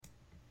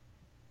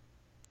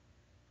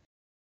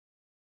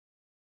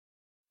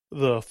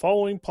The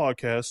following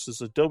podcast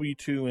is a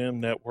W2M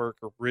Network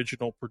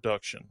original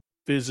production.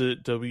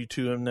 Visit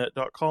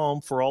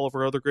W2Mnet.com for all of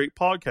our other great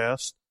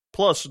podcasts,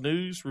 plus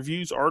news,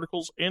 reviews,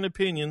 articles, and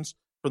opinions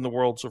from the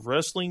worlds of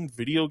wrestling,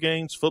 video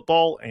games,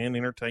 football, and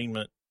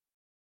entertainment.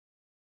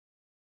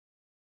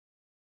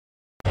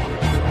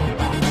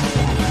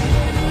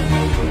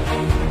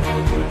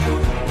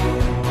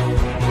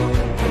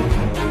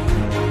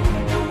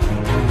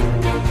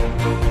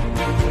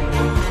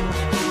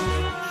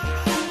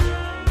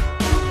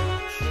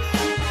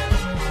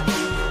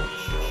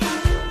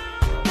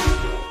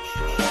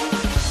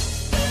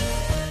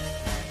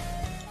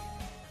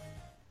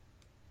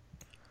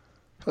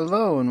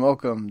 Hello and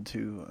welcome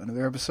to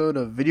another episode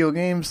of Video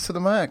Games to the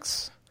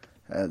Max.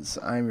 As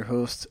I'm your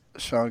host,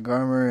 Sean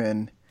Garmer,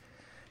 and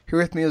here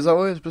with me as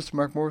always, Mr.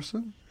 Marc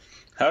Morrison.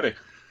 Howdy.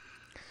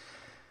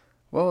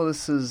 Well,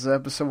 this is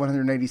episode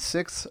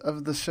 186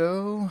 of the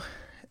show,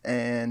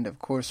 and of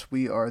course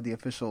we are the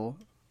official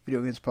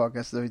video games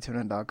podcast at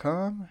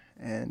W2Mnet.com,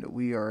 and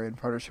we are in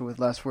partnership with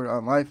Last Word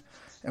on Life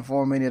and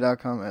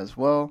ForumMania.com as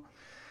well.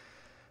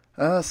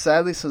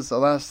 Sadly, since the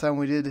last time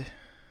we did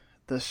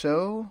the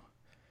show,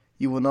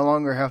 you will no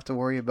longer have to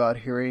worry about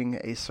hearing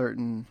a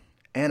certain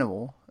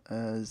animal,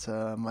 as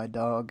my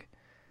dog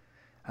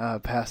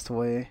passed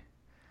away.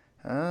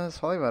 It's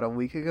probably about a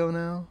week ago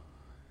now.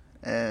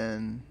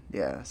 And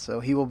yeah, so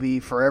he will be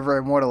forever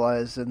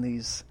immortalized in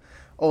these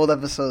old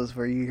episodes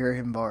where you hear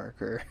him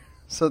bark or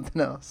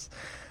something else.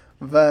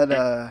 But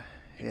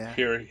yeah.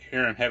 Hear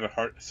him have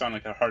sound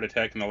like a heart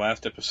attack in the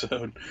last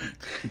episode.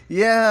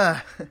 Yeah,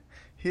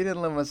 he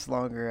didn't live much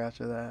longer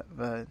after that,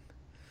 but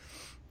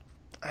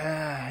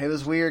it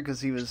was weird because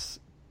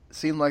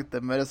seemed like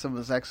the medicine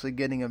was actually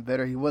getting him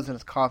better. He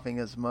wasn't coughing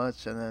as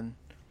much, and then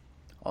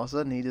all of a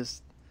sudden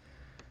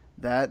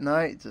that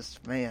night,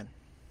 man.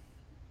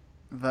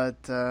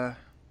 But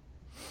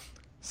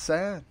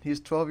sad. He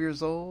was 12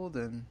 years old,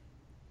 and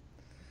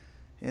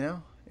it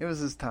was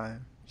his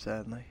time,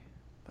 sadly.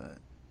 But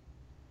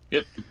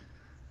yep,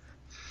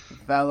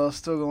 Valo's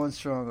still going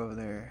strong over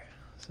there.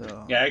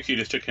 So yeah, I actually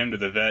just took him to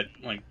the vet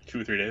like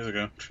 2 or 3 days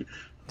ago.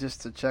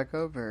 Just to check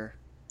up, or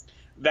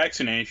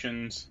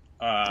vaccinations,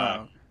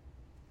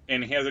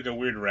 and he has like a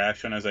weird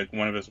rash on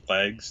one of his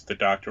legs. The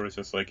doctor was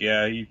just like,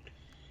 yeah,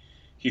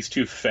 he's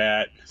too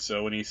fat,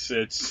 so when he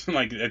sits,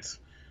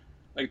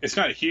 it's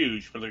not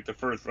huge, but the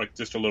fur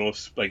just a little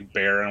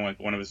bare on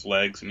one of his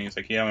legs, and he's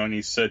like, yeah, when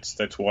he sits,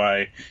 that's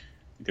why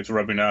it's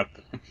rubbing up.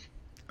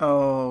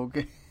 Oh,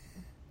 okay.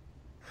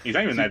 He's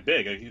not even that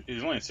big.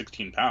 He's only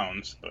 16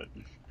 pounds, but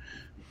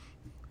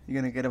you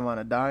gonna get him on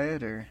a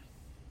diet, or?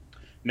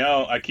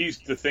 No,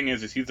 the thing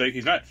is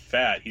he's not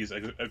fat. He's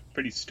like a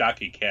pretty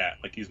stocky cat.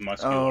 Like, he's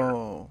muscular.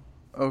 Oh,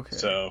 okay.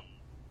 So,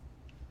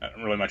 not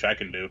really much I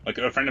can do. Like,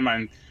 a friend of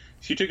mine,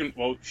 she's the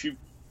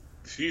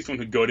one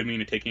who goaded me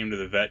into taking him to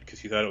the vet because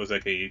she thought it was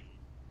like a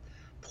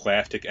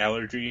plastic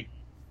allergy.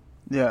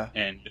 Yeah.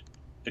 And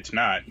it's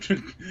not.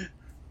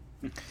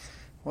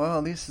 Well,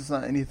 at least it's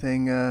not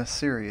anything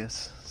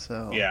serious.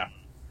 So yeah,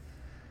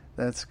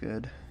 that's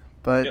good.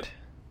 But yep.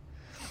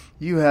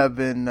 You have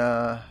been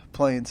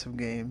playing some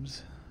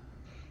games.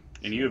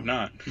 And you have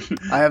not.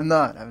 I have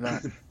not.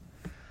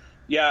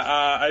 Yeah,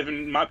 I've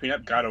been mopping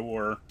up God of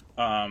War.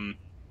 I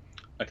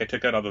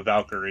took out all the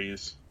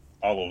Valkyries,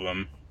 all of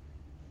them.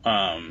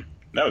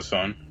 That was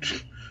fun.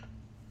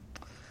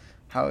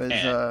 How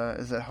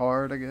is it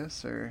hard, I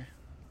guess, or?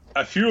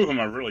 A few of them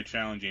are really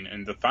challenging,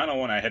 and the final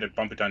one I had to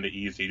bump it down to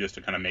easy just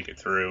to kind of make it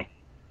through.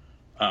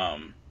 I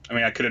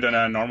could have done it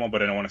on normal,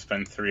 but I don't want to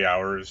spend 3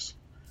 hours,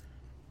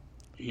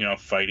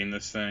 fighting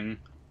this thing.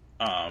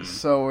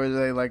 So were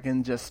they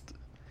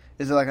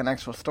is it like an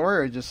actual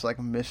story, or just like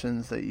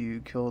missions that you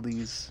kill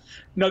these?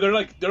 No,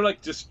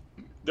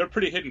 they're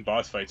pretty hidden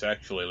boss fights,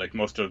 actually, like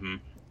most of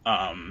them.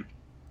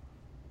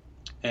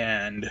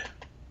 And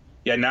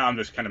yeah, now I'm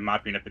just kind of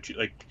mopping up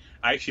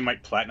I actually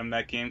might platinum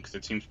that game because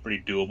it seems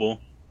pretty doable.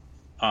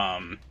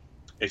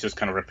 It's just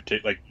kind of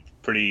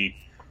pretty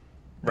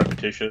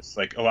repetitious.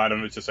 Like, a lot of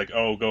them, it's just like,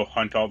 oh, go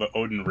hunt all the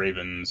Odin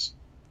ravens.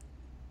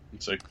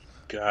 It's like,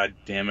 god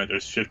damn it,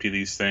 there's 50 of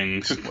these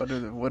things. What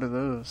are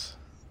those?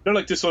 They're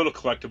like just little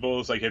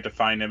collectibles. Like, you have to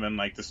find them and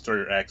just throw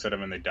your axe at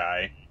them and they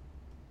die.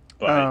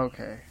 But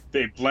okay.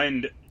 They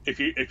blend.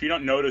 If you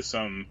don't notice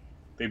them,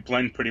 they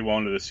blend pretty well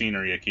into the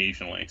scenery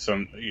occasionally.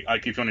 So,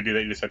 if you want to do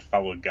that, you just have to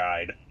follow a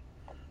guide,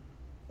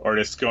 or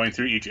just going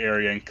through each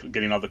area and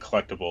getting all the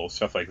collectibles,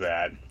 stuff like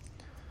that.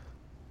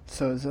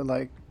 So is it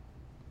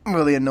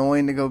really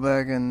annoying to go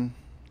back and?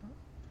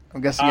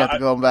 I'm guessing you have to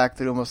go back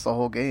through almost the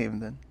whole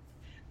game then.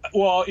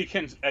 Well, you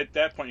can at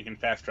that point you can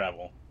fast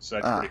travel, so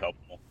that's pretty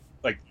helpful.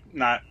 Like,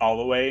 not all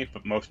the way,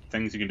 but most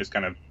things you can just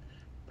kind of.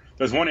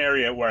 There's one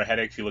area where I had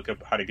to actually look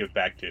up how to get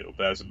back to, but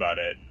that was about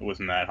it. It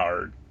wasn't that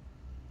hard.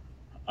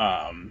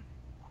 And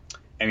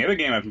the other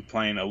game I've been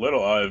playing a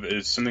little of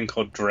is something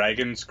called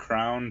Dragon's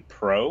Crown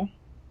Pro.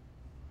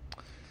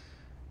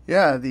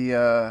 Yeah,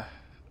 the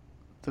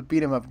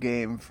beat 'em up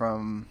game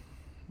from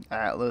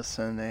Atlas,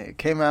 and it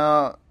came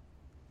out.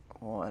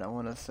 What I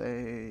want to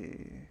say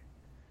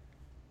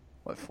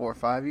what, 4 or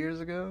 5 years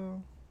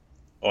ago?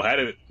 Well, had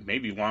it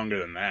maybe longer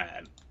than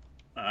that.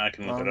 I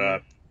can look it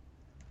up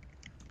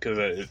because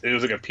it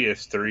was like a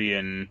PS3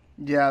 and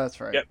yeah, that's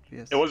right. Yep,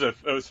 Yes. it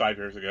was 5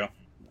 years ago.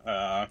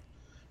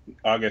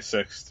 August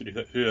 6th,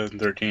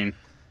 2013.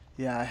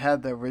 Yeah, I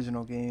had the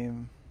original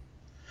game.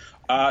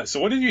 So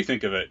what did you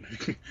think of it?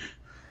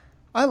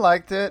 I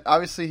liked it.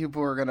 Obviously,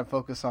 people were going to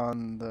focus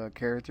on the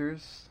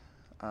characters,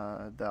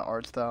 the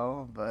art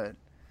style, but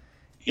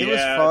it was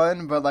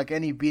fun. But like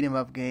any beat 'em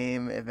up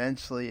game,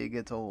 eventually it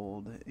gets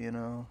old, you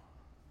know?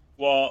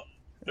 Well,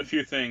 a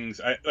few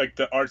things. I like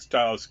the art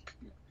styles.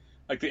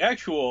 Like the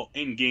actual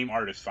in-game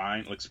art is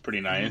fine, looks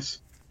pretty nice,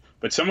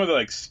 but some of the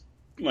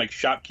like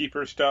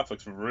shopkeeper stuff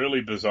looks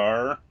really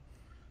bizarre.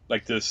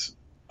 Like this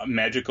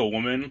magical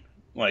woman,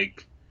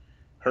 like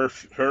her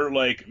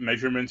like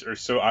measurements are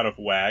so out of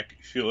whack.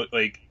 She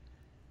like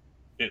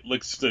it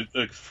looks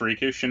like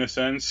freakish in a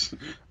sense.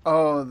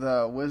 Oh,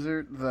 the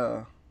wizard,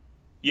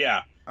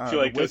 Yeah, she the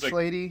like witch does like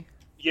lady.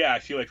 yeah,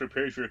 she like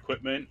repairs your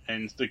equipment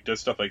and like does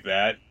stuff like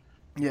that.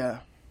 Yeah.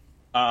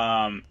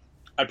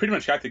 I pretty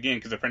much got the game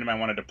because a friend of mine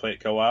wanted to play it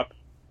co-op.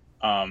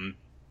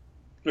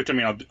 Which I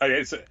mean,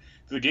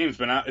 the game's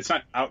been out. It's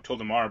not out till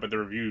tomorrow, but the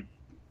review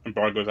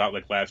embargo goes out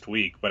like last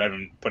week. But I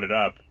haven't put it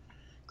up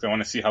because I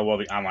want to see how well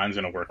the online's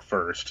going to work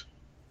first.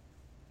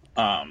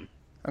 I'm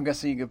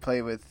guessing you could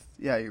play with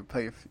you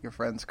play your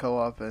friends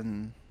co-op,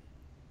 and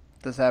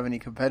does it have any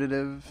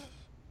competitive?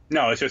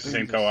 No, it's just the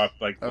same co-op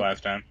like the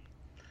last time.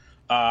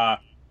 I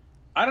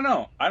don't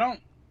know.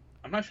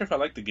 I'm not sure if I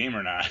like the game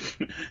or not.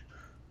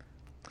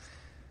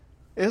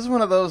 It's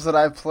one of those that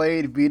I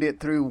played, beat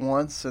it through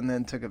once, and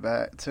then took it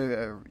back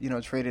to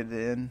traded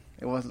it in.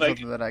 It wasn't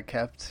something that I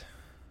kept.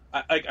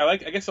 I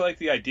guess I like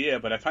the idea,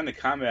 but I find the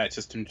combat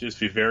system to just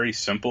be very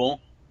simple.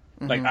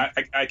 Mm-hmm.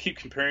 Like I keep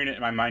comparing it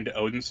in my mind to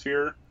Odin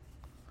Sphere,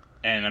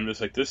 and I'm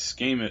just like, this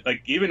game is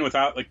like, even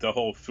without like the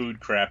whole food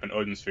crap in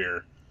Odin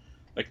Sphere,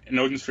 like in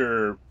Odin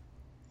Sphere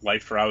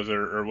Life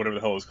Browser or whatever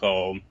the hell it's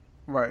called,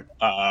 right?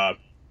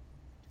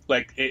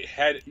 Like it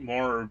had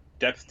more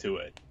depth to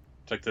it.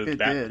 It's like it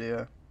did,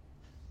 yeah.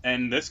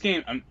 And this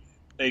game, I'm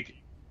like,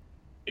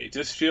 it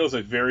just feels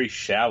like very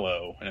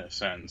shallow in a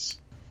sense.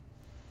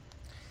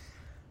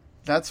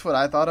 That's what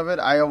I thought of it.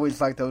 I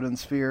always liked Odin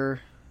Sphere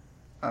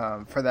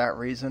for that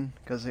reason,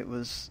 because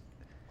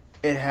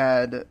it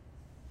had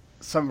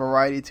some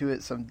variety to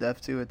it, some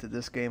depth to it. That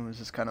this game was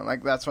just kind of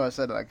like, that's why I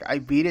said, like, I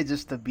beat it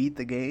just to beat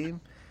the game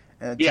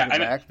and take it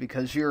back,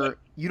 because you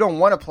don't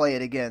want to play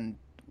it again,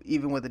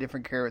 even with a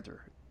different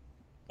character.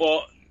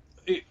 Well,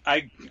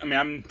 I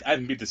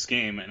haven't beat this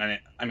game,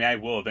 and I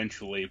will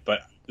eventually,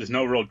 but there's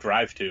no real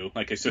drive to.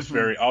 Like, it's just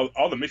very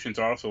all the missions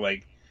are also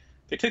like,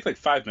 they take like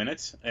 5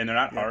 minutes, and they're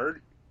not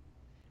hard.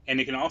 And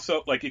you can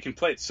also like, you can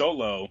play it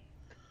solo,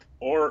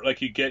 or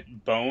like you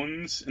get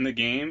bones in the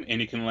game,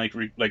 and you can like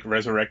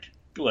resurrect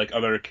like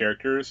other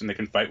characters, and they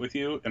can fight with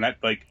you, and that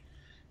like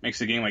makes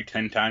the game like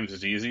 10 times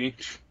as easy.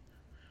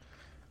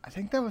 I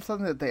think that was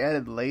something that they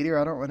added later.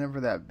 I don't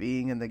remember that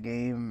being in the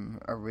game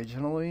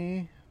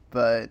originally,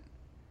 but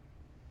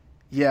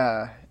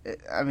yeah,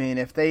 I mean,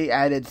 if they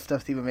added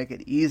stuff to even make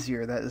it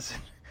easier, that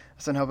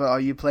doesn't help. Are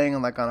you playing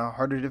on a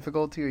harder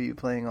difficulty, or are you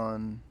playing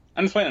on?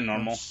 I'm just playing on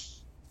normal.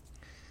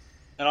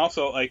 And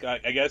also, like,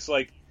 I guess,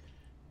 like,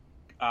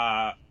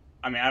 I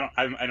mean,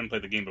 I didn't play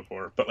the game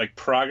before, but like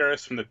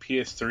progress from the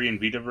PS3 and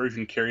Vita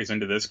version carries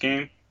into this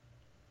game.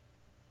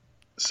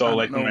 So,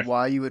 I don't know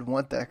why you would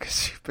want that,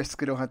 because you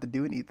basically don't have to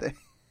do anything.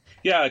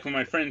 Yeah, like when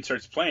my friend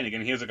starts playing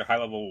again, he has like a high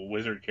level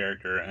wizard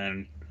character,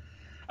 and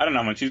I don't know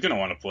how much he's gonna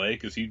want to play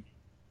because he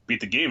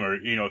beat the game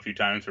a few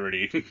times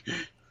already.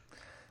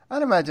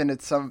 I'd imagine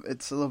it's a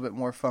little bit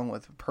more fun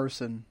with a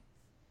person.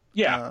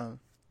 Yeah.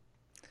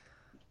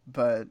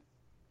 But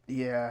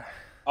yeah.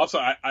 Also,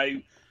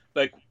 I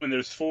like when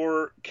there's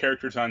 4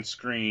 characters on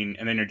screen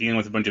and then you're dealing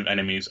with a bunch of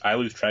enemies, I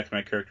lose track of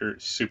my character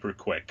super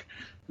quick.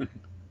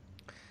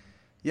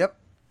 Yep,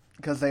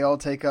 because they all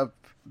take up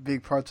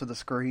big parts of the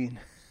screen.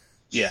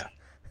 Yeah.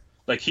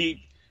 Like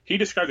he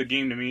described the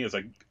game to me as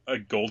like a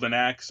golden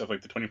axe of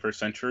like the 21st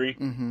century.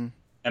 Mm-hmm.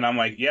 And I'm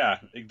like, yeah,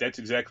 that's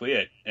exactly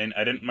it. And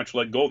I didn't much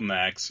like Golden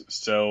Axe,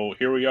 so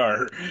here we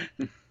are.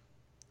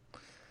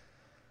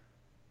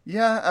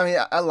 Yeah, I mean,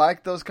 I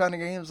like those kind of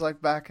games, like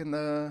back in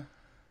the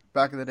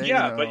day.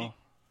 Yeah, but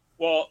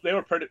they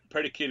were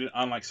predicated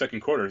on like second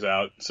quarters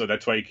out, so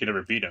that's why you could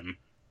never beat them.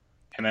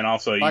 And then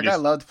also, I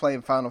loved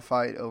playing Final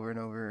Fight over and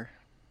over.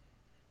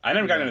 I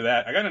never got into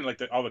that. I got into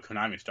like all the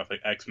Konami stuff, like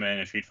X-Men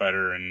and Street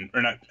Fighter,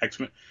 not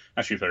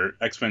Street Fighter,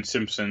 X-Men,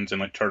 Simpsons, and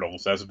like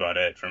Turtles. That's about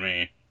it for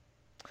me.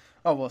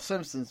 Oh, well,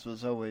 Simpsons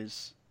was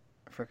always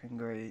freaking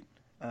great.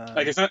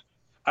 Like, it's not,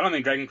 I don't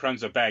think Dragon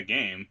Chron's a bad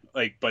game,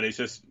 like, but it's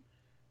just,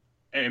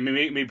 and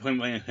maybe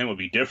playing him would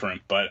be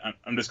different, but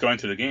I'm just going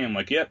through the game,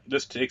 like, yep,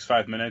 this takes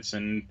 5 minutes,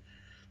 and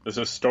there's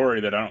a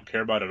story that I don't care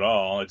about at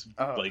all. It's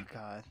like,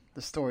 God,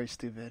 the story's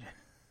stupid.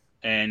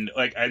 And,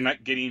 like, I'm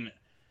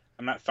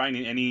not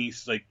finding any,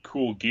 like,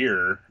 cool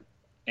gear,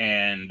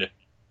 and,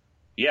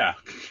 yeah.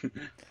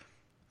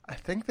 I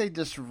think they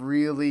just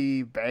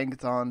really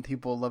banked on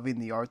people loving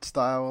the art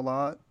style a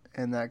lot,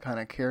 and that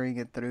kind of carrying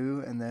it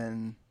through, and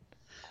then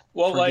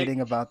forgetting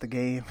about the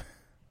game.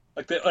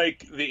 The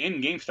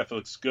in-game stuff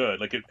looks good.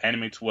 Like, it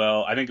animates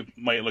well. I think it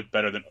might look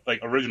better than like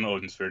original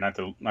Odin Sphere, not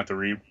the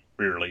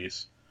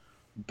re-release.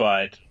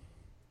 But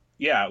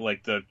yeah,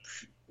 like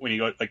when you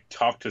go like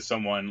talk to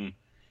someone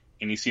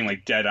and you seem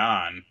like dead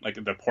on, like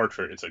the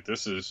portrait, it's like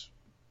this is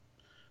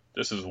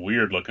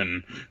weird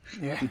looking.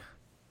 Yeah.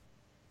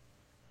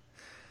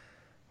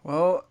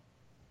 Well,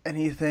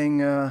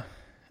 anything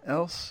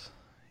else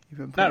you've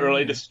been playing? Not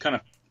really. Just kind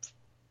of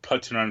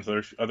putzing around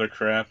with other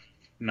crap.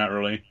 Not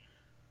really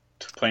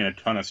playing a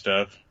ton of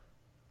stuff.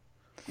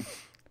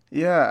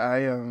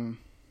 Yeah,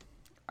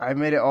 I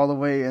made it all the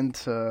way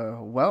into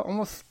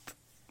almost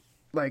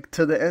like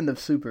to the end of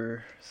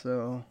Super.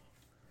 So,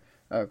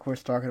 of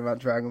course, talking about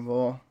Dragon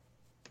Ball,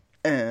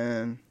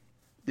 and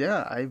yeah,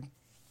 I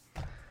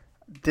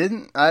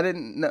didn't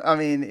know. I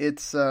mean,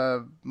 it's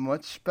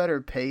much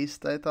better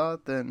paced, I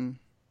thought, than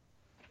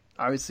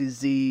obviously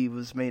Z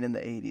was made in the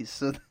 80s.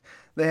 So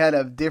they had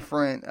a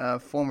different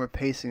form of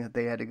pacing that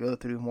they had to go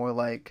through. More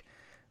like,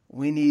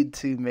 we need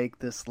to make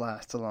this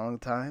last a long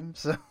time.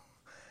 So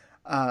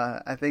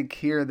I think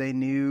here they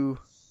knew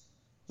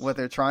what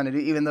they're trying to do,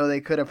 even though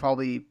they could have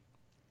probably...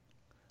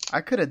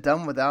 I could have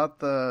done without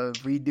the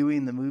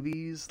redoing the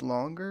movies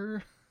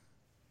longer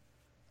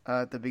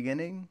at the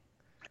beginning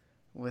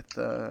with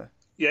the...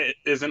 Yeah,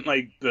 isn't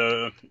like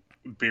the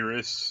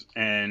Beerus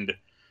and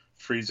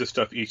Frieza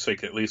stuff each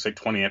like at least like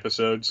 20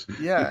 episodes?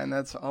 Yeah, and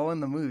that's all in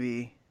the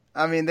movie.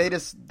 I mean,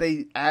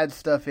 they add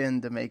stuff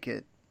in to make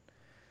it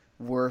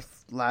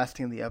worth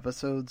lasting the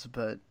episodes,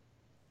 but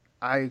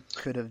I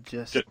could have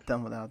just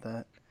done without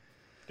that.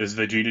 Does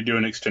Vegeta do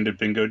an extended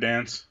bingo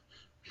dance?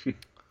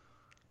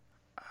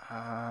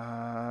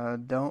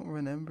 Don't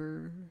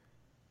remember.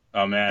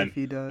 Oh man, if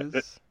he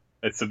does.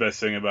 That's the best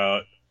thing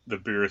about the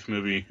Beerus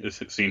movie,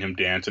 is seeing him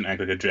dance and act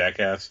like a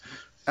jackass.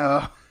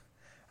 Oh,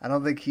 I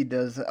don't think he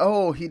does.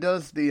 Oh, he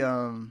does the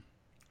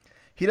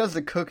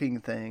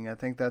cooking thing. I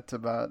think that's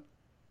about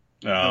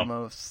the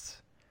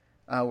most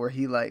where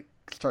he like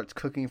starts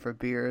cooking for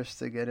Beerus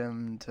to get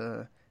him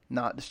to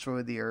not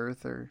destroy the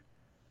Earth or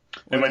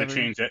whatever. They might have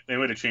changed that. They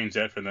would have changed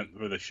that for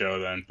the show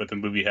then, but the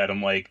movie had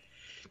him like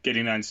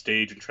getting on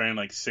stage and trying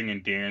to like sing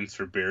and dance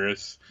for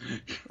Beerus.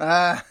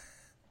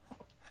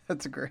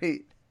 That's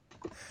great.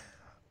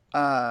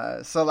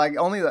 So like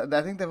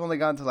I think they've only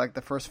gone to like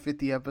the first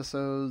 50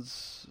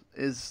 episodes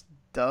is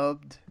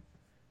dubbed,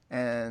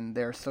 and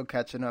they're still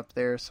catching up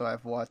there. So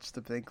I've watched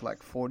I think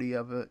like 40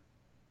 of it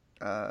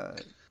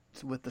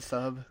with the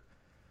sub.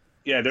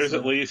 Yeah, there's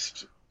at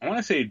least, I want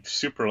to say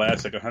Super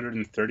lasts like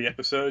 130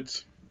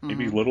 episodes,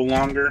 maybe a little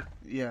longer.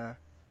 Yeah.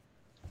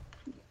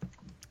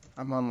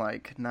 I'm on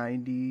like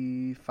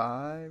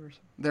 95 or something.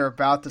 They're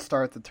about to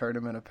start the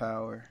Tournament of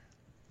Power.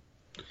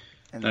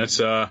 And that's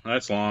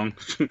long.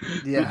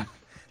 Yeah.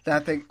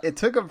 That thing, it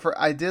took them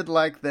I did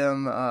like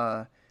them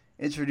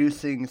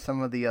introducing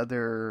some of the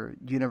other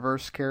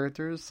universe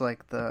characters,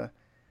 like the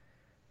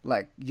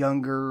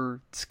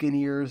younger,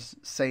 skinnier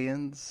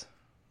Saiyans.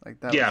 Like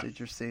that was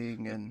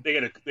interesting, and they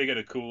get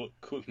a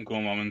some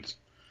cool moments.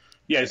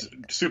 Yeah,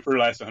 Super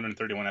lasts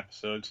 131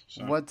 episodes.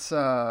 So. What's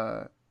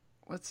the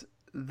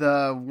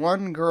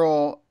one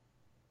girl?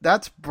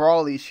 That's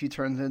Brawly. She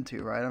turns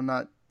into, right? I'm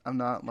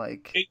not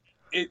like.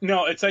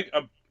 No, it's like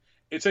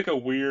a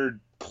weird,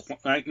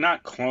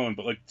 not clone,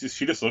 but like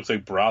she just looks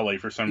like Brawly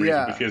for some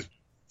reason. But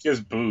she has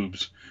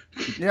boobs.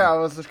 Yeah, I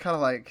was just kind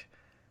of like,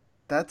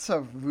 that's a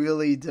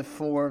really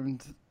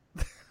deformed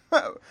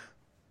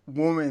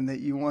woman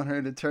that you want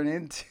her to turn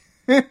into.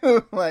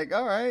 Like,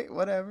 all right,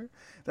 whatever.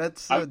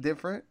 That's so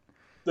different.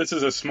 This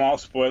is a small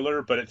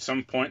spoiler, but at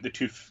some point the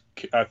two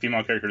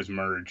female characters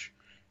merge,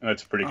 and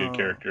that's a pretty good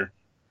character.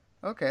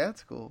 Okay,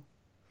 that's cool.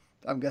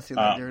 I'm guessing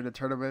like they're in a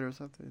tournament or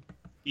something.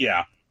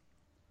 Yeah.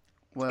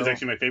 Well, it's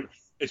actually my favorite.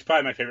 It's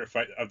probably my favorite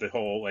fight of the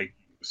whole like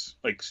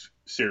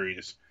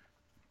series.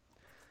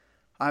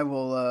 I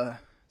will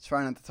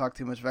try not to talk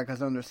too much about it,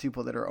 because I know there's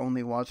people that are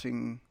only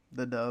watching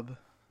the dub,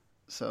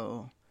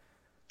 so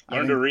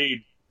learn to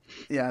read.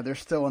 Yeah, they're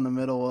still in the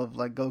middle of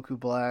like Goku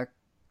Black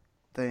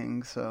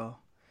thing, so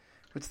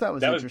that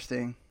was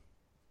interesting.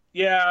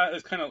 Yeah,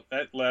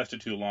 that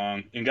lasted too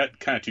long and got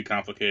kind of too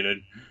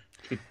complicated.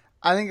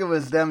 I think it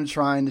was them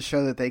trying to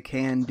show that they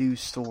can do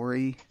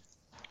story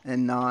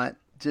and not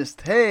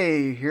just,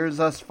 hey, here's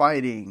us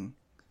fighting.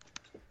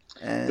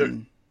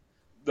 And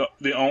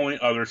the only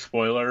other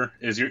spoiler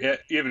is you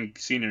haven't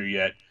seen her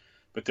yet,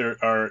 but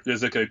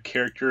there's like a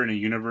character in a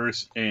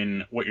universe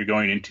in what you're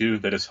going into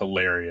that is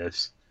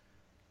hilarious.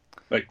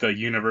 Like the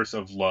universe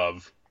of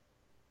love.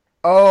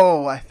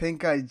 Oh, I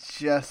think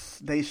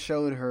they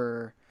showed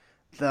her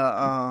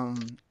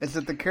is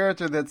it the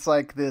character that's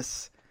like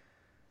this,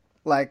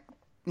 like,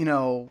 you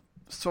know,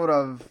 sort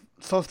of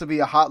supposed to be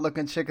a hot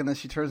looking chick, and then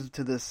she turns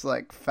into this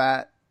like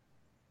fat,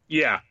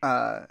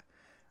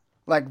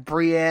 like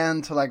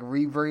Brienne to like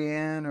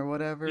Re-Brienne or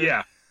whatever.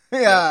 Yeah.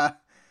 Yeah.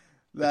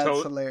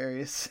 That's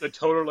hilarious. The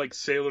total like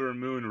Sailor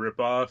Moon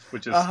ripoff,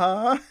 which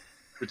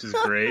is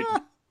great.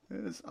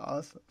 It was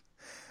awesome.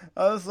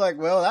 I was like,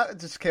 well, that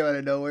just came out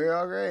of nowhere.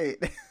 All right.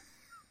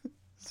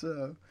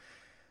 So,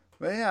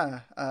 but yeah,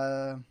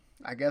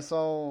 I guess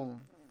I'll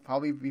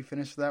probably be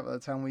finished with that by the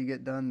time we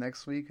get done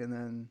next week, and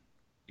then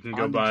you can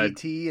go buy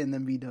GT and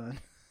then be done.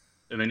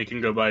 And then you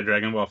can go buy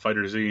Dragon Ball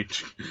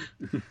FighterZ.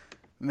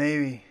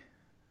 Maybe.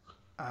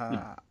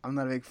 I'm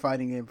not a big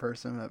fighting game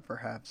person, but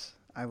perhaps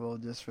I will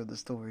just for the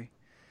story.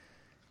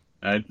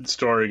 That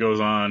story goes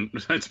on.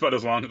 It's about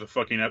as long as the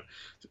fucking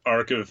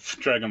arc of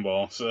Dragon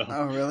Ball. So.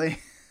 Oh, really?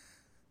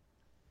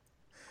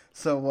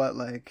 So what,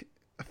 like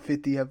a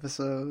 50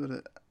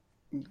 episode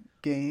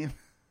game?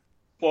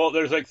 Well,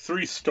 there's like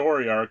 3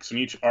 story arcs, and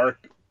each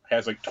arc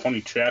has like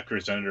 20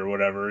 chapters in it or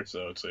whatever.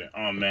 So it's like,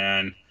 oh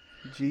man,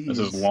 Jeez. This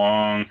is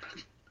long.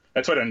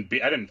 That's why I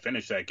didn't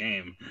finish that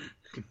game.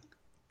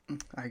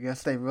 I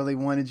guess they really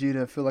wanted you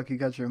to feel like you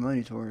got your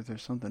money's worth or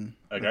something.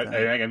 Like I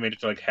think I made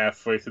it to like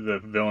halfway through the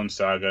villain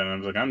saga, and I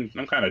was like, I'm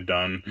kind of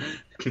done.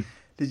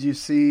 Did you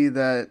see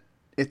that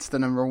it's the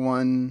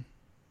 #1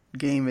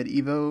 game at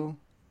EVO?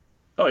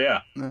 Oh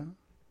yeah. No.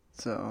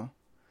 So,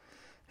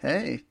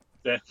 hey.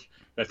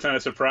 That's not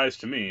a surprise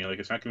to me. Like,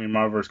 it's not going to be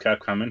Marvel vs.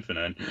 Capcom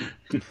Infinite.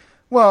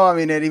 Well, I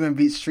mean, it even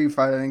beat Street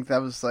Fighter. I think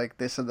that was like,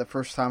 they said the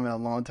first time in a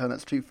long time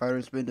that Street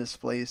Fighter's been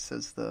displaced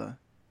as the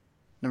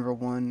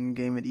 #1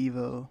 game at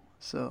EVO.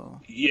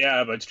 So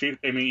yeah, but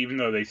even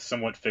though they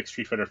somewhat fixed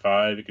Street Fighter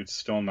 5, it's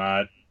still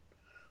not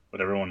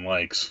what everyone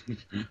likes.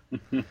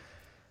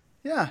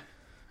 Yeah.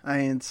 I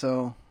mean,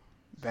 so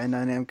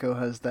Bandai Namco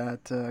has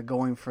that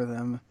going for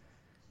them.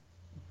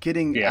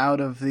 Getting out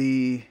of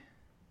the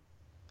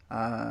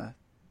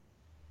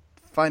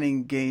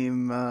fighting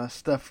game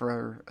stuff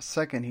for a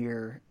second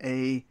here,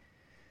 a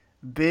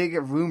big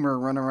rumor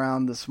run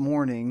around this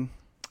morning.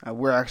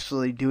 We're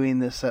actually doing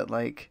this at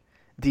like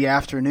the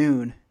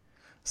afternoon,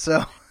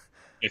 so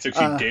it's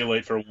actually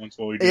daylight for once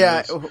while we do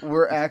this. Yeah,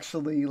 we're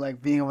actually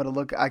like being able to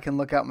look. I can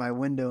look out my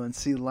window and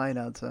see light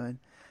outside.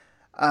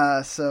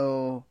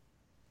 So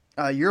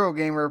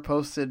Eurogamer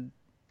posted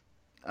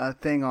a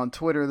thing on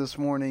Twitter this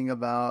morning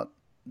about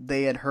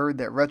they had heard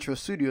that Retro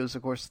Studios,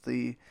 of course,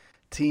 the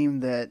team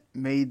that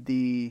made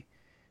the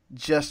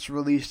just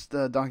released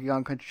Donkey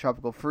Kong Country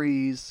Tropical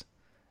Freeze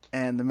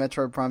and the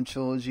Metroid Prime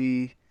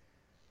trilogy,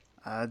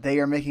 they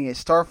are making a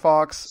Star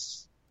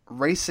Fox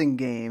racing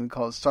game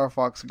called Star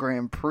Fox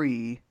Grand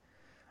Prix.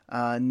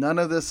 None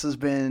of this has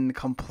been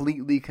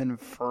completely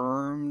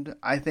confirmed.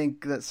 I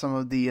think that some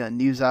of the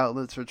news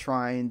outlets are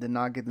trying to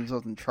not get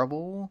themselves in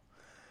trouble,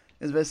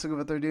 is basically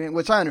what they're doing,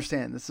 which I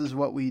understand. This is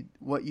what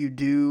you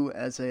do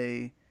as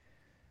a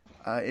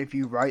if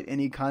you write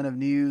any kind of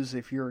news.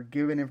 If you're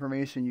given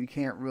information, you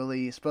can't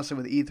really, especially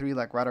with E3,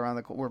 like right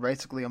around we're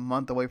basically a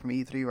month away from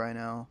E3 right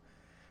now.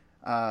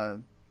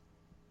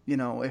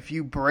 If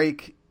you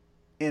break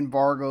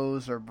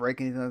embargoes or break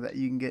anything like that,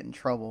 you can get in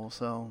trouble.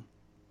 So,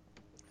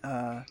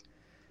 and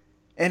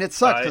it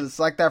sucks because it's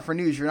like that for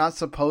news. You're not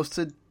supposed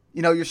to,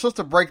 you're supposed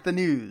to break the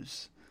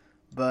news,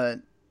 but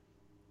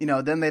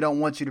then they don't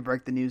want you to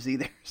break the news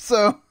either.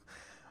 So,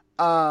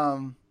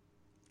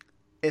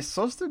 it's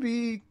supposed to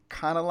be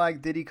kind of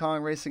like Diddy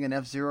Kong Racing and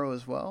F-Zero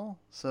as well.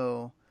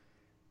 So,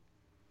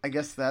 I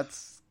guess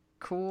that's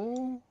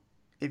cool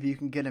if you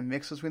can get a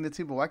mix between the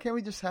two. But why can't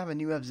we just have a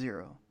new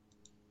F-Zero?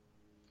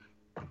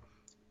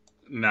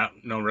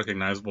 No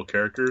recognizable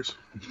characters?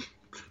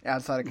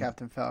 Outside of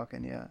Captain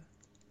Falcon, yeah.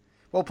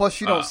 Well,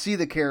 plus you don't see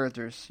the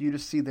characters. You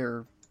just see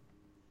their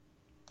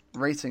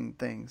racing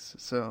things.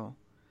 So...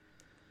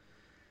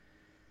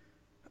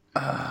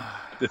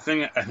 I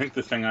think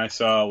the thing I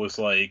saw was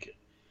like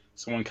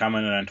someone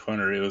commented on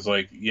Twitter. It was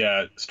like,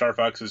 yeah, Star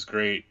Fox is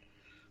great.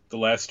 The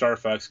last Star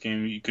Fox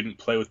game you couldn't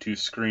play with 2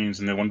 screens,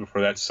 and the one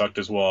before that sucked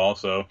as well.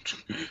 Also,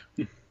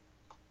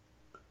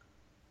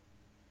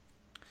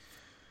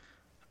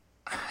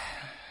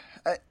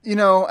 I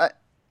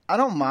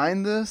don't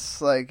mind this.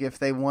 Like, if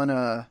they want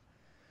to,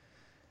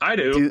 I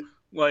do.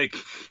 Like,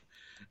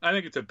 I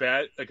think it's a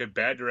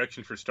bad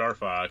direction for Star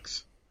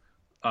Fox.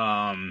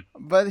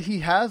 But he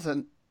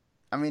hasn't.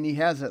 I mean, he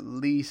has at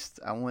least,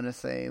 I want to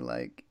say,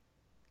 like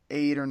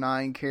 8 or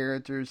 9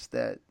 characters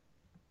that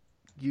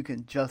you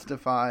can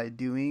justify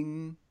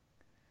doing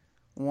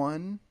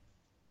one.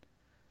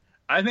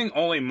 I think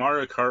only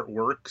Mario Kart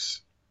works,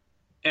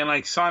 and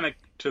like Sonic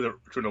to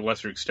a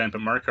lesser extent,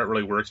 but Mario Kart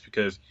really works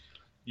because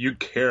you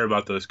care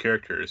about those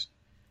characters.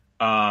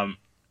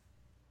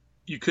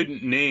 You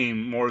couldn't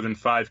name more than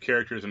 5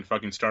 characters in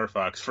fucking Star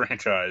Fox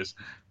franchise.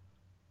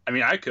 I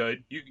mean, I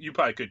could. You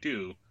probably could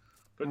too.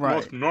 But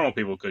most normal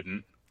people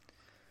couldn't.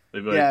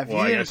 They'd be yeah, like, if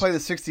you didn't play the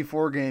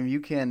 64 game,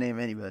 you can't name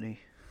anybody.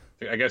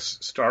 I guess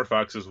Star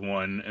Fox is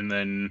one, and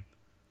then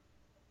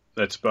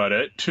that's about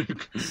it.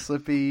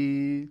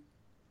 Slippy,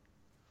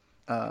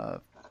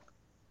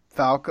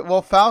 Falco.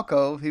 Well,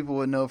 Falco, people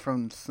would know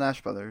from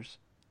Smash Brothers.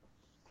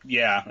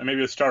 Yeah, and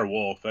maybe a Star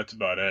Wolf. That's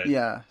about it.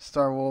 Yeah,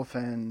 Star Wolf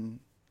and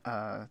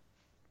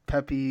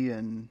Peppy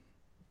and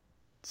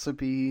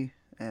Slippy,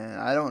 and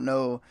I don't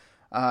know.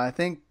 I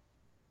think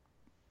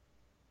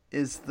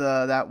is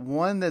that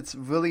one that's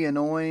really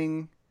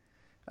annoying.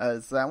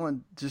 Is that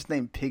one just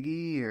named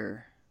Piggy,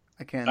 or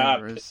I can't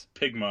remember.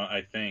 Pigma,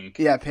 I think.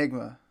 Yeah,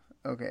 Pigma.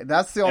 Okay,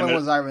 that's the only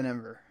ones I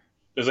remember.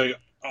 There's like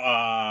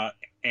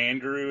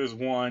Andrew is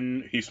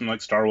one. He's from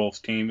like Star Wolf's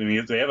team,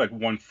 and they have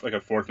like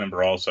a fourth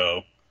member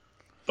also.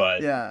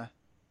 But yeah,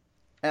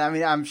 and I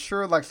mean, I'm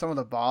sure like some of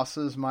the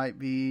bosses might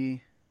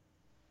be,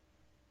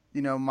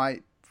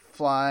 might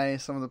fly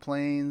some of the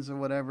planes or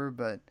whatever.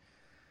 But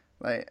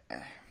like,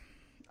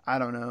 I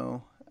don't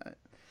know.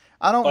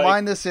 I don't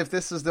mind this if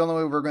this is the only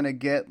way we're gonna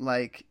get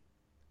like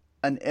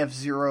an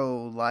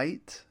F-Zero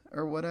light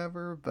or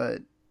whatever.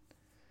 But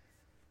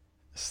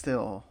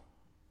still.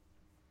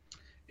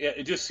 Yeah,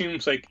 it just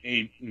seems like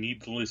a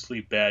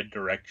needlessly bad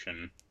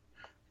direction.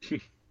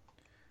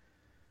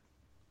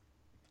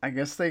 I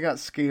guess they got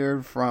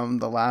scared from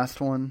the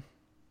last one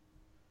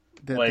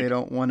that they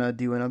don't want to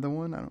do another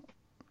one.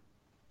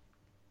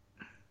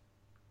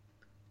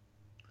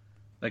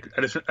 I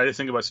just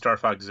think about Star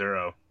Fox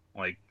Zero.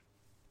 Like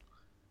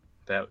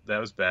that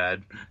was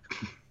bad.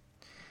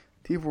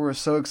 People were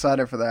so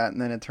excited for that,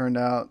 and then it turned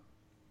out,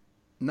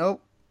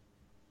 nope,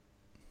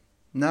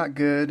 not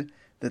good.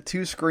 The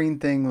 2-screen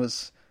thing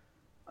was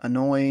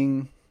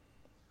annoying.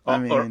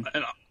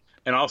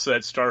 And also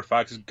that Star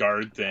Fox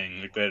guard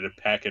thing, like they had to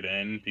pack it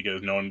in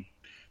because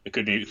they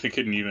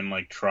couldn't even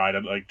like try to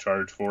like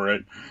charge for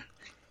it.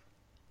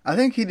 I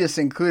think he just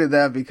included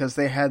that because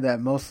they had that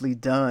mostly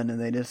done, and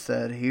they just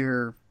said,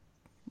 "Here,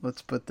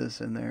 let's put this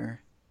in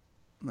there."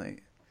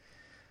 Like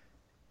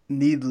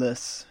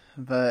needless,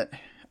 but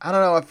I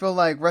don't know. I feel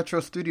like Retro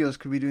Studios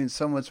could be doing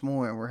so much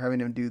more, and we're having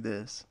them do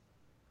this.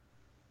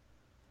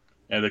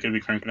 Yeah, they could be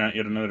cranking out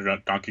yet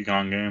another Donkey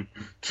Kong game.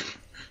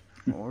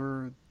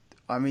 Or,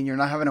 I mean, you're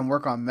not having them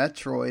work on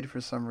Metroid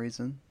for some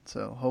reason.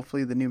 So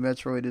hopefully the new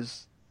Metroid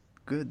is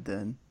good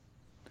then.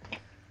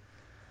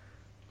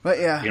 But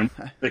yeah.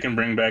 They can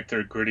bring back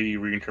their gritty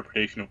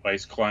reinterpretation of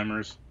Ice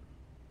Climbers.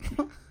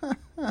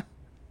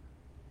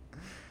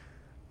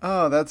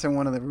 Oh, that's in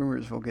one of the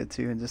rumors we'll get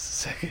to in just a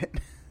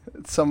second.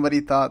 Somebody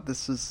thought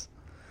this was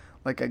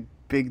like a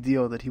big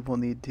deal that people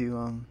need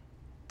to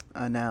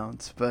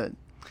announce. But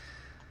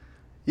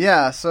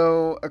yeah,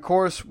 so of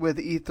course with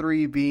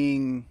E3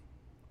 being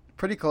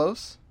pretty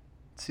close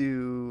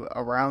to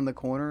around the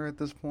corner at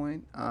this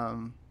point,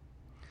 I'm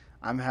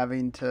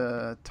having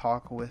to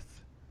talk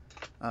with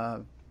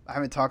I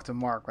haven't talked to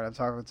Mark, but I've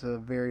talked to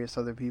various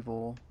other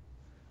people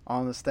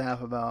on the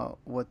staff about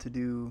what to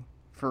do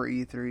for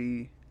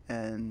E3,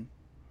 and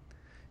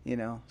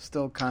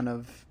still kind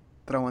of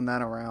throwing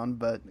that around,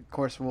 but of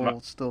course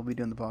we'll still be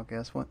doing the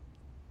podcast. What?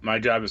 My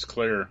job is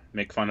clear.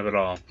 Make fun of it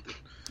all.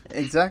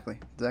 Exactly.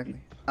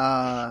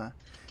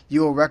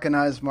 You will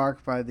recognize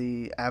Mark by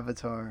the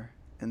avatar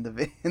in the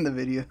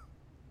video.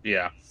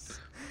 Yeah.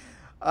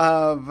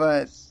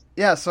 But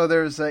yeah, so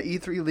there's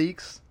E3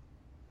 leaks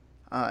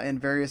in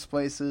various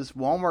places.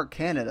 Walmart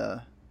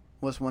Canada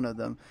was one of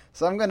them.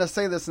 So I'm going to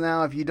say this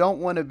now. If you don't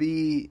want to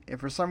be, if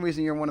for some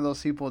reason you're one of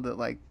those people that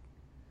like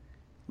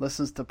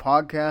listens to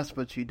podcasts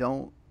but you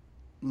don't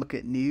look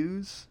at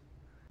news,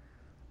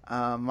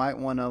 might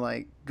want to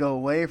like go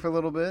away for a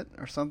little bit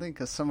or something,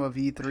 because some of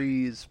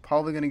E3 is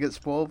probably going to get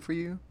spoiled for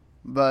you.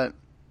 But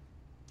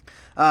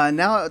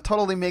now it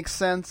totally makes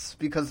sense,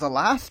 because the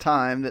last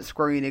time that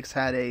Square Enix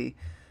had a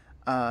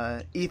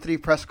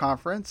E3 press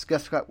conference,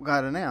 guess what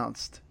got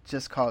announced?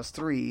 Just Cause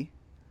 3.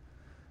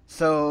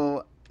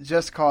 So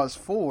Just Cause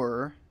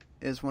 4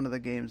 is one of the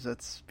games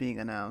that's being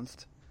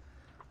announced.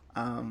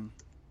 I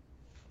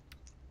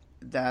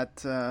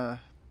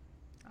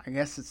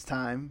guess it's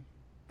time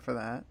for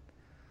that.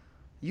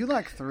 You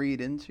liked 3,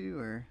 didn't you?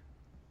 Or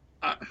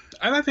I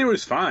thought it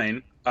was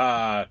fine.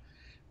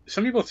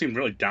 Some people seemed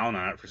really down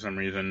on it for some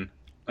reason.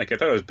 Like, I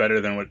thought it was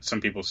better than what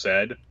some people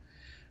said.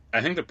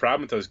 I think the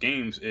problem with those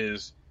games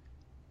is,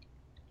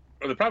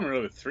 or the problem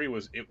really with 3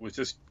 was it was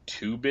just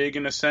too big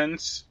in a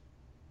sense.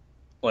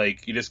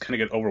 Like, you just kind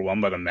of get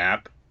overwhelmed by the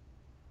map.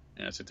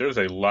 And it's like, there's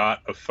a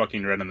lot of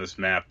fucking red on this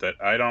map that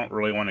I don't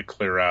really want to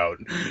clear out.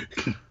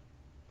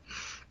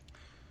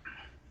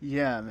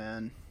 Yeah,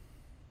 man.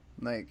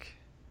 Like,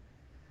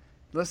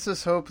 let's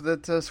just hope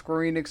that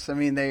Square Enix, I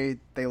mean,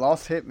 they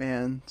lost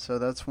Hitman, so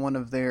that's one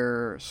of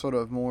their sort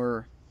of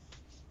more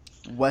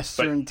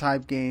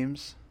Western-type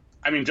games.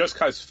 I mean, Just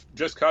Cause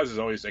is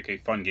always like a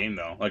fun game,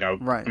 though. Like,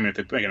 right. I mean, if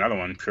they make another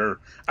one, sure.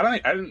 I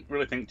didn't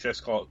really think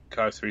Just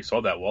Cause 3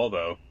 sold that well,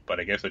 though, but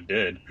I guess it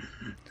did.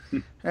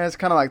 And it's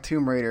kind of like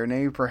Tomb Raider.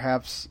 Maybe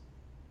perhaps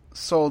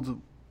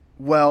sold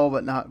well,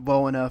 but not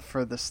well enough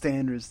for the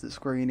standards that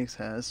Square Enix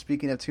has.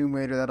 Speaking of Tomb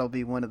Raider, that'll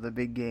be one of the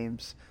big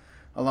games,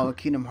 along with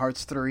Kingdom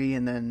Hearts 3,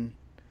 and then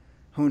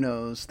who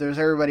knows? There's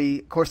everybody.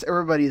 Of course,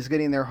 everybody is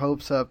getting their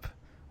hopes up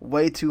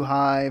way too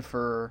high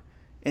for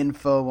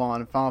info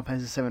on Final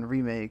Fantasy VII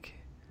Remake.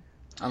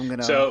 I'm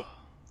gonna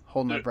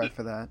hold my breath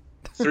for that.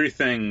 3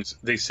 things.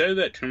 They said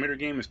that Tomb Raider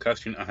game is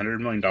costing $100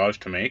 million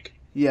to make.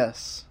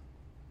 Yes.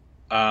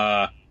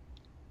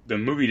 The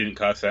movie didn't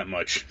cost that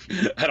much.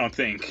 I don't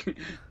think.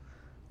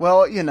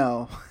 Well, you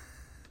know.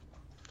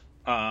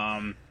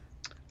 I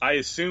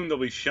assume they'll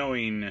be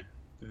showing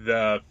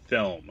the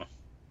film.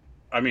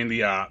 I mean,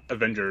 the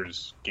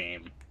Avengers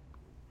game.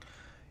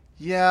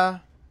 Yeah,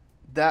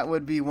 that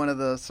would be one of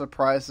the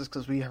surprises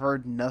because we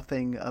heard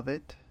nothing of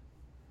it.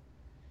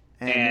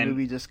 And the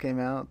movie just came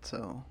out,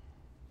 so...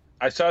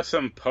 I saw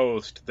some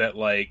post that,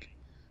 like...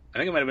 I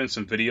think it might have been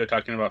some video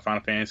talking about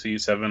Final Fantasy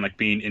VII, like,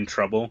 being in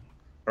trouble.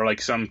 Or,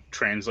 like, some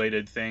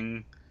translated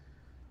thing.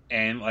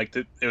 And, like,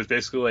 it was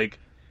basically, like...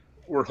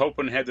 We're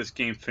hoping to have this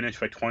game finished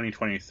by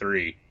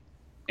 2023.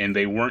 And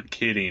they weren't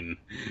kidding.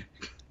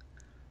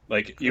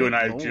 Like, you and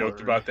I have joked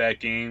about that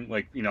game,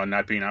 like, you know,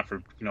 not being out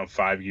for,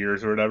 5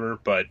 years or whatever,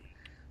 but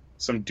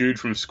some dude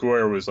from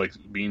Square was, like,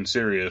 being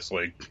serious,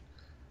 like,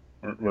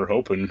 we're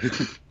hoping.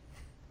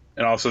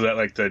 And also that,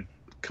 like, the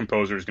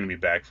composer is going to be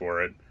back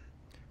for it.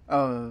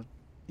 Oh,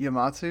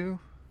 Yamato?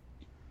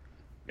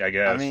 Yeah, I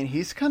guess. I mean,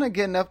 he's kind of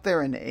getting up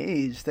there in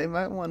age. They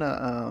might want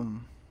to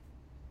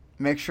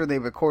make sure they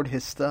record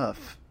his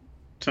stuff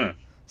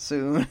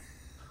soon.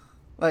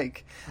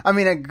 Like, I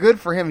mean, good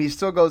for him. He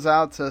still goes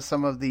out to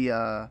some of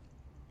the,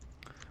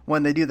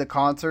 when they do the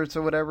concerts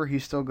or whatever, he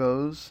still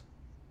goes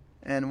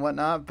and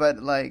whatnot.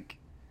 But, like,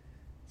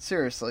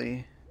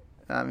 seriously,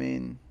 I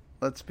mean,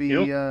 let's be...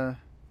 I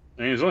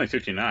mean, he's only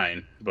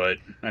 59, but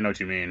I know what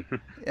you mean.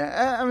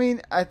 Yeah, I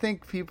mean, I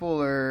think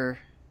people are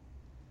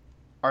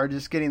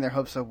just getting their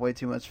hopes up way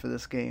too much for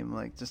this game.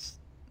 Like, just,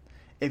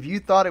 if you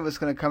thought it was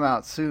going to come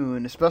out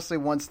soon, especially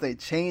once they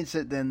changed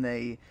it, then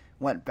they...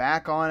 went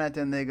back on it,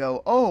 then they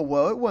go, oh,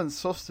 well, it wasn't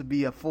supposed to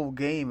be a full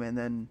game, and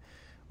then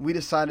we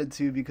decided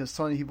to because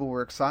so many people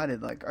were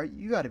excited. Like,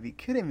 you got to be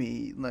kidding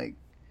me. Like,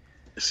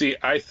 see,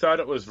 I thought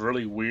it was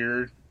really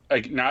weird,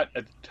 like, not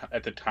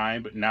at the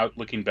time, but now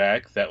looking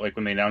back, that, like,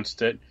 when they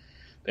announced it,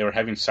 they were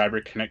having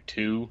CyberConnect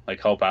 2,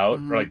 like, help out,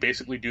 or, like,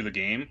 basically do the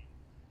game,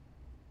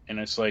 and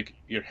it's like,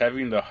 you're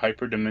having the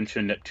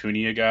Hyperdimension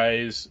Neptunia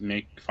guys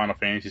make Final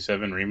Fantasy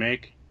VII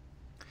Remake,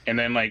 and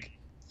then, like,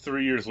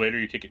 3 years later,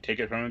 you take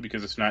it from it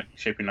because it's not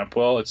shaping up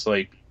well. It's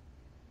like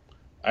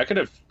I could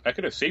have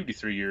saved you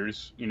 3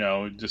 years.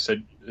 Just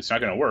said it's not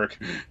going to work.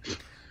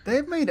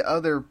 They've made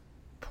other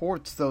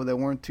ports though that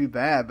weren't too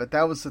bad, but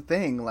that was the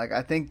thing. Like,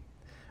 I think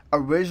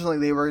originally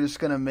they were just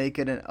going to make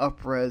it an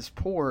up-res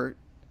port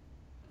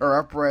or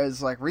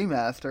up-res like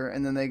remaster,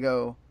 and then they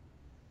go,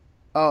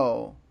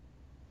 "Oh,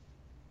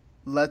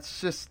 let's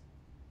just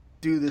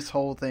do this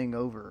whole thing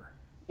over."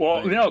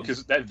 Well, no,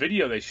 because that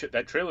video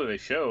that trailer they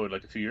showed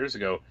like a few years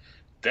ago,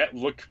 that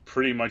looked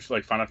pretty much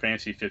like Final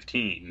Fantasy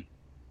 15.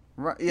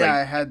 Right? Yeah, like,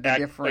 I had the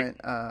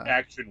different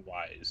action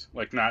wise,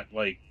 like not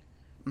like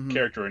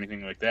character or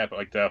anything like that, but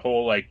like the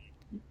whole like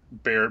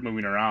bear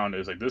moving around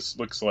is like this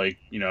looks like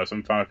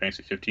some Final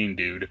Fantasy 15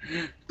 dude.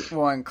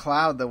 Well, and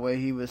Cloud, the way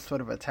he was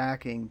sort of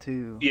attacking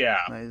too. Yeah.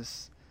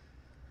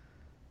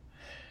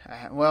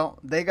 Well,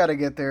 they got to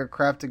get their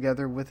crap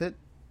together with it.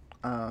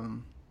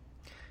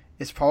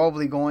 It's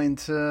probably going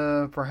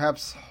to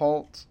perhaps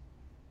halt.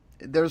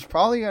 There's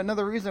probably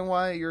another reason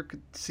why you're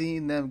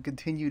seeing them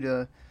continue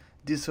to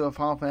do so with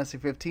Final Fantasy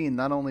 15,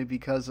 not only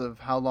because of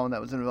how long that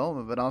was in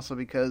development, but also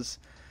because,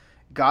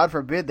 God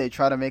forbid, they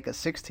try to make a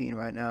 16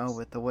 right now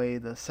with the way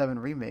the 7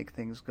 remake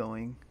thing's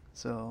going.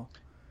 So,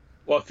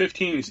 well,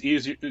 15 is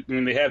easier. I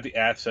mean, they have the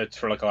assets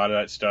for like a lot of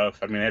that stuff.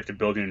 I mean, they have to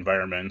build the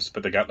environments,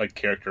 but they got like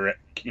character.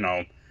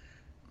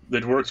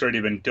 The work's already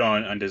been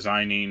done on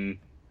designing.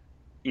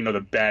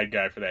 The bad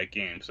guy for that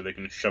game, so they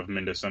can shove him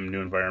into some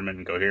new environment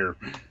and go here.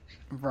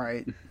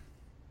 Right.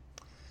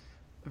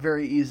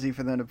 Very easy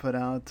for them to put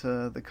out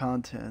the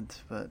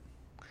content, but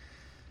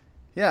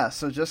yeah.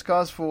 So Just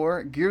Cause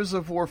 4, Gears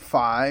of War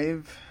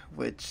 5,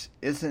 which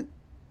isn't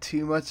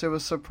too much of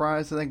a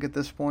surprise. I think at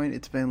this point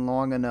it's been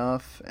long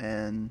enough,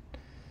 and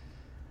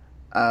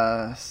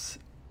a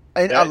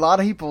lot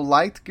of people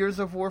liked Gears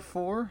of War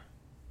 4.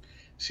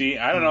 See,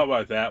 I don't know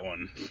about that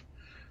one.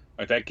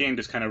 Like, that game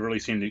just kind of really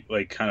seemed to,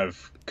 like, kind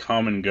of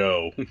come and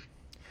go.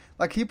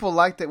 Like, people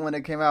liked it when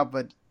it came out,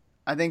 but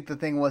I think the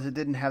thing was it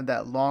didn't have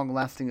that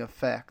long-lasting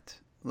effect.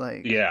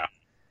 Like, yeah.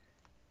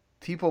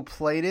 People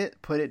played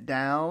it, put it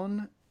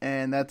down,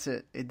 and that's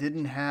it. It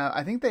didn't have...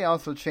 I think they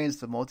also changed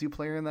the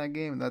multiplayer in that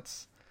game.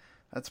 That's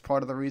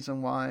part of the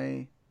reason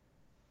why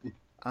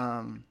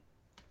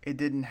it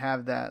didn't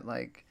have that,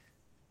 like,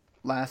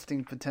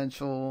 lasting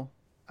potential...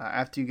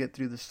 after you get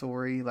through the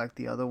story, like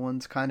the other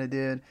ones kind of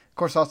did. Of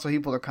course, also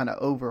people are kind of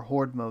over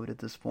horde mode at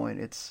this point.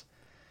 It's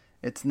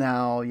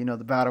now,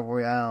 the battle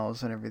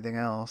royales and everything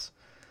else.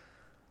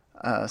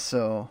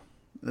 So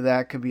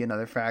that could be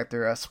another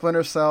factor.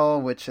 Splinter Cell,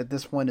 which at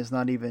this point is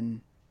not even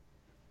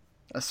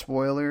a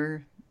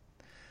spoiler.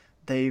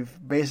 They've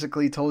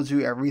basically told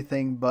you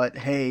everything but,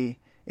 hey,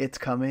 it's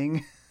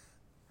coming.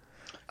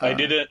 I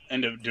did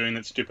end up doing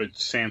that stupid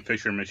Sam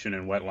Fisher mission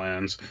in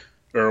Wetlands.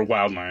 Or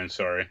Wildlands,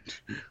 sorry.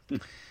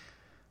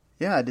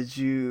 Yeah, did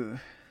you...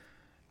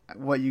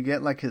 What, you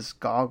get, like, his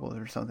goggles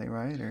or something,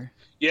 right? Or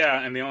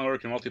yeah, and they only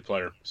work in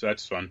multiplayer, so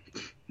that's fun.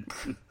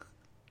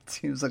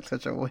 Seems like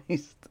such a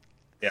waste.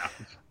 Yeah.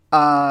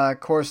 Of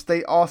course,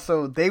 they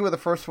were the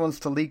first ones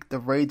to leak the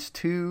Rage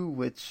 2,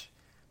 which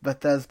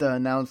Bethesda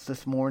announced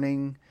this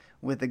morning,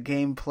 with the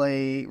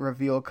gameplay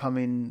reveal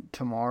coming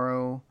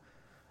tomorrow.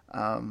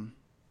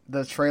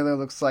 The trailer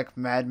looks like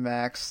Mad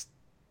Max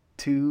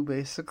 2,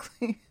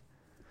 basically.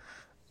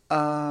 In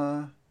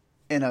a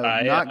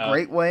not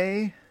great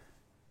way.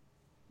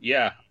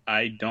 Yeah,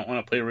 I don't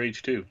want to play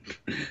Rage 2.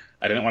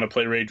 I didn't want to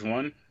play Rage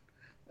 1.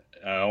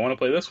 I want to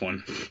play this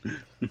one.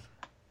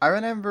 I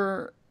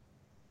remember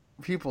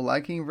people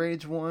liking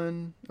Rage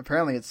 1.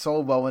 Apparently it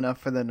sold well enough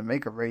for them to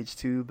make a Rage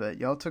 2, but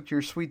y'all took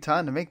your sweet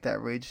time to make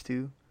that Rage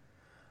 2.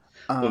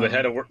 Well, they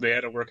had to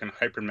work on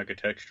hyper mega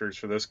textures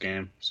for this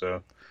game,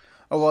 so.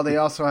 Oh, well, they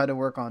also had to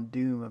work on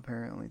Doom,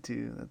 apparently,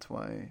 too. That's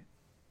why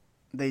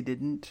they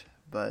didn't,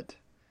 but...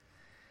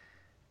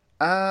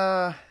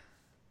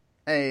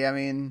 Hey, I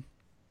mean...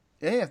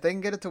 Hey, if they can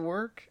get it to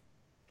work,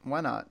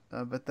 why not?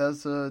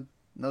 Bethesda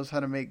knows how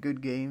to make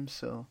good games,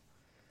 so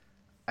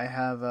I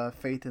have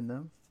faith in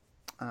them.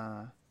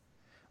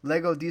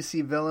 Lego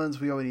DC Villains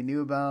we already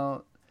knew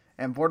about,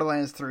 and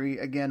Borderlands 3,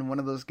 again, one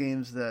of those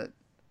games that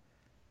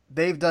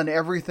they've done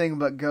everything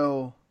but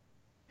go,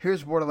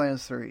 here's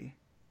Borderlands 3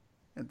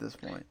 at this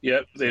point.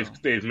 Yep,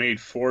 they've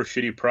made 4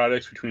 shitty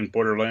products between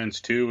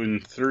Borderlands 2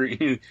 and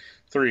 3,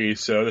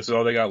 so this is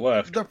all they got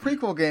left. The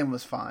prequel game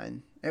was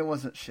fine. It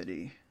wasn't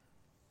shitty.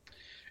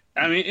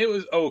 I mean, it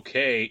was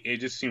okay. It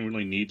just seemed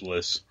really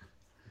needless.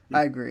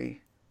 I agree.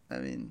 I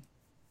mean,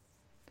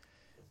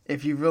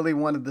 if you really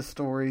wanted the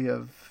story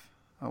of,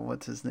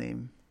 what's his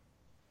name?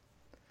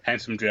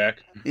 Handsome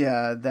Jack.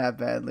 Yeah, that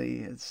badly.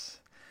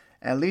 It's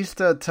at least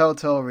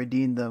Telltale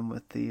redeemed them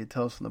with the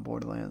Tales from the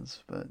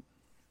Borderlands. But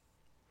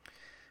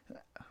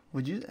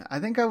I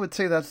think I would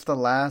say that's the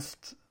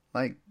last,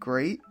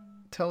 great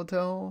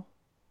Telltale.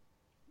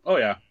 Oh,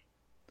 yeah.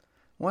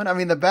 One. I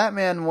mean, the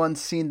Batman one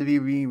seemed to be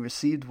being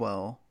received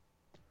well.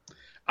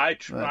 I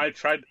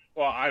tried.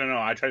 Well, I don't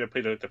know. I tried to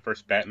play the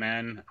first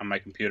Batman on my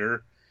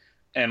computer,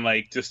 and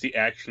just the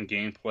action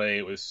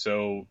gameplay was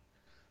so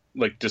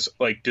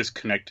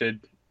disconnected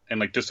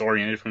and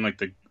disoriented from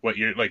what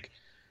you're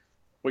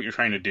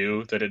trying to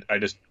do that I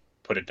just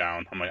put it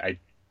down. I'm like, I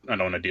don't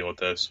want to deal with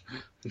this.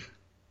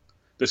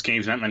 This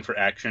game's not meant for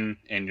action,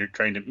 and you're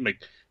trying to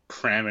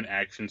cram an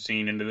action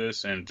scene into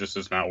this, and it just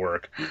does not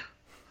work.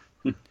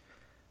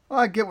 Well,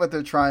 I get what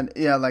they're trying.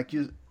 Yeah,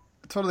 you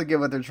totally get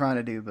what they're trying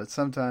to do, but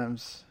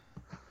sometimes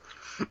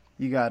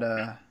you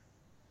gotta.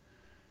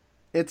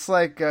 It's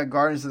like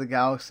Guardians of the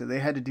Galaxy. They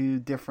had to do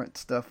different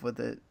stuff with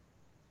it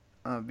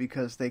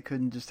because they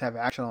couldn't just have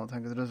action all the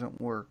time because it doesn't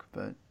work.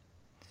 But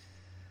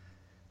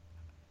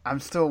I'm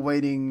still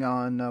waiting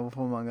on Wolf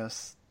Among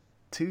Us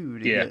 2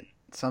 to get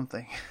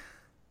something.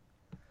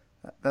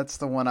 That's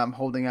the one I'm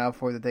holding out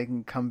for, that they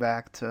can come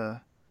back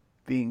to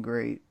being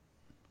great.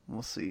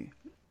 We'll see.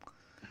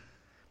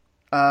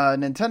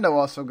 Nintendo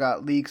also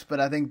got leaks,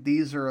 but I think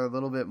these are a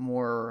little bit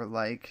more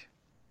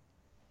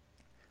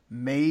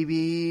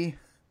maybe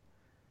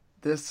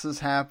this is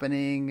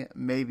happening,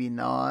 maybe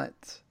not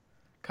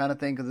kind of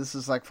thing, because this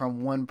is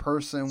from one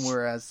person,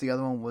 whereas the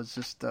other one was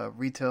just a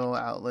retail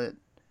outlet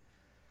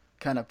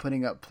kind of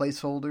putting up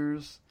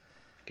placeholders.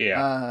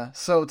 Yeah.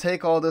 So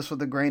take all this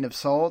with a grain of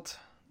salt.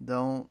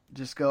 Don't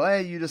just go,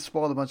 hey, you just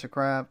spoiled a bunch of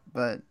crap,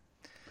 but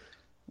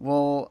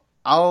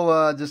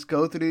I'll just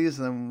go through these,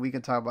 and then we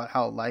can talk about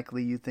how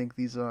likely you think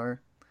these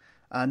are.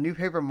 New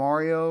Paper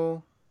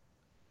Mario,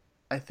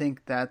 I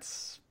think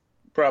that's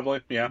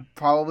probably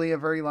a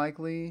very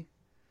likely.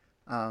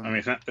 I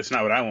mean, it's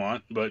not what I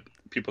want, but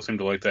people seem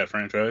to like that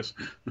franchise.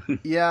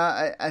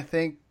 Yeah, I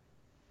think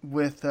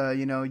with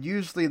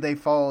usually they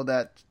follow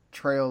that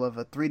trail of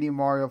a 3D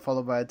Mario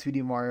followed by a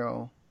 2D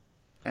Mario,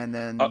 and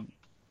then.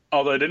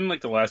 Although I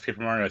didn't the last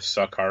Paper Mario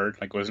suck hard,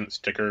 wasn't it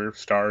Sticker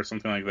Star or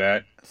something like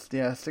that?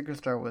 Yeah, Sticker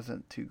Star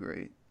wasn't too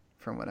great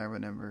from what I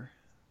remember.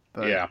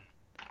 But, yeah.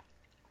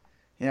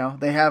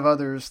 They have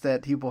others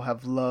that people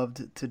have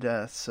loved to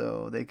death,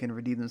 so they can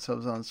redeem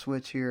themselves on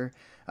Switch here.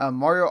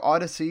 Mario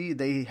Odyssey,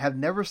 they have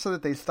never said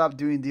that they stopped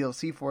doing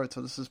DLC for it,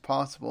 so this is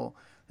possible,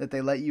 that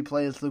they let you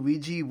play as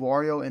Luigi,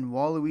 Wario, and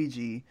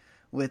Waluigi,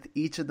 with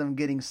each of them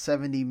getting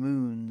 70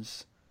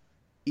 moons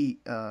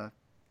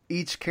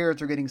each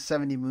character getting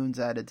 70 moons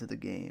added to the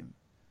game.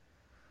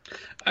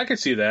 I could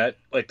see that.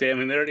 They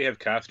already have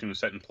costumes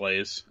set in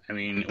place. I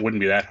mean, it wouldn't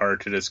be that hard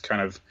to just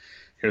kind of,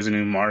 here's a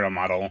new Mario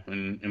model,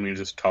 and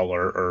just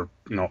taller or,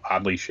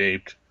 oddly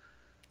shaped.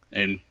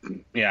 And,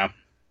 yeah.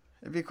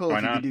 It'd be cool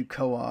if you could do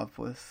co-op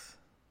with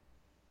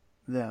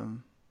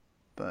them.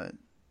 But,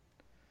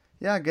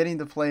 yeah, getting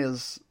to play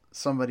as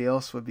somebody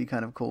else would be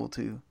kind of cool,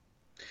 too.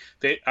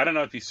 I don't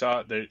know if you saw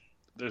it,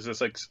 there's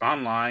this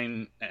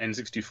online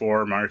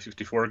N64 Mario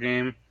 64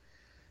 game,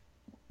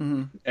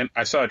 and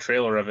I saw a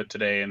trailer of it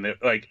today, and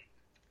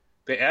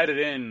they added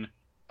in.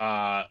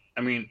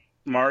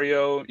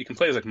 Mario. You can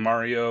play as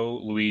Mario,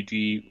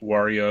 Luigi,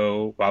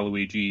 Wario,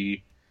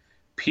 Waluigi,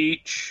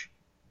 Peach,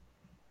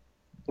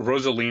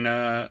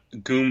 Rosalina,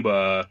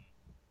 Goomba,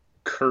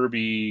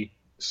 Kirby,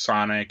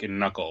 Sonic, and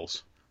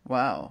Knuckles.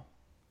 Wow.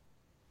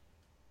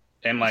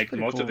 And like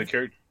most cool. of the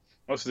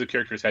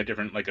characters had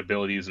different like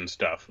abilities and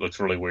stuff. It looks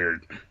really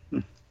weird.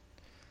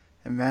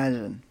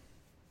 Imagine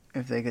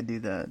if they could do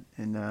that,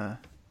 and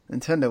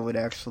Nintendo would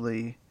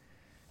actually.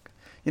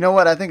 You know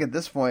what? I think at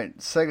this point,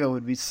 Sega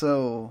would be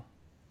so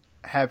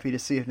happy to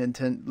see if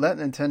let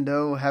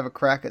Nintendo have a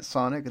crack at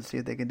Sonic and see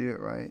if they can do it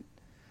right.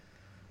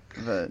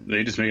 But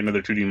they just make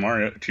another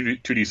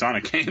 2D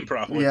Sonic game,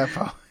 probably. Yeah,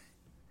 probably.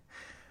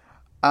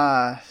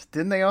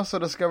 Didn't they also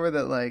discover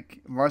that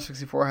like Mario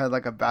 64 had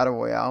like a battle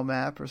royale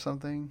map or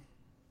something?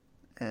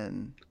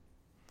 And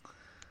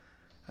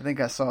I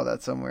think I saw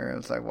that somewhere. It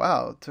was like,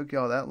 wow, it took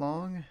y'all that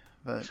long,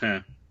 but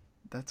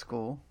that's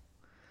cool.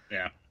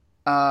 Yeah.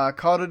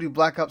 Call of Duty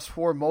Black Ops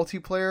 4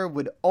 multiplayer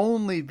would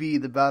only be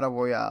the battle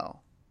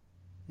royale.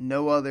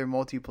 No other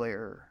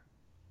multiplayer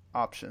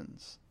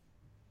options.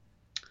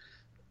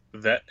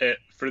 That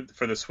for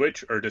the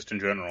Switch or just in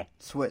general?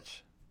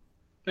 Switch.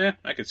 Yeah,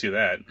 I could see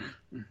that.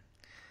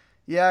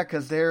 Yeah,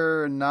 because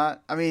they're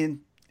not. I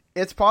mean,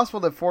 it's possible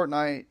that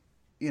Fortnite,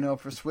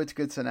 for Switch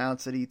gets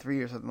announced at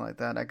E3 or something like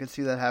that. I could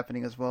see that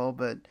happening as well.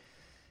 But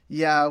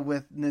yeah,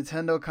 with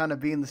Nintendo kind of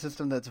being the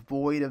system that's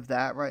void of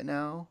that right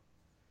now,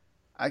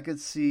 I could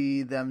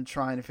see them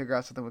trying to figure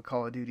out something with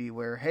Call of Duty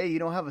where, hey, you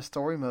don't have a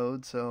story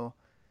mode, so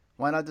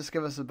why not just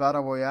give us a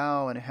battle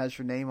royale and it has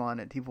your name on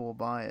it? People will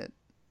buy it.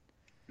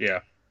 Yeah.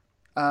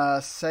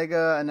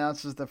 Sega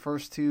announces the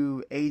first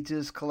 2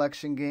 Ages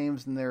collection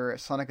games in their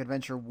Sonic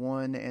Adventure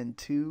 1 and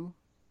 2.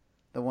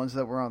 The ones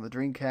that were on the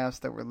Dreamcast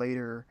that were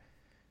later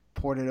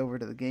ported over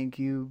to the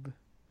GameCube.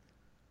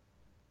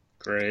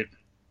 Great.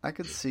 I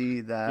could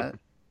see that.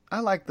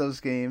 I like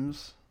those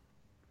games.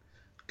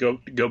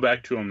 Go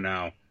back to them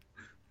now.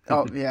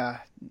 Oh, yeah.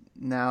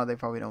 Now they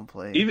probably don't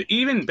play.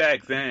 Even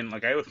back then,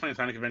 like I was playing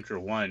Sonic Adventure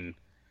 1,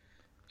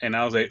 and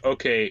I was like,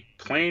 okay,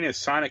 playing as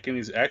Sonic in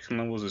these action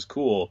levels is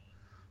cool.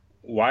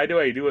 Why do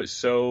I do it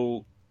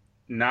so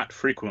not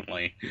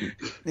frequently?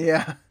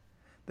 Yeah.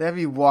 They have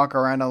you walk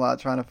around a lot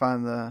trying to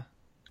find the...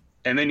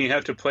 And then you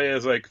have to play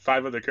as like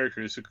 5 other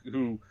characters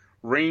who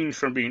range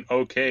from being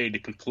okay to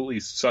completely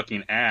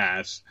sucking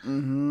ass.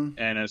 Mm-hmm.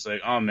 And it's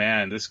like, oh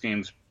man, this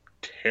game's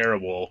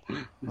terrible.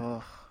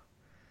 Oh.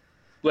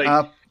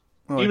 Like,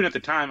 even at the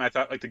time, I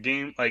thought like the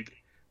game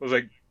was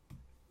like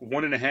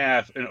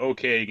 1.5 an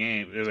okay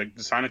game. It was like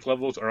the Sonic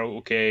levels are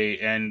okay,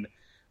 and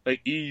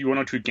like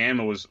E102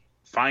 Gamma was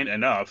fine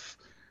enough,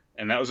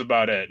 and that was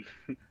about it.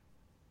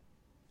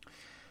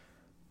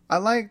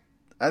 I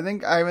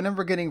think I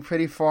remember getting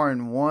pretty far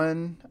in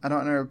 1. I don't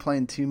remember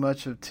playing too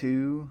much of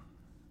 2.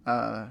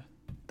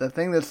 The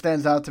thing that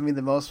stands out to me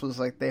the most was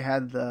like they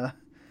had the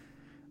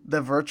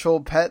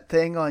virtual pet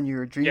thing on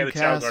your Dreamcast. Yeah, the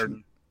Child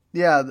Garden.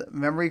 Yeah, the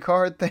memory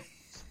card thing.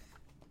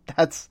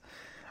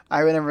 I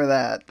remember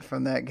that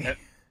from that game.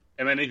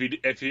 And then if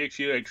you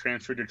actually like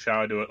transferred your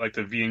child to it, like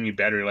the VMU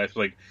battery life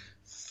was like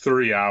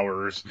 3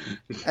 hours.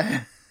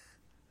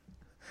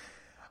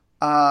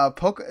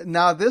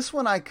 Now this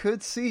one I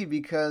could see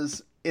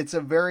because it's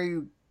a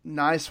very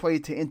nice way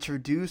to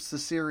introduce the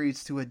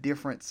series to a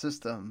different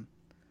system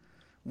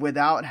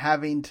without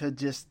having to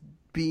just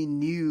be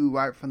new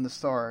right from the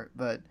start.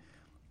 But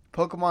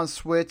Pokemon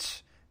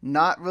Switch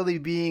not really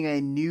being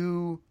a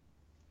new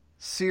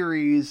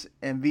series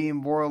and being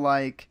more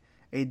like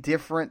a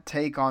different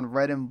take on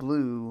Red and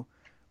Blue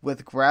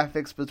with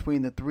graphics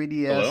between the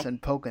 3DS Hello?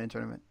 and Pokemon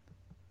Tournament.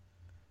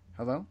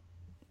 Hello?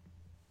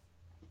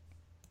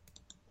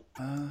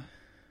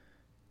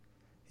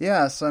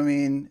 Yeah, so I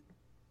mean,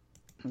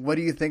 what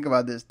do you think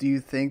about this? Do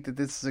you think that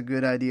this is a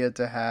good idea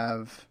to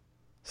have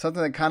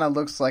something that kind of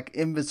looks like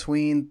in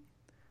between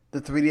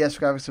the 3DS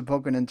graphics of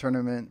Pokemon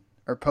Tournament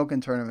or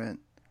Pokemon Tournament,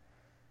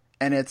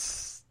 and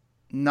it's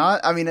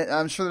not? I mean,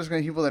 I'm sure there's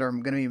going to be people that are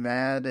going to be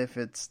mad if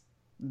it's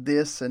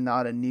this and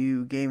not a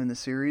new game in the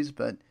series,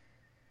 but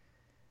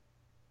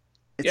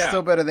it's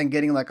still better than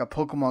getting like a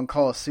Pokemon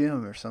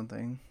Coliseum or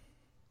something.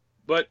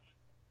 But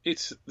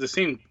it's the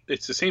same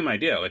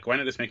idea. Like, why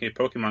not just make a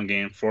Pokemon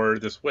game for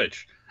the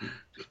Switch?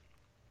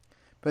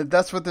 But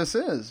that's what this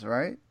is,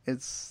 right?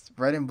 It's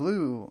Red and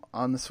Blue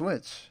on the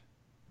Switch.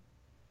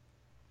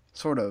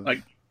 Sort of.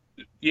 Like,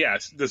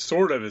 yes, the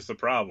sort of is the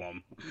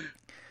problem.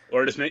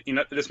 Or just make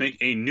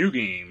a new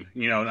game,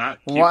 not.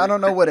 Well, I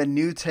don't know what a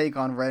new take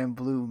on Red and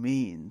Blue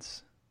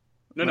means.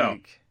 No.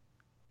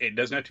 It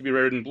doesn't have to be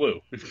Red and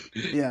Blue.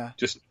 Yeah.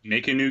 Just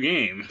make a new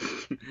game.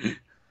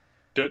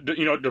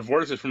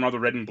 Divorce it from all the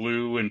Red and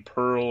Blue and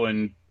Pearl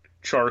and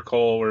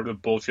Charcoal or the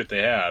bullshit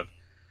they have.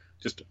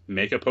 Just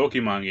make a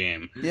Pokemon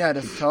game. Yeah,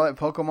 just call it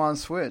Pokemon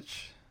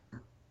Switch.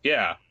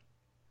 Yeah.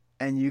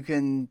 And you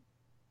can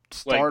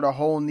start a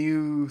whole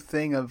new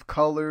thing of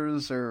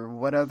colors or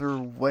whatever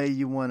way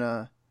you want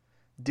to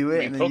do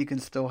it, and then you can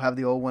still have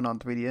the old one on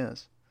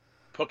 3DS.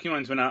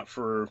 Pokemon's been out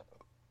for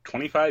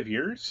 25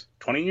 years?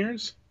 20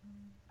 years?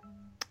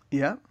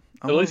 Yeah.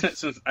 Almost.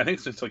 At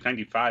least since like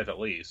 95 at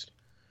least.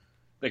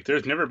 Like,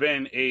 there's never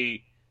been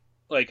a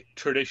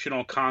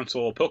traditional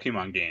console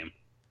Pokemon game.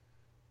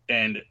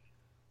 And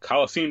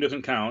Coliseum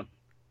doesn't count,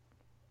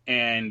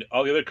 and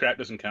all the other crap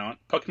doesn't count.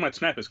 Pokemon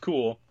Snap is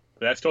cool,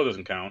 but that still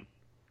doesn't count.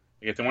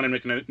 Like, if they want to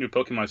make a new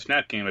Pokemon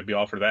Snap game, I'd be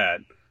all for that.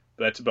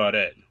 But that's about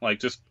it. Like,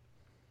 just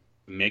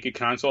make a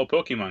console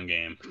Pokemon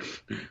game.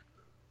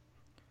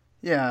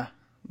 Yeah,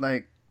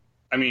 like...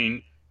 I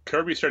mean,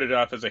 Kirby started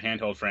off as a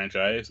handheld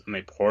franchise, and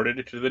they ported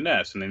it to the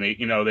NES, and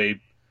they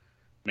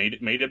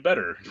made it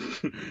better.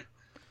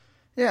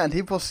 Yeah, and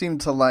people seem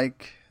to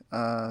like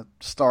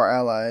Star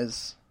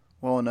Allies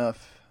well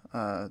enough.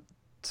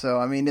 So,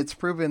 I mean, it's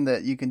proven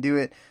that you can do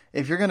it.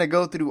 If you're going to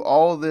go through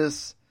all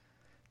this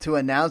to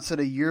announce it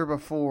a year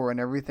before and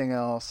everything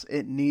else,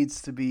 it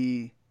needs to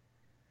be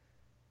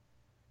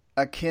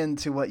akin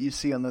to what you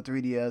see on the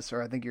 3DS,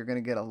 or I think you're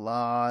going to get a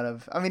lot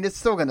of... I mean, it's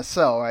still going to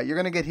sell, right? You're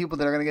going to get people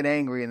that are going to get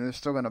angry and they're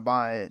still going to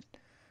buy it.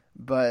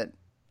 But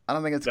I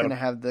don't think it's going to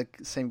have the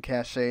same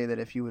cachet that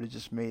if you would have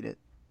just made it.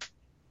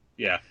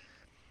 Yeah.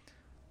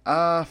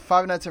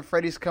 Five Nights at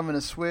Freddy's coming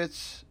to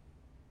Switch.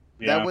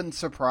 Yeah. That wouldn't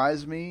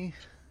surprise me.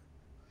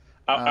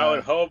 I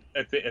would hope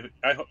if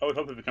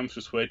it comes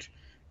to Switch,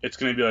 it's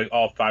going to be like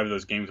all 5 of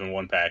those games in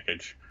one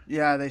package.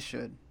 Yeah, they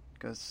should,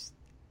 because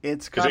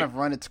it's kind of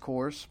run its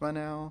course by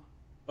now.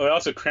 Well, they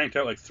also cranked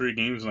out like 3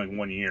 games in like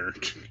 1 year.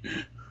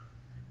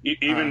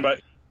 Even by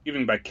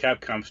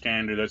Capcom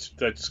standard,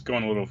 that's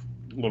going a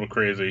little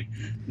crazy.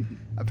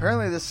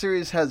 Apparently, this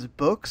series has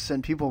books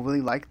and people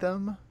really like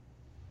them.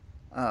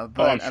 But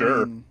I'm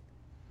sure.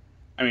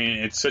 I mean,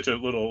 it's such a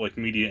little like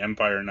media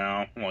empire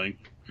now. Like,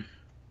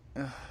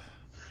 well,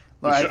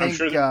 I'm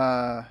sure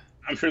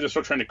they're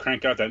still trying to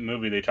crank out that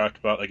movie they talked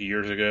about like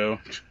years ago.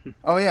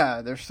 Oh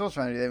yeah, they're still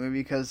trying to do that movie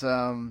because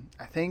I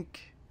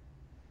think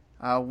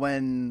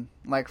when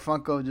like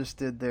Funko just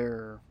did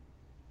their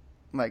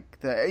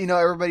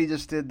everybody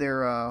just did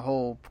their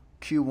whole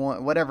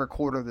Q1 whatever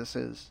quarter this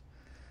is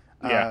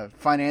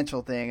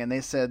financial thing, and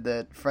they said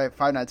that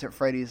Five Nights at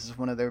Freddy's is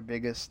one of their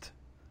biggest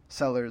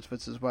sellers,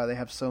 which is why they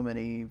have so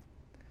many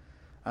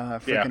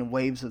freaking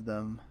waves of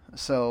them.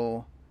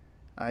 So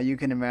you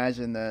can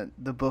imagine that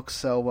the books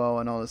sell well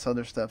and all this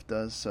other stuff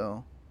does.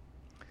 So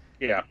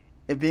yeah,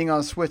 it being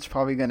on Switch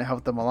probably going to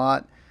help them a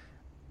lot.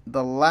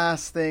 The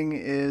last thing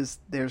is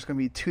there's going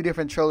to be 2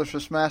 different trailers for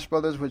Smash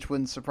Brothers, which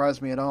wouldn't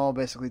surprise me at all.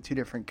 Basically 2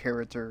 different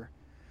character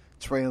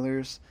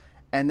trailers,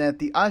 and that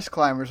the Ice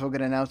Climbers will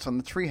get announced on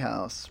the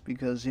Treehouse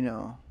because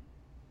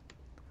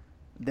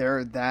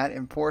they're that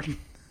important.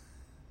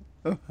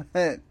 I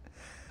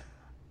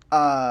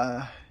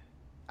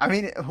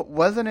mean,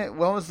 wasn't it?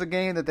 What was the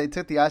game that they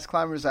took the Ice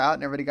Climbers out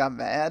and everybody got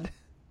mad?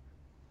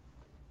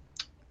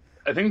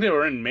 I think they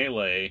were in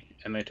Melee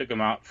and they took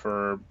them out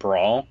for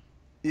Brawl.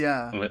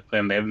 Yeah,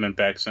 and they haven't been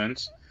back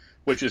since,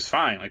 which is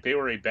fine. Like, they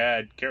were a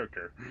bad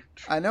character.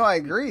 I know, I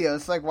agree.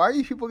 It's like, why are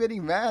you people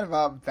getting mad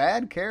about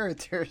bad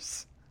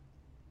characters?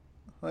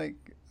 Like,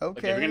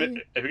 okay,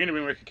 like, if you're gonna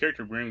bring back a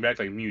character, bring back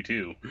like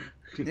Mewtwo.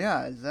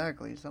 Yeah,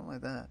 exactly, something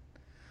like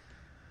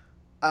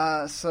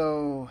that.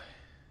 So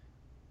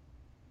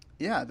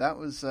yeah, that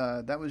was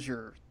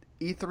your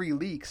E3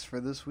 leaks for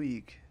this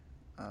week.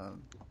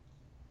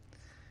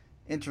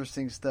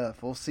 Interesting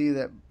stuff. We'll see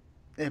that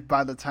if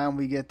by the time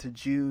we get to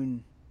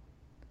June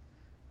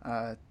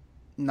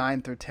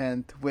 9th or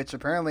 10th, which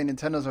apparently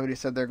Nintendo's already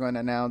said they're going to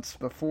announce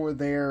before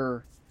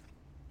their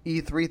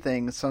E3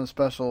 thing, some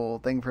special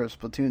thing for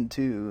Splatoon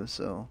 2.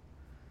 So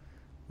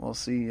we'll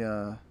see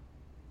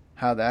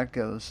how that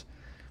goes.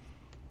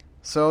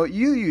 So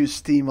you use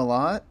Steam a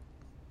lot.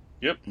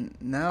 Yep.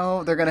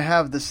 Now they're going to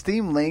have the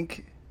Steam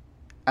Link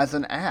as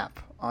an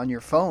app on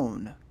your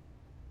phone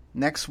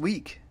next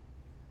week.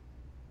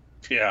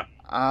 Yeah.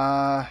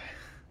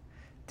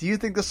 Do you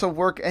think this will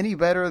work any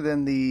better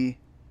than the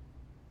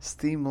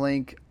Steam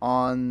Link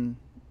on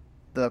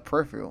the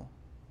peripheral?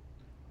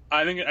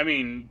 I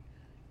mean,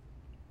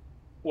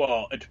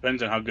 well, it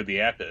depends on how good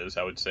the app is,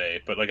 I would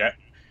say. But, like,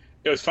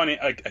 it was funny.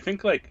 I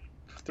think, like,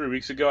 3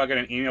 weeks ago, I got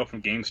an email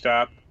from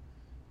GameStop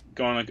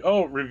going, like,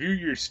 oh, review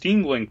your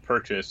Steam Link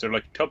purchase. They're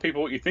like, tell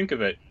people what you think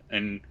of it.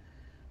 And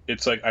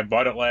it's like, I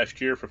bought it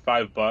last year for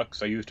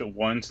 $5. I used it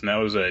once, and that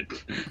was it.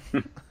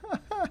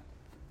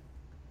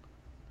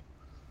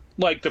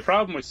 Like, the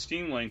problem with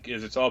Steam Link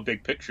is it's all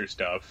big picture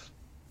stuff.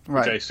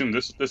 Right. Which I assume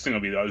this thing will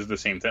be the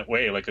same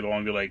way. Like, it'll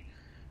only be like,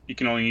 you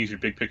can only use your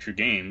big picture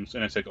games.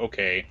 And it's like,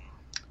 okay,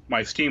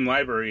 my Steam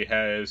library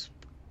has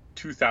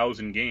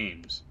 2,000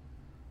 games.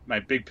 My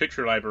big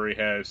picture library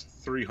has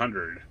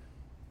 300.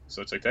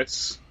 So it's like,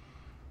 that's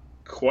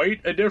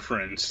quite a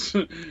difference.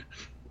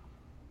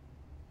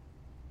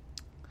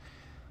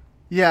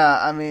 Yeah,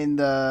 I mean,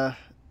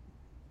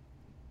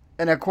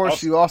 and of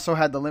course you also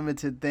had the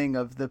limited thing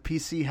of the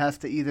PC has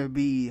to either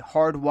be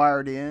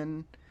hardwired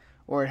in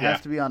or it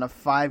has to be on a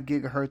 5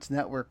 gigahertz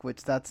network,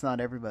 which that's not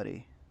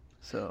everybody.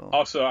 So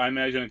also, I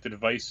imagine like the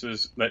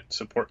devices that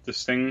support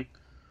this thing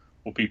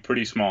will be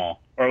pretty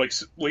small, or like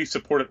at least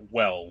support it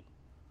well.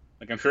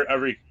 Like, I'm sure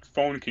every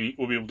phone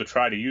will be able to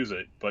try to use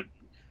it, but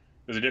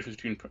there's a difference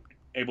between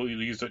able to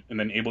use it and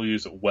then able to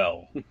use it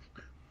well.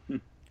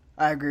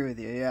 I agree with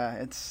you.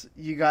 Yeah,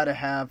 you got to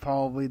have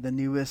probably the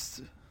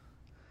newest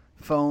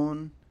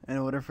phone in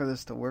order for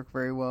this to work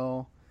very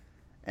well,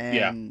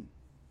 and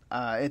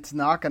it's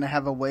not going to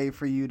have a way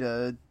for you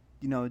to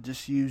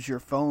just use your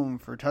phone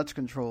for touch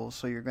controls.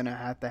 So you're going to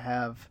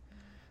have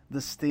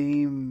the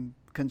Steam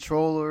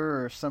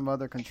controller or some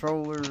other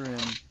controller.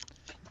 And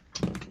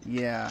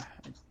yeah,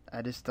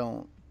 I just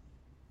don't.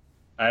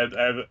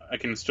 I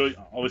can still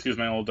always use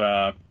my old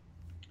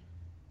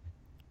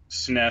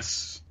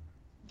SNES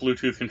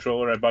Bluetooth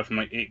controller I bought from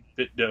like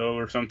 8BitDo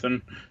or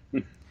something.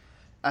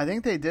 I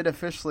think they did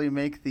officially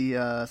make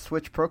the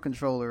Switch Pro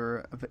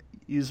controller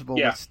usable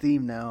with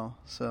Steam now.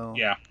 So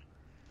yeah,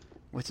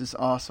 which is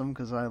awesome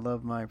because I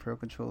love my Pro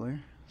controller.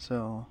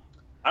 So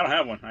I don't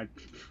have one.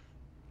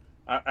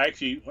 I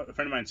actually, a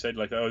friend of mine said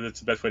like, "Oh,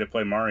 that's the best way to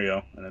play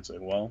Mario," and it's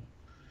like, well,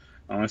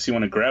 unless you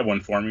want to grab one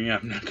for me,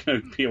 I'm not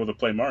going to be able to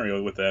play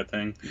Mario with that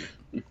thing.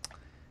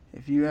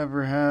 If you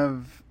ever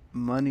have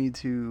money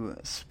to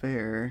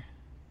spare,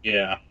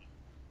 yeah,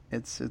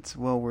 it's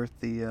well worth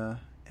the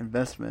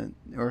investment.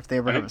 Or if they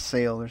ever have a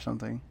sale or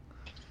something.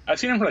 I've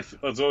seen them for like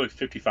it was only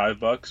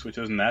 $55, which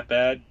isn't that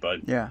bad,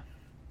 but yeah,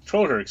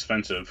 controllers are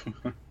expensive.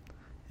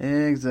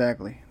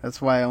 Exactly.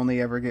 That's why I only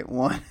ever get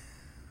one.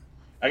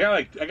 I got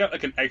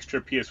like an extra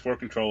PS4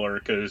 controller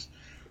because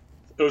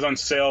it was on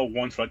sale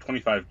once for like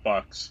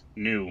 $25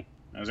 new.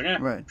 I was like,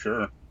 right.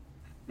 Sure.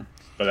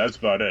 But that's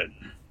about it.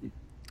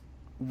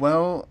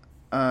 Well,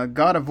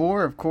 God of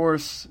War, of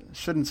course,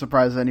 shouldn't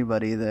surprise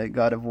anybody that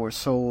God of War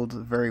sold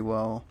very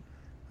well.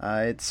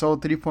 It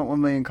sold 3.1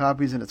 million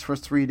copies in its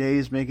first 3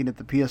 days, making it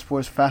the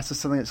PS4's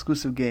fastest-selling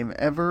exclusive game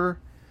ever.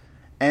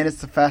 And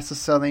it's the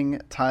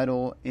fastest-selling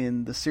title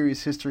in the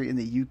series history in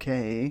the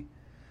UK.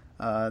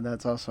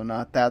 That's also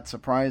not that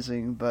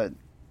surprising, but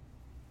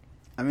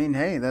I mean,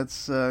 hey,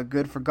 that's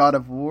good for God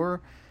of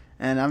War.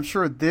 And I'm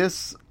sure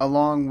this,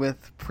 along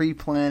with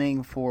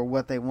pre-planning for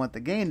what they want the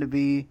game to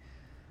be,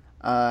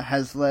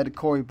 has led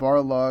Cory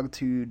Barlog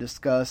to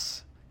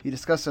discuss. He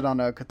discussed it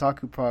on a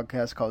Kotaku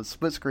podcast called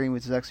Split Screen,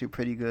 which is actually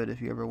pretty good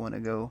if you ever want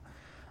to go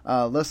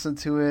listen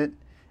to it.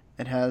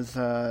 It has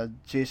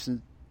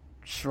Jason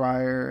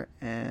Schreier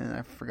and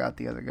I forgot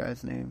the other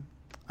guy's name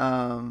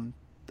on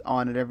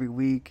it every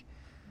week.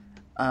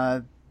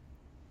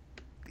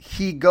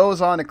 He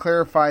goes on to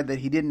clarify that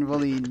he didn't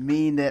really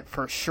mean that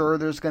for sure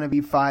there's going to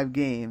be 5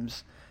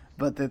 games,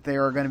 but that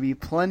there are going to be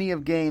plenty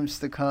of games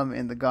to come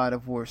in the God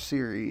of War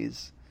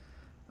series.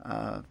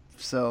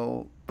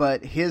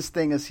 But his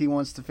thing is he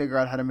wants to figure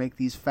out how to make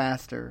these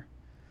faster,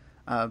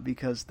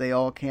 because they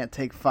all can't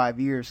take 5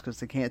 years, because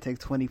they can't take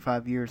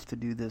 25 years to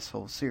do this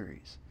whole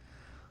series.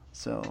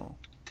 So,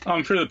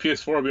 I'm sure the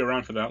PS4 will be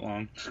around for that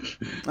long.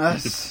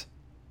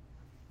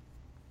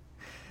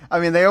 I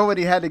mean, they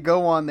already had to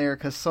go on there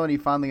because Sony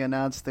finally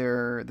announced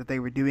that they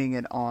were doing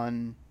it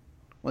on,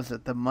 was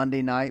it the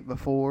Monday night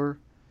before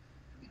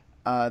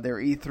their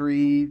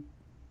E3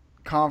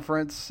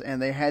 conference,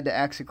 and they had to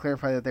actually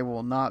clarify that there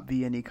will not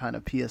be any kind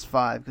of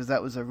PS5, because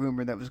that was a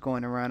rumor that was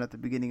going around at the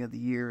beginning of the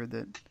year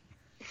that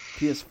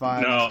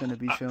PS5 was going to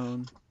be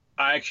shown.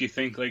 I actually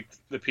think like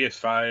the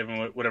PS5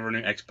 and whatever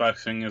new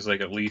Xbox thing is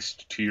like at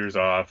least 2 years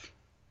off.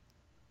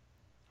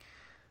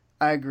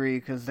 I agree,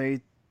 because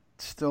they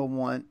still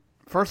want.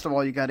 First of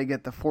all, you got to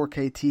get the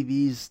 4K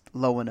TVs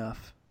low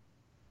enough,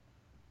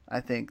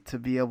 I think, to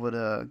be able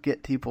to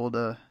get people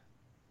to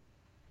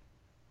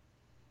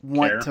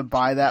want to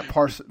buy that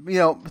parcel.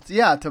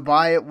 To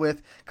buy it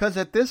with, because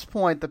at this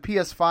point the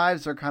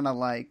PS5s are kind of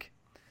like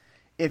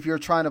if you're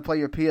trying to play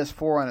your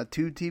PS4 on a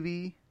tube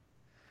TV.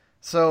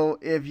 So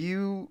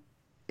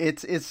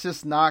it's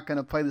just not going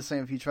to play the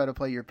same if you try to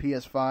play your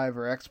PS5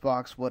 or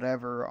Xbox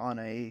whatever on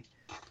a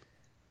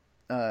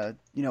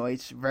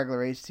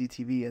regular HD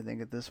TV, I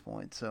think, at this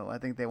point. So I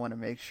think they want to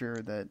make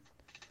sure that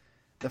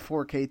the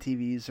 4K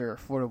TVs are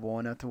affordable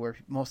enough to where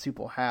most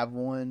people have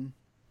one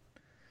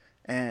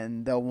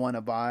and they'll want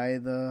to buy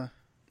the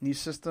new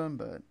system.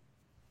 But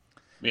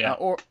yeah,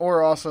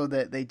 or also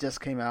that they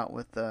just came out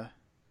with the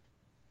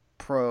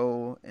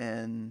Pro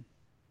and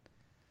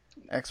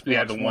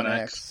Xbox the One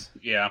X.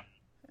 Yeah,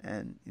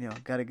 and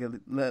gotta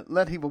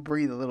let people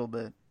breathe a little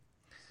bit.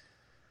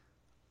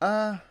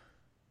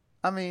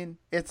 I mean,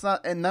 it's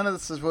not, and none of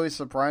this is really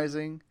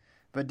surprising,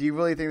 but do you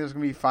really think there's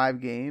going to be 5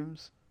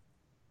 games?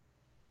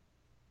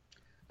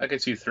 I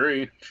could see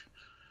 3.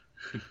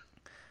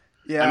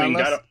 Yeah,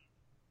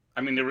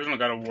 the original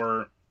God of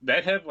War,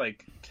 that had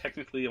like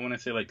technically I want to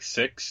say like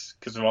 6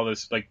 because of all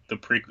this like the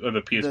PSP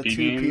the 2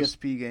 games.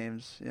 PSP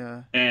games,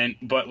 yeah.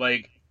 But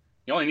like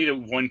you only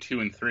needed 1,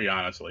 2, and 3.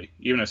 Honestly,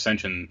 even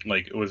Ascension,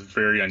 like it was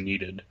very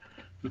unneeded.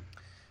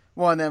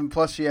 Well, and then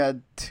plus you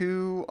had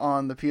 2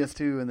 on the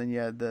PS2, and then you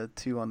had the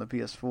 2 on the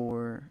PS4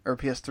 or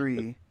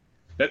PS3.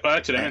 That's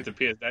what I meant.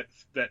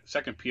 That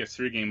second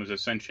PS3 game was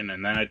Ascension,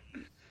 and that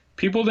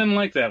people didn't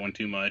like that one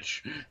too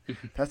much.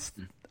 That's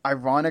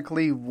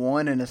ironically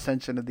 1 and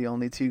Ascension are the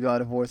only 2 God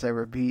of Wars I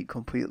ever beat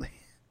completely.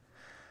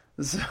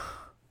 So,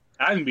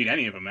 I haven't beat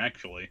any of them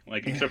actually,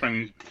 except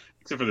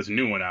for this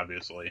new one,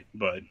 obviously.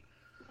 But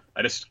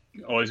I just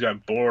always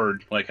got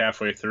bored like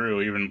halfway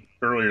through, even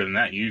earlier than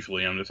that.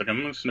 Usually, I'm just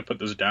gonna put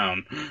this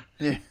down.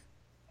 Yeah,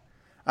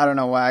 I don't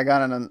know why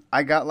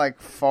I got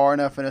like far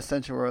enough in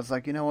Ascension where I was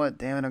like, you know what,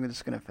 damn it, I'm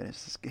just gonna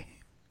finish this game.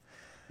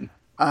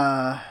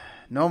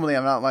 Normally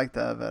I'm not like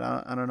that, but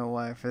I don't know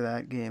why for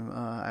that game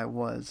I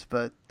was.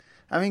 But,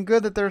 I mean,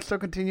 good that they're still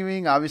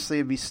continuing. Obviously,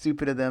 it'd be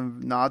stupid of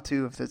them not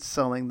to if it's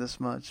selling this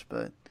much,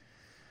 but...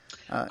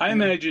 I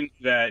imagine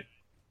that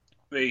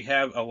they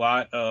have a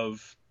lot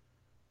of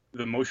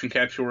the motion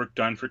capture work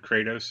done for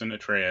Kratos and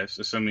Atreus,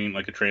 assuming,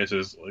 like, Atreus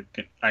is,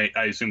 like, I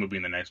assume will be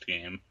in the next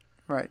game.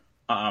 Right.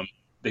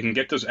 They can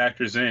get those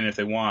actors in if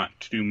they want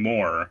to do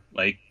more,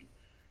 like,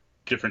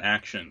 different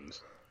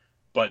actions.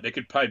 But they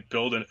could probably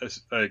build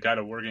a God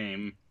of War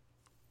game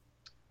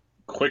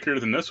quicker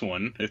than this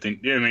one if they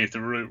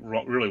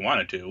really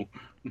wanted to.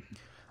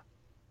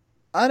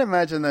 I'd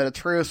imagine that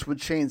Atreus would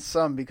change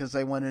some because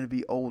they wanted to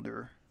be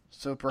older.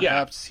 So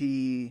perhaps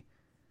he,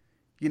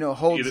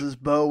 holds his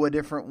bow a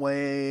different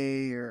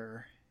way,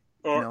 or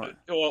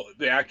well,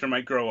 the actor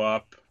might grow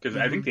up because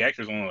I think the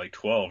actor's only like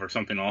 12 or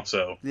something.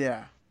 Also,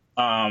 yeah.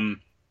 Or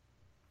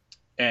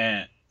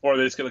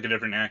they just get like a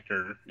different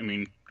actor. I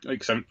mean,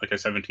 like a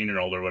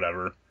 17-year-old or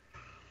whatever.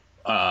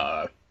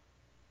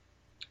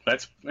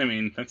 That's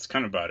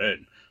kind of about it.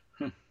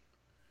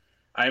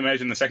 I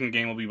imagine the second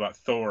game will be about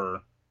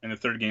Thor, and the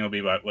third game will be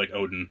about like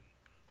Odin.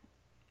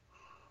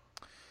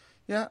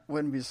 Yeah,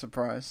 wouldn't be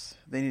surprised.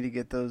 They need to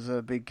get those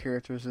big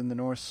characters in the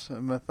Norse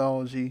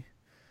mythology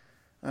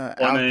out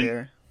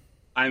there.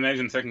 I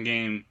imagine the second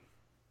game,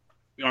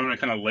 I'm going to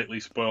kind of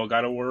lightly spoil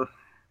God of War.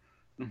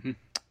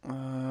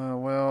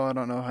 Well, I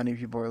don't know how many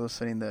people are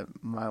listening that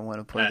might want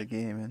to play the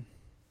game.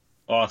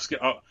 Well,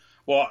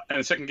 in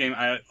the second game,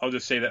 I'll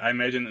just say that I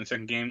imagine in the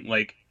second game,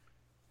 like,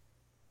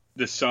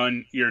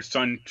 your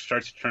son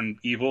starts to turn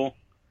evil,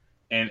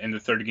 and in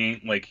the third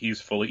game, like, he's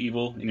fully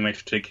evil, and you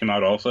might take him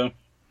out also.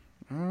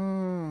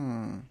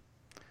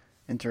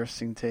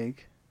 Interesting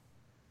take.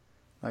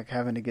 Like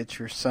having to get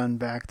your son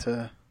back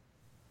to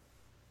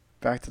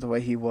the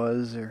way he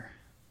was, or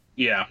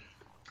yeah,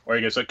 or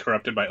he gets like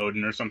corrupted by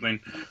Odin or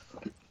something.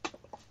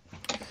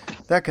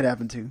 That could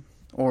happen too.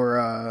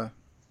 Or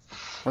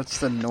what's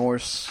the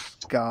Norse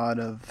god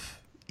of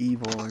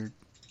evil? Or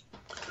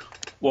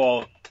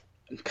well,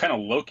 kind of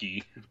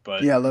Loki,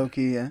 but yeah,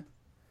 Loki. Yeah.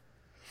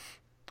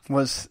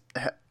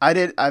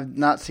 I've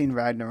not seen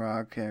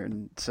Ragnarok,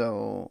 and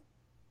so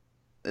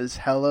is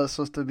Hela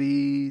supposed to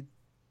be?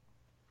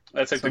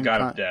 That's like the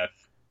god of death.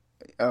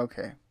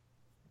 Okay.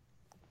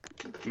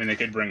 I mean, they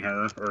could bring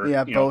her, or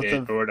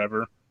or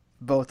whatever.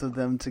 Both of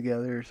them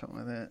together, or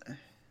something like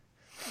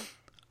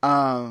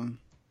that.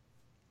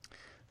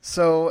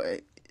 So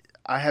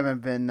I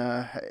haven't been.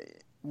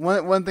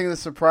 One thing that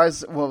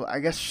surprised, well, I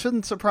guess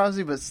shouldn't surprise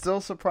me, but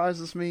still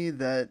surprises me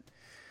that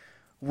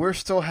we're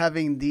still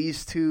having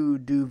these two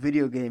do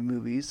video game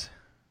movies,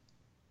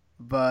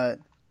 but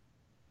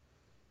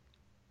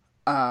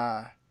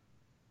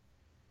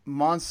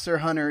Monster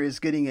Hunter is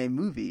getting a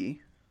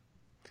movie,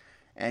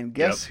 and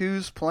guess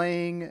who's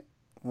playing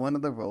one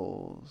of the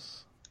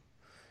roles?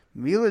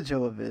 Mila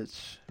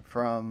Jovovich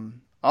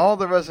from all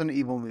the Resident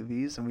Evil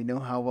movies, and we know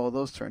how well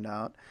those turned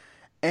out.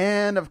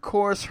 And, of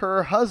course,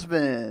 her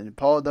husband,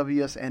 Paul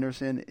W.S.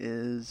 Anderson,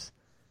 is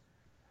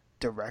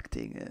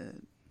directing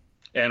it.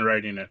 And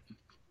writing it.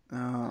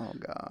 Oh,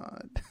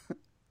 God.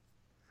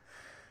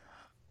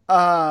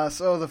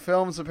 So the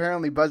film's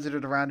apparently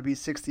budgeted around to be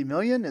 $60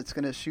 million. It's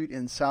going to shoot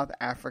in South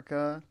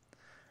Africa.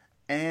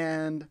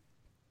 And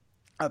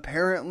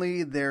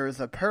apparently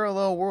there's a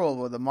parallel world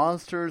where the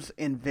monsters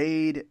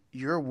invade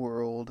your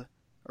world,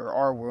 or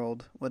our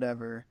world,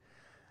 whatever.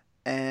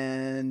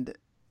 And,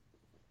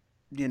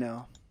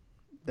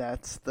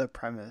 that's the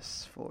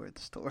premise for the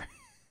story.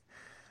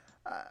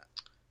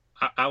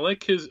 I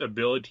like his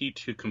ability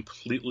to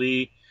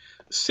completely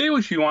say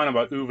what you want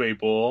about Uwe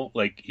Boll.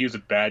 Like, he was a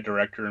bad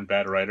director and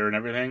bad writer and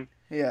everything.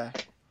 Yeah.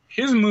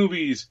 His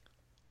movies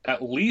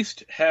at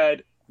least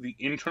had the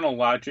internal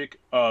logic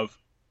of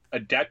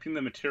adapting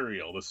the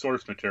material, the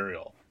source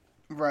material.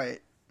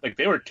 Right. Like,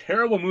 they were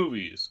terrible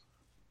movies.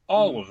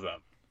 All of them.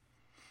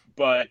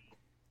 But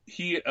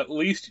he at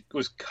least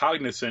was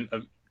cognizant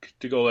of,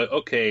 to go like,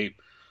 okay,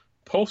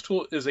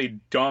 Postal is a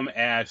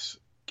dumb-ass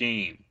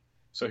game.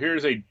 So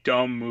here's a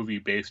dumb movie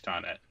based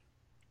on it.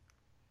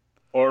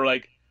 Or,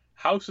 like,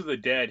 House of the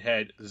Dead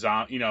had,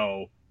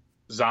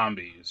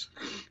 zombies.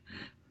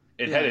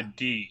 It had a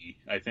D,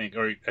 I think.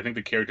 Or I think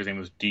the character's name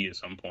was D at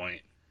some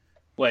point.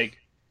 Like,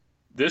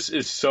 this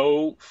is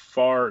so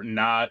far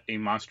not a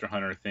Monster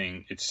Hunter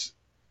thing. It's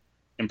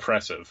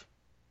impressive.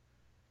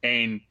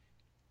 And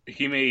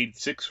he made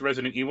 6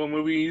 Resident Evil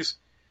movies.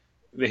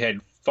 They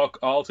had fuck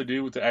all to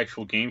do with the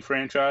actual game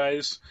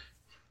franchise.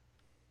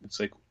 It's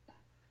like,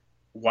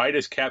 why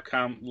does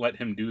Capcom let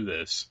him do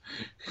this?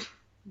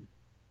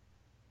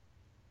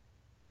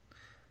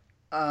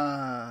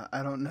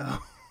 I don't know.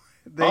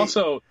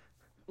 Also,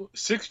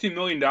 $60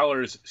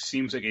 million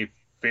seems like a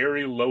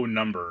very low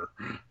number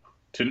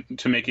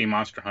to make a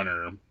Monster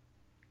Hunter.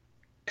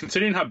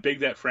 Considering how big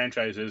that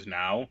franchise is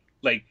now,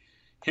 like,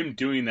 him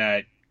doing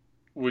that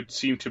would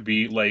seem to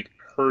be, like,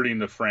 hurting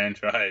the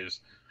franchise.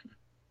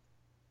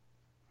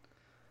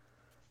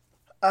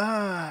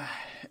 Well,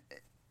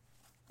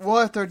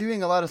 if they're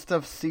doing a lot of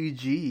stuff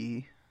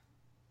CG,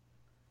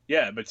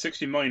 Yeah, but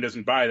 $60 million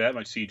doesn't buy that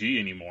much CG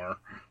anymore,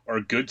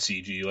 or good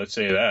CG. Let's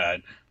say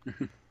that.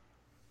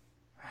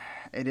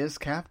 It is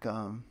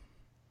Capcom.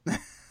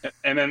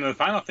 And then the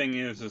final thing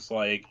is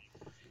like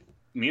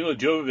Mila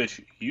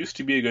Jovovich used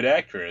to be a good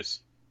actress.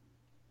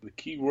 The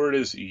key word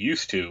is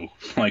used to.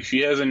 Like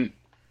she hasn't.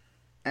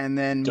 And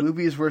then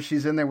movies where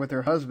she's in there with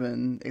her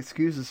husband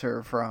excuses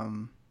her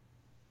from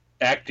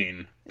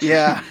acting.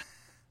 Yeah.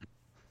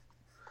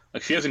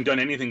 Like she hasn't done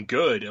anything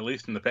good, at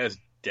least in the past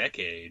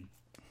decade.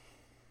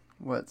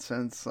 What,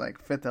 since like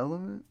Fifth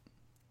Element?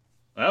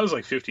 That was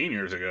like 15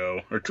 years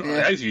ago, or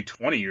actually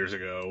 20 years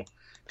ago,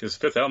 because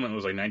Fifth Element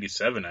was like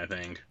 97, I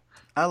think.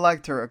 I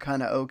liked her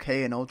kind of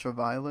okay in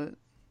Ultraviolet.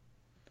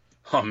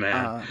 Oh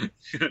man.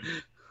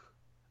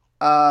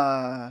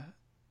 I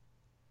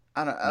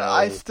don't. No.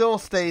 I still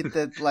state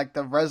that like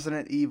the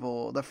Resident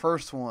Evil, the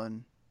first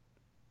one,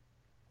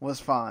 was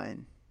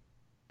fine,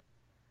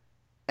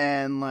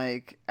 and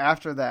like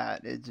after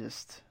that, it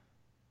just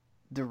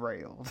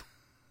derailed.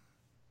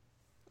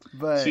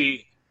 But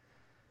see,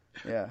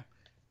 yeah,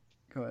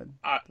 go ahead.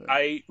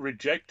 I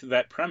reject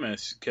that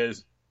premise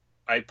because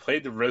I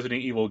played the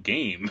Resident Evil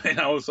game and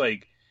I was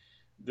like,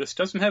 this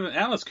doesn't have an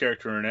Alice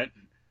character in it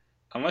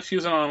unless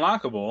she's an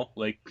unlockable.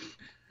 Like,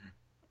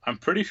 I'm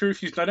pretty sure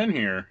she's not in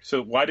here.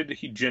 So why did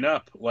he gin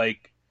up?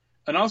 Like,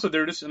 and also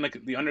they're just in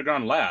like the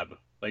underground lab,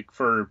 like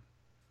for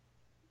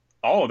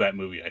all of that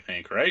movie, I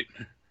think, right?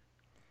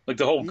 Like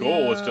the whole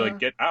goal was to like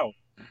get out.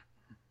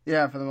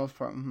 Yeah, for the most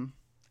part. Mm-hmm.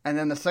 And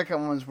then the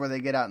second one's where they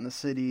get out in the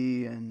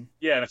city and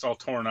yeah, and it's all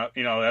torn up.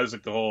 You know, that was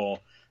like the whole.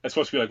 That's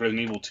supposed to be like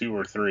Resident Evil 2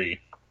 or 3.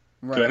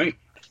 Right. I think,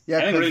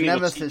 yeah, because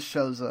Nemesis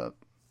shows up.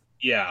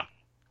 Yeah.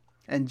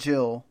 And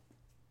Jill.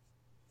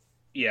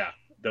 Yeah,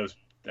 that was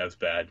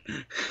bad.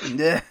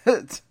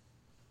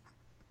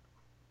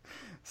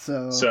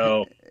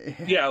 So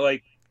yeah,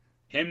 like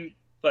him.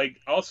 Like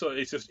also,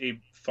 it's just a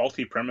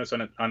faulty premise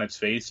on its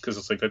face because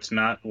it's like that's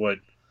not what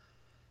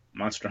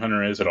Monster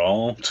Hunter is at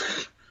all.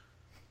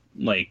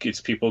 Like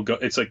it's people go.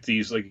 It's like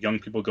these like young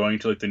people going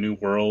to like the new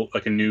world,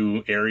 like a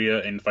new area,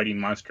 and fighting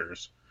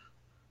monsters.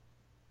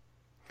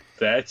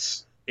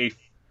 That's I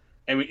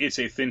mean, it's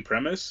a thin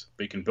premise,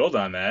 but you can build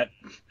on that.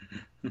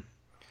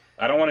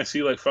 I don't want to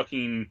see like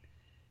fucking.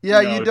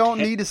 Yeah, you don't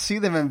need to see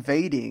them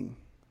invading.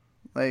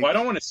 Like, well, I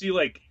don't want to see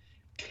like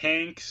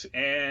tanks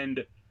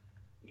and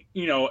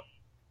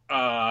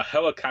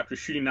helicopters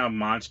shooting down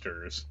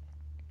monsters.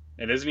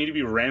 It doesn't need to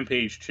be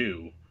Rampage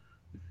 2.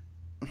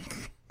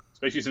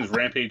 Especially since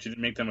Rampage didn't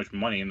make that much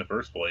money in the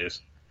first place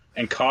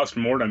and cost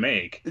more to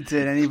make.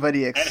 Did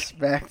anybody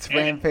expect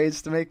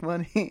Rampage to make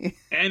money?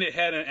 And it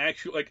had an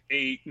actual like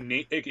a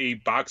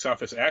box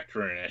office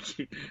actor in it.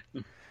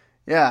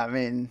 Yeah, I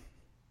mean,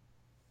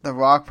 The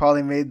Rock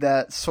probably made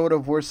that sort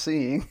of worth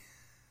seeing.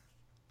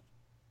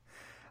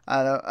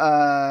 I don't.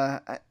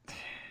 I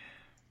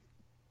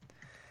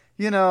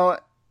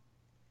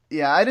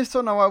just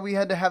don't know why we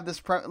had to have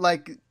this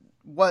like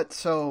what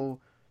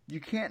so. You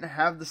can't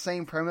have the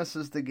same premise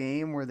as the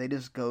game where they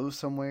just go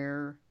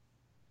somewhere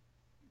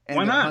and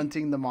why they're not?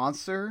 hunting the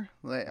monsters.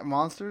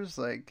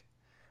 Like,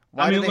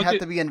 why do they have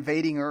to be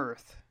invading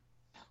Earth?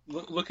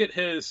 Look at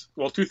his.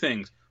 Well, two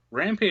things.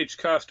 Rampage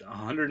cost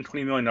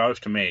 $120 million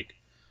to make,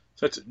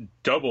 so that's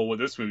double what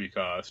this movie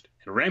cost.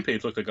 And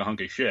Rampage looked like a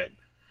hunk of shit.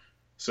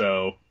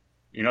 So,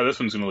 this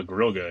one's gonna look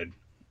real good.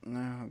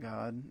 Oh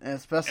God! And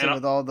especially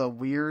with all the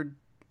weird.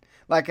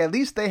 Like, at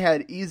least they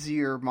had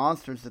easier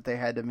monsters that they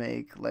had to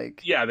make.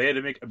 Like, yeah, they had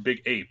to make a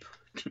big ape.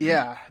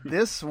 Yeah,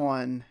 this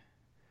one,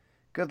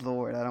 good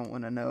Lord, I don't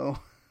want to know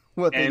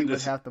what they do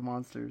with half the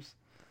monsters.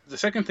 The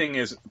second thing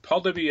is,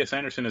 Paul W.S.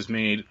 Anderson has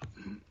made,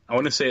 I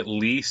want to say at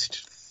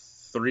least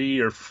 3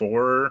 or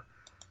 4,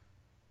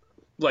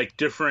 like,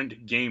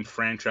 different game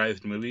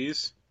franchised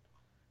movies.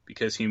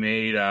 Because he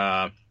made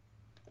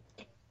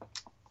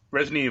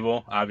Resident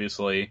Evil,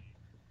 obviously.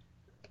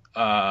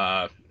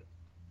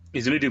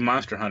 He's going to do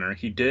Monster Hunter.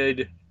 He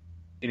did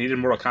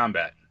Mortal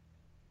Kombat.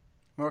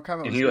 Mortal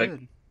Kombat and was he good. like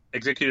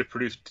executive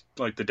produced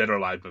like the Dead or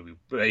Alive movie,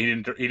 but he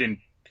didn't.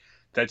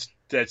 That's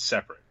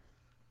separate.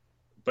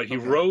 But he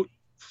wrote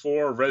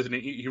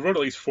He wrote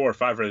at least 4 or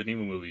 5 Resident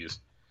Evil movies.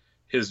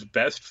 His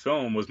best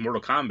film was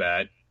Mortal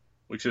Kombat,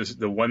 which is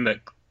the one that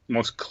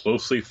most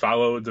closely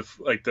followed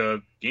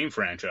the game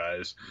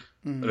franchise,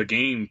 the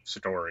game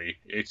story.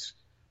 It's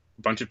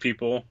a bunch of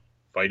people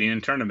fighting in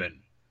a tournament.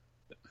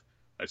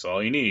 That's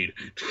all you need.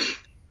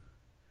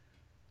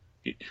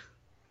 He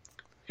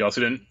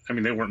also didn't. I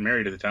mean, they weren't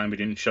married at the time. He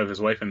didn't shove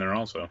his wife in there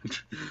also.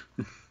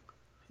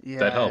 Yeah,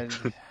 that helped.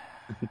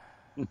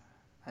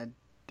 I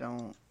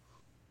don't.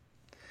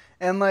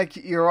 And like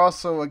you're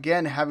also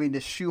again having to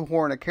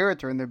shoehorn a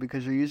character in there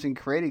because you're using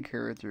created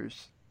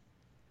characters.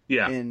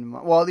 Yeah.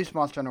 At least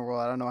Monster Hunter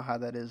World. I don't know how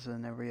that is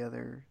in every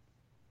other.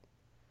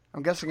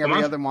 I'm guessing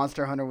every other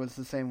Monster Hunter was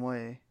the same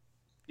way.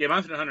 Yeah,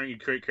 Monster Hunter, you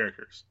create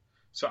characters.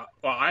 So,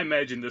 I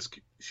imagine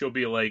she'll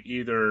be like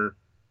either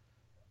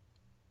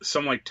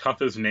some like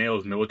tough as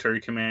nails military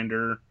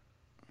commander,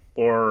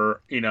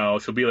 or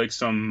she'll be like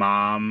some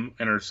mom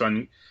and her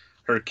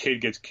her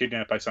kid gets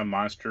kidnapped by some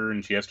monster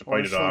and she has to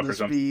fight it off or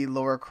something. Be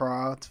Laura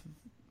Croft.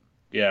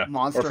 Yeah.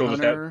 Monster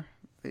Hunter.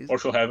 Or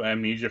she'll have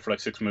amnesia for like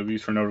 6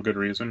 movies for no good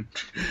reason.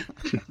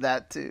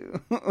 That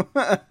too.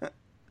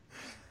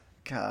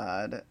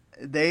 God.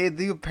 They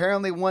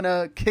apparently want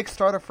to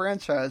kickstart a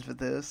franchise with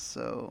this,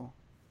 so...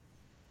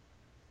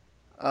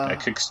 Or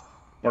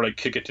like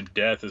kick it to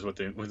death is what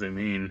they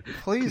mean.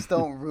 Please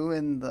don't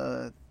ruin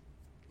the...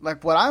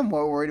 Like, what I'm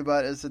more worried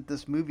about is that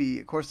this movie,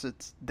 of course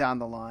it's down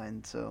the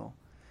line, so...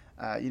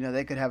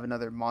 they could have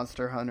another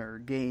Monster Hunter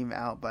game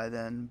out by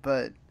then,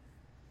 but...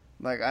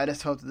 Like, I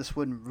just hope that this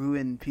wouldn't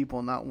ruin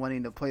people not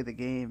wanting to play the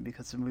game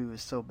because the movie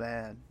was so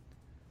bad.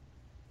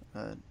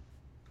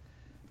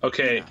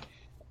 Okay. Yeah.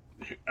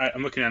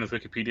 I'm looking on his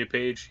Wikipedia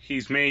page.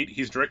 He's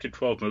directed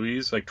 12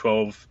 movies, like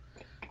 12,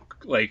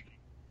 like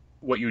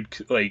what you'd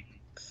like,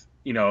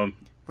 where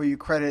you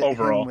credit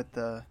overall him with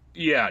the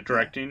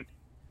directing. Yeah.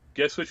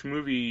 Guess which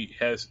movie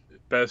has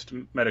best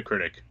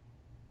Metacritic?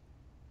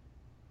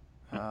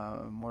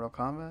 Mortal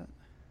Kombat.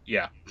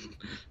 Yeah.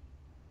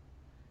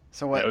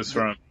 So what?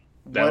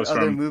 What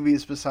other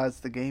movies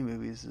besides the game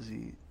movies is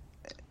he?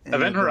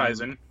 Event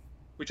Horizon,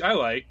 which I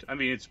liked. I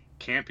mean, it's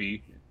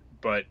campy,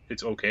 but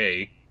it's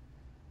okay.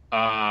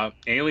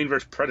 Alien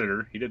vs.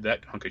 Predator, he did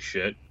that hunk of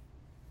shit.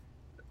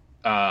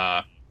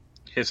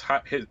 His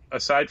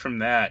aside from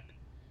that,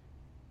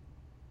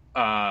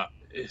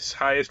 his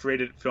highest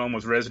rated film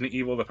was Resident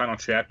Evil: The Final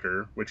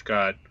Chapter, which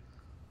got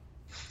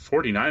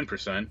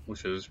 49%,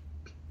 which is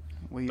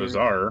weird.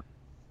 Bizarre.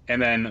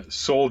 And then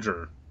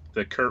Soldier,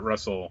 the Kurt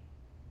Russell,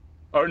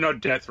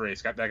 Death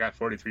Race, that got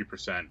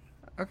 43%.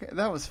 Okay,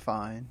 that was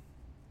fine.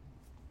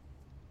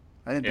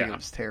 I didn't think it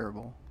was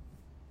terrible.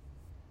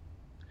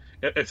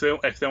 If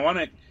they want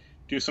to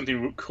do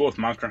something cool with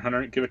Monster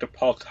Hunter, give it to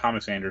Paul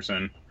Thomas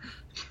Anderson.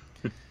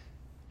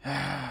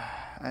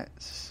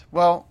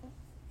 Well,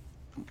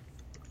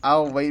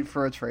 I'll wait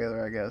for a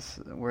trailer, I guess,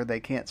 where they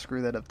can't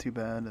screw that up too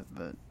bad.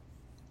 But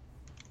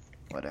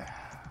whatever.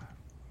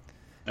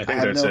 I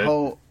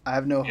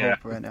have no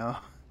hope right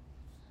now.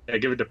 Yeah,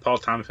 give it to Paul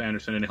Thomas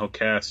Anderson, and he'll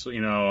cast,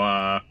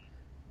 he'll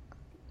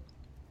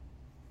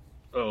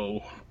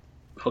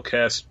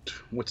cast,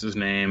 what's his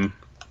name?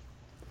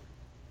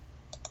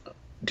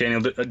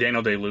 Daniel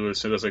Day-Lewis,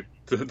 so that's like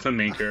the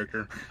main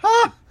character.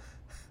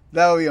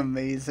 That would be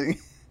amazing.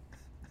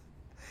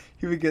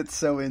 He would get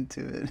so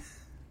into it.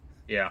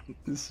 Yeah.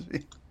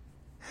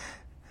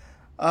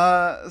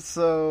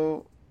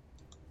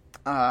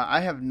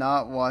 I have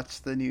not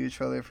watched the new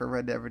trailer for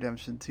Red Dead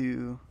Redemption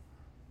 2,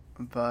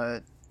 but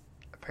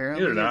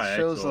apparently it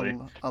shows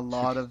a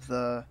lot of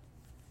the...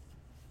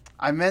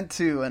 I meant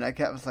to, and I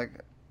was like...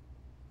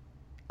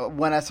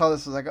 When I saw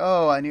this, I was like,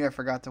 oh, I knew I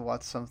forgot to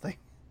watch something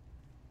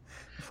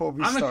before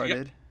we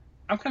started.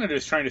 I'm kind of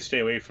just trying to stay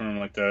away from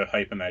like the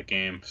hype in that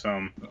game,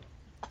 so...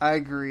 I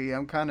agree.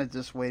 I'm kind of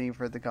just waiting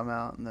for it to come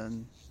out and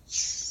then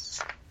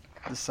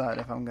decide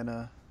if I'm going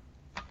to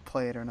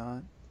play it or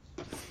not.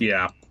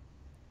 Yeah.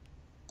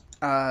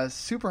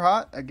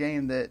 Superhot, a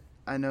game that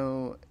I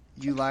know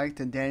you liked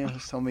and Daniel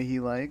has told me he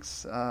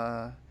likes.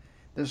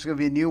 There's going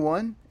to be a new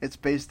one. It's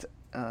based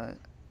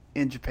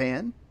in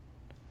Japan.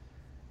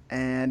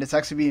 And it's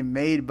actually being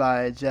made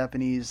by a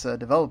Japanese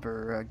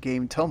developer,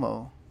 Game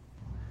Tomo,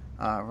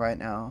 right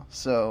now.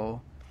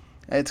 So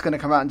it's going to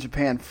come out in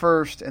Japan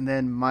first and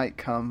then might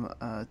come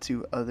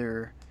to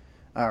other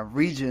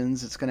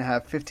regions. It's going to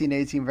have 15 to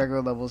 18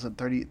 regular levels and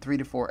 3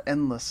 to 4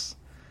 endless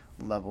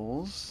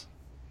levels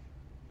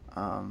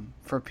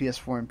for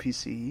PS4 and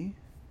PC.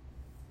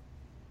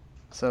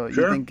 So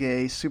you think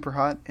a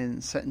Superhot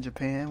and set in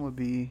Japan would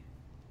be...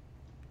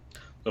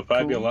 There'll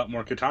probably be a lot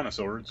more katana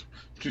swords.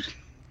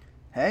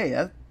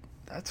 Hey,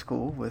 that's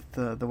cool with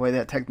the way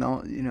that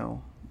technology, the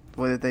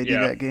way that they do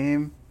that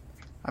game.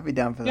 I'd be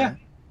down for that.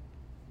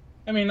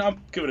 I mean, I'll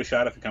give it a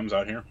shot if it comes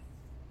out here.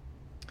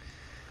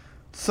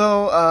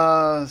 So,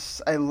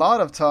 a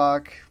lot of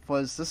talk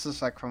was, this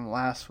is like from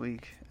last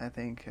week, I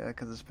think,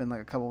 because it's been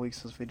like a couple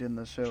weeks since we did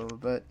the show,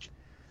 but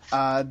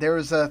there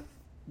was a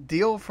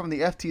deal from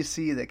the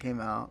FTC that came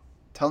out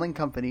telling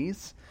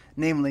companies,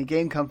 namely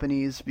game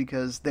companies,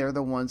 because they're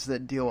the ones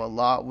that deal a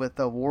lot with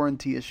the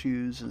warranty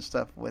issues and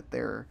stuff with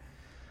their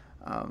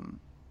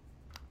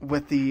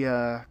with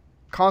the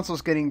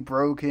consoles getting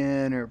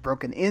broken or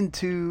broken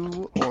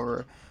into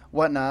or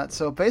whatnot.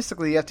 So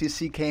basically the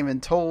FTC came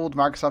and told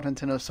Microsoft,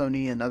 Nintendo,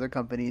 Sony, and other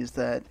companies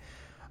that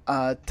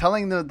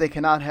telling them that they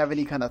cannot have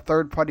any kind of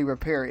third-party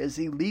repair is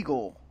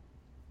illegal,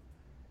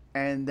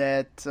 and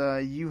that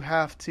you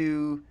have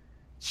to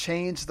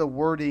change the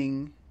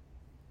wording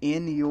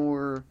in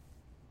your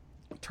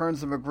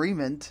terms of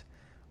agreement,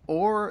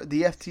 or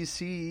the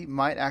FTC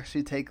might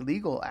actually take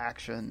legal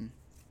action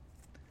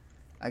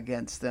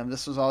against them.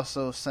 This was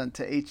also sent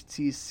to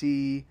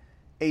HTC,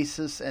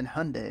 Asus, and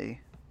Hyundai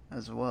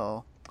as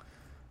well.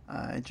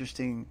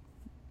 Interesting.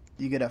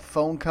 You get a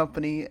phone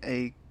company,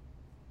 a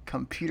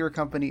computer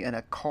company, and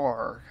a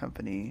car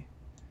company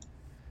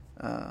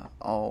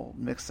all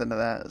mixed into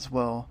that as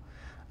well.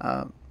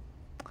 And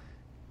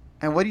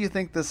what do you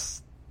think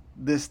this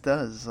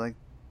does? Like,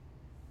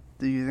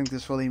 Do you think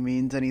this really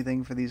means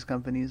anything for these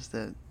companies?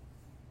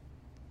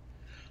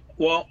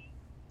 Well,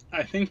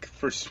 I think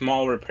for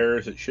small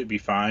repairs it should be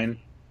fine.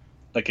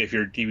 Like if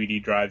your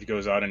DVD drive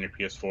goes out on your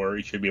PS4,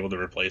 you should be able to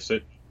replace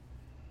it.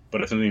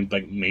 But if something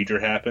like major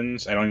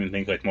happens, I don't even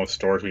think like most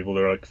stores will be able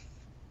to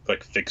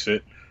like fix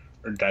it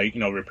or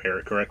repair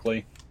it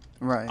correctly.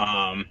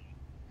 Right.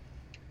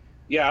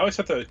 Yeah, I always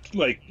thought that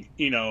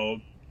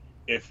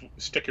if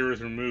sticker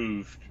is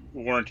removed,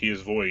 warranty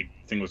is void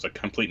thing was like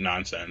complete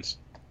nonsense.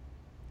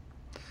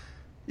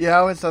 Yeah, I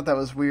always thought that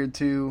was weird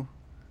too.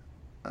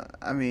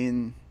 I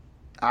mean,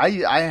 I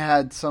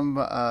had some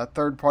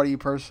third party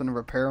person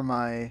repair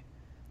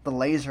the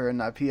laser in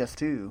my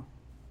PS2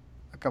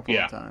 a couple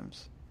of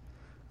times.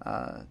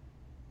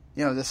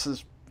 This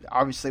is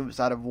obviously it was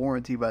out of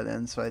warranty by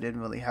then, so I didn't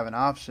really have an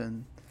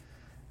option,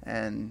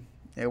 and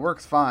it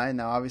works fine.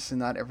 Now, obviously,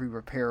 not every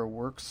repair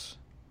works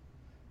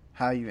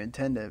how you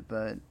intend it,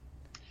 but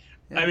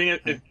yeah. I mean,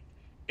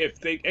 if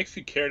they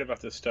actually cared about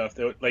this stuff,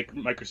 they would, like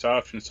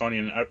Microsoft and Sony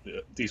and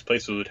these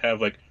places would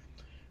have like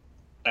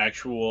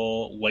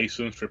actual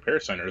licensed repair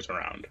centers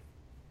around.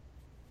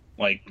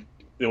 Like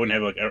they wouldn't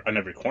have like on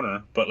every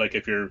corner, but like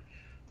if you're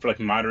for like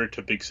moderate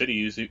to big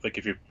cities, like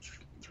if your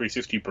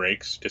 360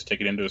 breaks, just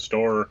take it into a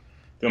store,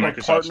 the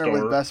Microsoft partner store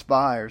with Best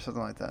Buy or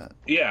something like that.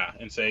 Yeah,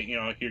 and say,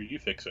 here, you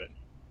fix it.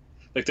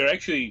 Like they're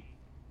actually,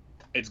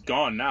 it's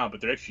gone now,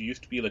 but there actually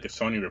used to be like a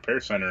Sony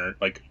repair center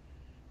like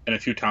in a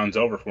few towns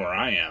over from where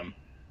I am,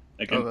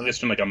 like really?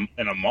 Just in like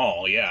in a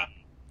mall. Yeah,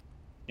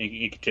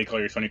 you can take all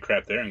your Sony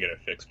crap there and get it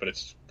fixed, but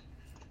it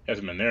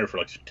hasn't been there for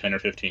like 10 or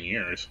 15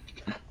 years.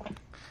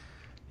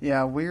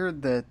 Yeah,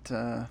 weird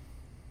that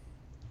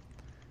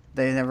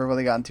they never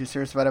really gotten too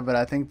serious about it, but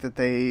I think that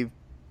they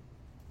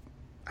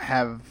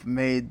have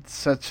made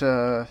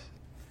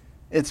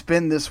it's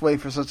been this way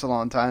for such a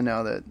long time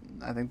now that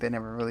I think they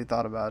never really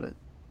thought about it.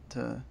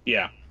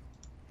 Yeah.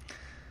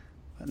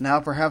 But now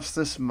perhaps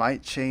this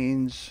might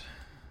change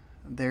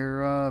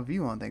their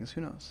view on things.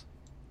 Who knows?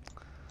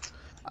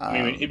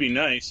 I mean, it'd be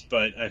nice,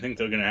 but I think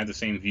they're going to have the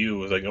same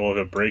view as like, if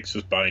it breaks,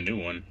 just buy a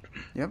new one.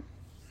 Yep.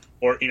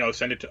 Or,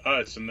 send it to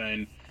us, and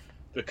then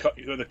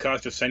the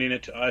cost of sending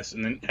it to us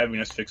and then having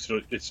us fix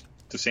it, it's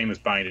the same as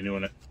buying a new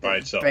one by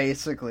itself.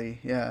 Basically,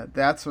 yeah.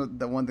 That's what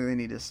the one thing they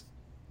need is.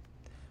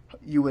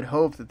 You would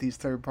hope that these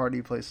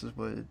third-party places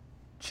would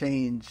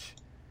change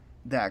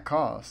that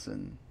cost,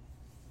 and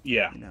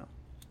yeah,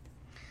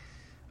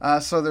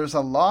 so there's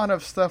a lot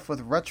of stuff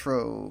with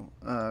retro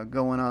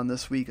going on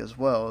this week as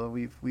well.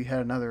 We had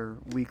another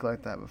week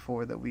like that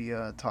before that we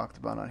talked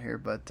about on here,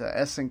 but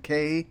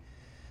SNK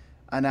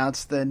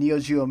announced the Neo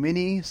Geo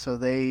Mini, so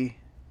they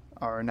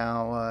are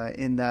now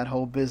in that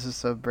whole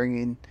business of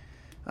bringing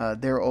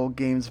their old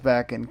games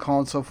back in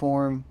console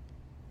form.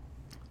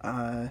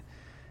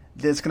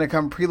 It's going to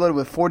come preloaded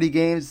with 40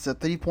 games. It's a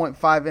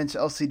 3.5-inch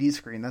LCD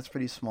screen. That's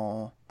pretty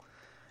small.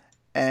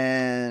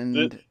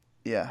 And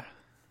yeah,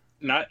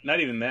 not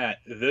even that.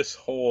 This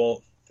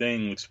whole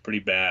thing looks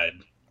pretty bad,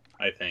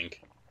 I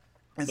think.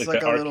 It's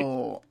like a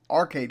little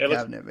arcade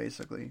cabinet,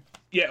 basically.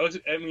 Yeah,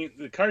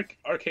 the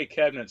arcade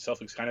cabinet itself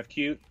looks kind of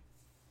cute,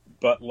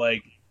 but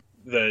like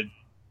the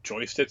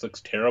joysticks looks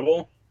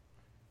terrible.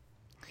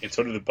 And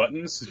so do the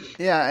buttons.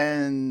 Yeah,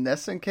 and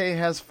SNK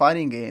has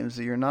fighting games,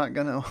 so you're not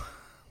gonna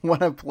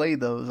want to play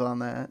those on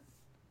that.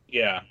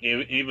 Yeah,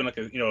 even like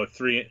a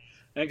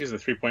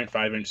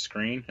 3.5-inch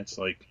screen. It's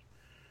like,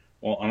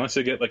 well, unless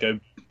I get like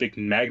a big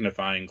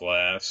magnifying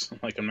glass,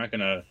 like I'm not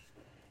gonna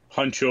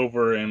hunch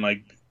over and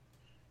like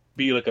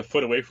be like a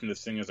foot away from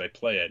this thing as I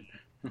play it.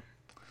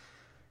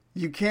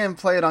 You can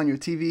play it on your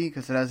TV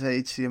because it has an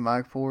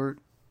HDMI port,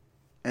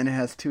 and it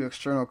has 2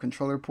 external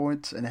controller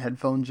ports and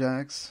headphone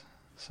jacks.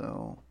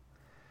 So,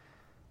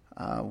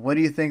 what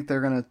do you think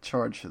they're going to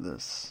charge for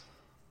this?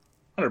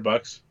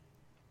 $100.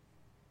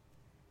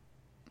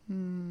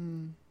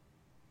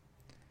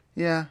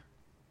 Yeah.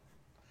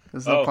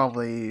 Because they'll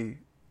probably,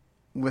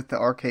 with the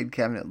arcade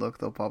cabinet look,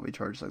 they'll probably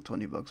charge like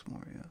 $20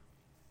 more,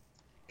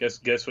 yeah.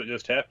 Guess what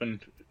just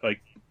happened?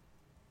 Like,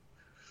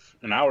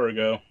 an hour and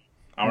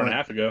a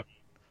half ago.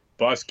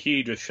 Boss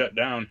Key just shut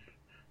down.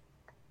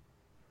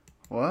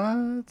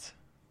 What?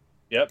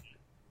 Yep.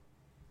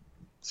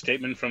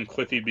 Statement from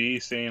Cliffy B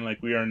saying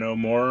like we are no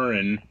more,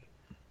 and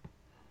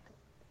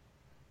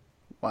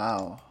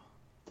wow.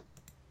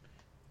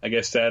 I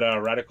guess that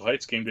Radical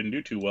Heights game didn't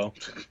do too well.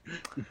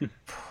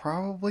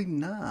 Probably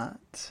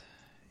not.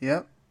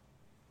 Yep.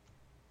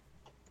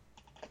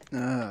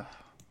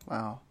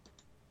 Wow.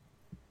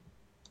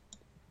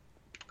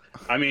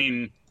 I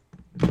mean,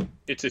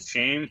 it's a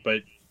shame,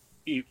 but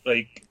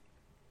like,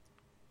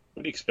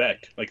 what do you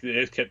expect? Like they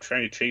just kept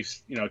trying to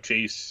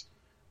chase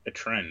a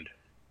trend.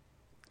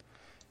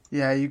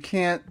 Yeah, you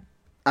can't.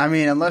 I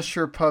mean, unless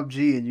you're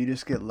PUBG and you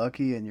just get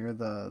lucky and you're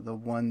the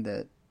one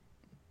that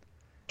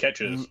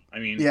catches.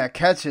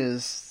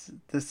 Catches.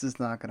 This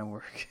is not going to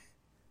work.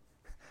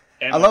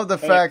 And I love the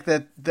fact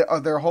that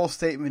their whole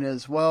statement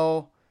is,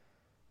 well,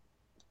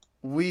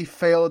 we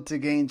failed to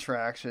gain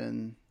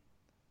traction,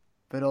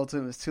 but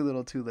ultimately it was too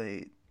little too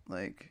late.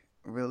 Like,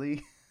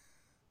 really?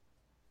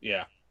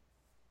 Yeah.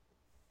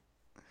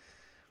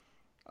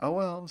 Oh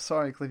well, I'm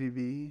sorry, Cliffy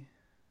B.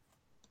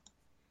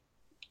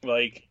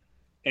 Like,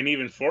 and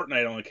even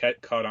Fortnite only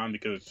caught on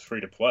because it's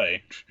free to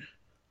play.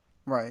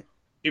 Right.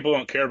 People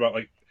don't care about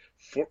like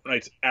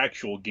Fortnite's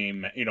actual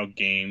game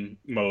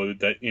mode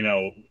that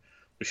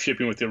was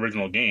shipping with the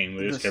original game.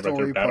 They The just care about their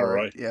story battle part,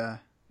 royale. yeah.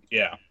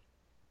 Yeah.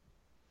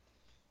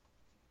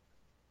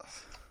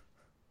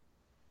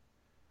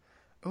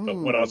 Ooh, But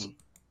what else?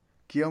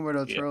 Guillermo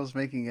del Yeah. Toro's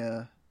making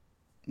a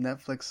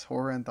Netflix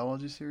horror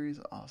anthology series.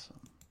 Awesome.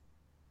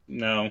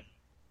 No,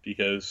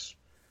 because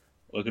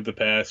look at the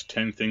past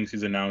 10 things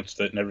he's announced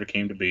that never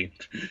came to be.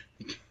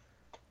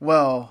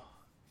 Well,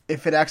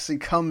 if it actually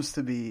comes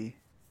to be,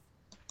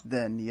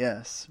 then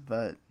yes.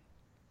 But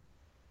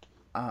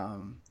I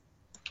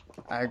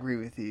agree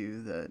with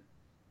you that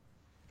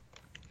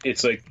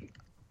It's like,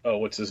 oh,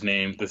 what's his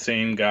name? The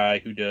same guy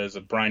who does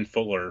Brian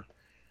Fuller.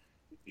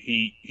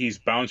 He's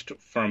bounced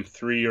from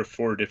 3 or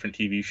 4 different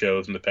TV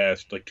shows in the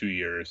past like 2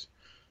 years.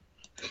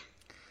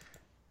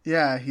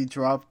 yeah, he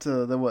dropped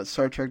the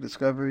Star Trek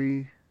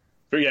Discovery.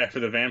 For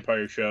the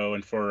vampire show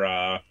and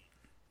for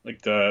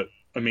like the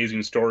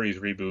Amazing Stories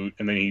reboot,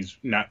 and then he's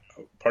not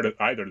part of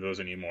either of those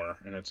anymore.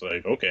 And it's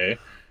like, okay, What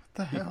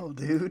the hell,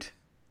 dude?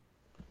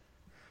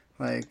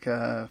 Like,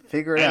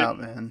 figure it out,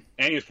 man.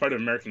 And he was part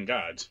of American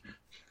Gods,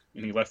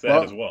 and he left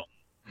that as well.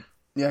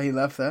 Yeah, he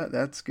left that.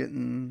 That's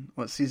getting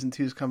season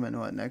 2's coming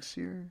next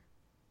year?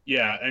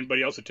 Yeah, but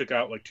he also took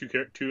out like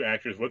two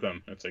actors with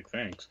him. It's like,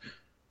 thanks.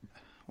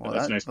 Well,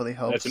 that's that nice. really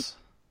helps.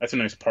 That's a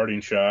nice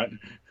parting shot.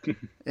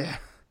 Yeah.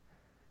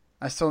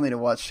 I still need to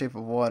watch Shape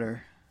of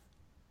Water.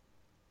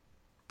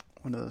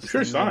 One of those.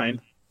 Sure,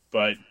 fine,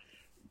 but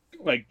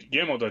like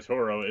Guillermo del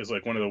Toro is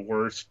like one of the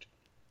worst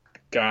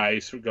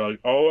guys who go,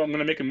 "Oh, I'm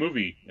gonna make a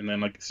movie," and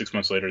then like 6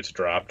 months later, it's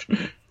dropped.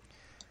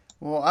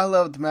 Well, I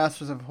loved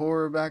Masters of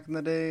Horror back in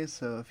the day,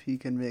 so if he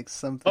can make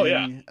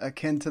something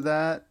akin to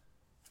that,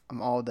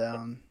 I'm all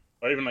down.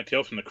 Or even like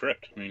Tales from the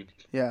Crypt. I mean,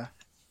 yeah.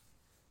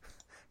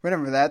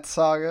 Remember that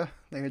saga?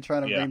 They were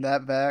trying to bring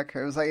that back.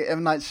 It was like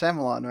M. Night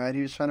Shyamalan, right?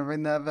 He was trying to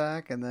bring that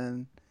back, and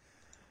then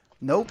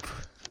nope.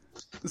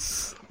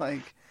 It's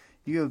like,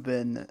 you have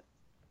been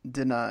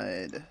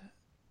denied.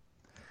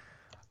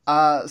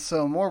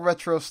 So more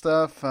retro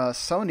stuff.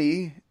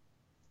 Sony,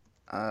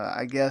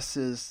 I guess,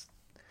 is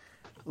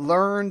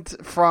learned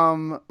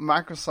from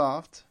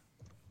Microsoft,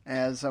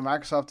 as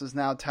Microsoft is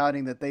now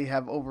touting that they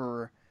have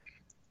over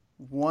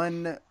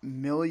 1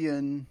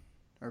 billion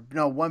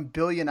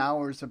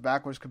hours of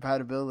backwards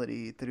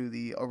compatibility through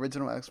the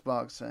original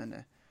Xbox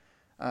and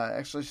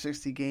Xbox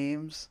 360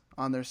 games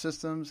on their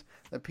systems.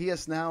 The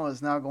PS Now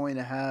is now going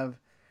to have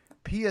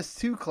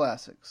PS2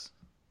 classics,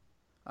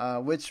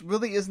 which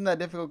really isn't that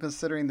difficult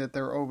considering that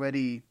they're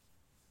already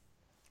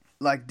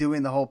like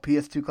doing the whole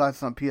PS2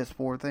 classics on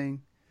PS4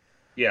 thing.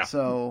 Yeah.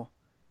 So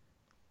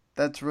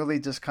that's really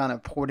just kind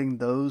of porting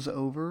those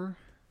over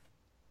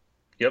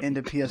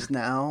into PS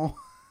Now.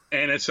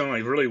 And it's some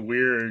like really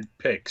weird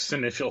picks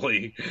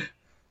initially.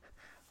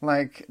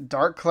 Like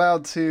Dark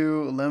Cloud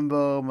 2,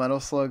 Limbo,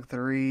 Metal Slug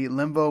 3,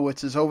 Limbo,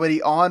 which is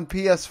already on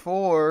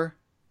PS4.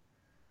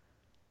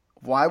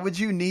 Why would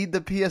you need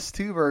the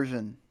PS2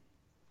 version?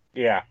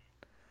 Yeah.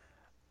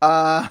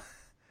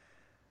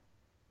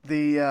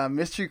 The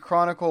Mystery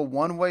Chronicle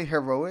One-Way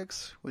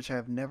Heroics, which I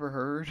have never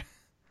heard.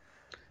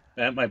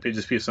 That might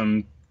just be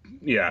some,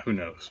 who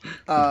knows.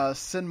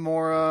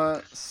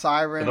 Sinmora,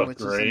 Siren, which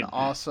is great. an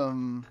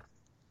awesome...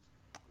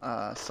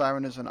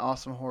 Siren is an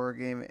awesome horror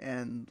game,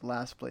 and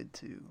Last Blade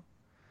 2.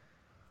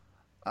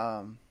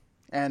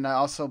 And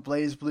also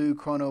Blaze Blue,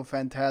 Chrono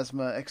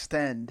Phantasma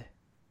Extend.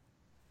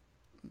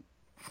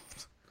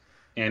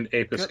 And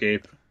Ape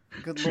Escape.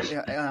 Good lord,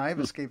 yeah, Ape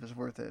Escape is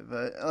worth it,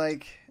 but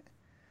like,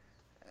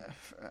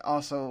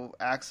 also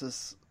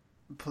Axis,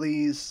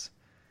 please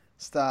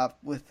stop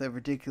with the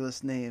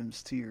ridiculous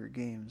names to your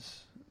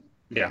games.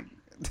 Yeah.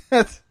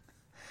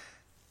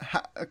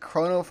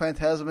 Chrono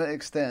Phantasma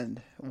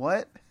Extend.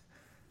 What?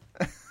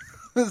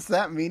 Does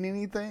that mean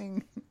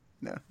anything?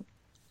 No.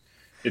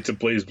 It's a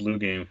Blaze Blue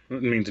game.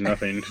 It means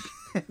nothing.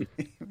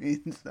 It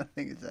means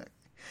nothing exactly.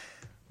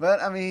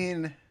 But I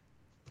mean,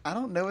 I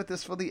don't know if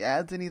this really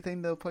adds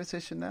anything to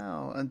PlayStation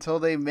Now. Until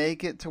they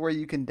make it to where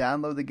you can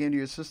download the game to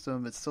your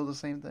system, it's still the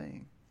same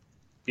thing.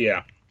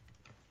 Yeah.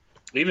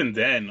 Even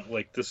then,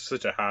 like, this is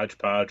such a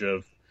hodgepodge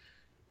of,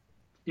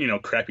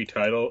 crappy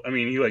title. I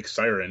mean, you like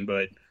Siren,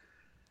 but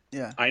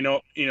yeah, I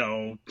know,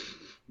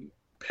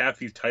 half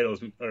these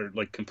titles are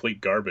like complete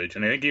garbage.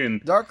 And I think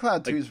even Dark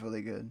Cloud 2 is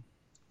really good.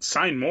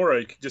 Sign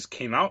Mora just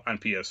came out on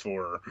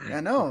PS4. Yeah,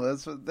 I know.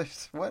 That's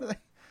what are they?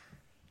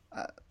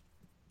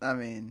 I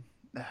mean,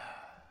 it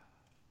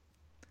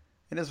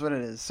is what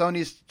it is.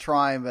 Sony's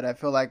trying, but I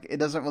feel like it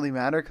doesn't really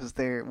matter because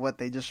they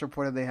just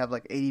reported they have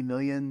like 80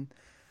 million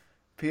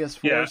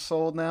PS4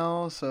 sold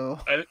now. So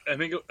I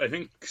think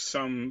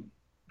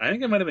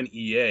it might have been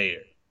EA,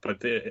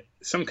 but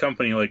some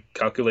company like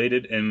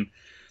calculated, and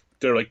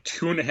they're like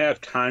 2.5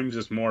 times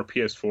as more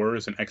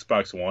PS4s and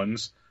Xbox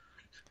Ones.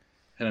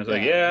 And I was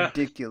like,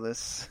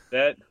 ridiculous.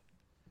 That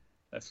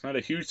That's not a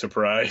huge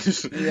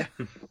surprise. Yeah.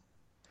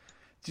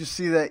 Did you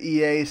see that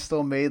EA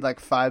still made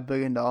like $5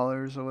 billion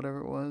or whatever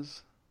it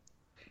was?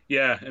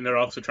 Yeah, and they're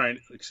also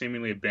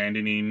seemingly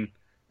abandoning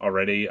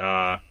already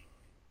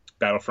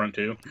Battlefront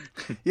 2.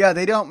 Yeah,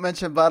 they don't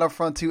mention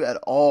Battlefront 2 at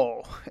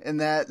all in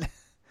that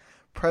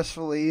press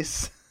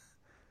release.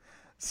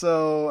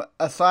 So,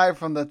 aside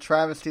from the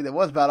travesty that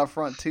was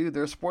Battlefront 2,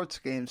 their sports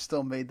games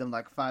still made them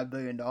like $5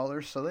 billion,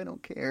 so they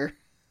don't care.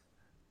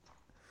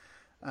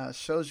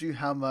 Shows you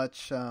how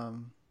much,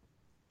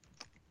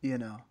 you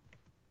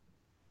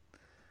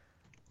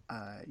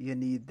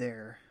need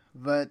there.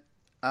 But,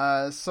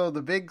 so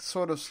the big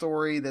sort of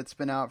story that's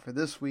been out for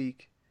this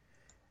week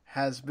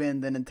has been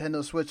the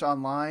Nintendo Switch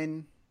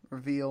Online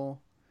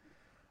reveal,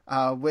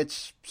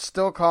 which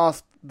still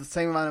costs the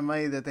same amount of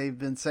money that they've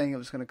been saying it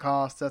was going to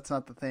cost. That's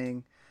not the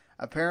thing.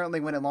 Apparently,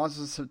 when it launches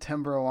in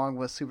September, along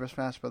with Super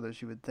Smash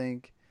Bros., you would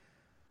think,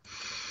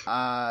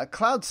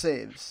 cloud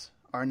saves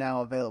are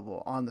now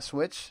available on the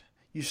Switch.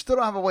 You still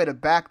don't have a way to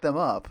back them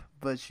up,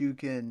 but you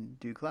can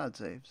do cloud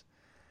saves.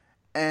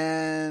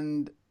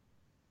 And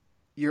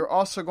you're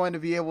also going to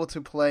be able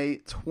to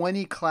play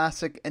 20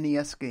 classic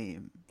NES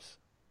games.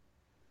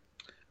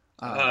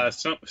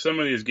 Some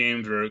of these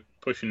games are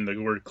pushing the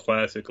word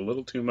classic a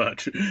little too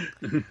much.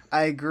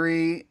 I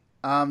agree.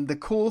 The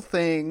cool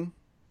thing,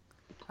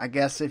 I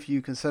guess if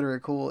you consider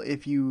it cool,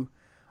 if you,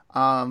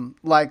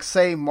 like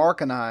say Mark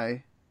and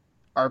I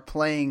are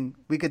playing,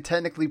 we could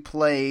technically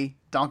play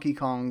Donkey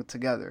Kong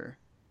together.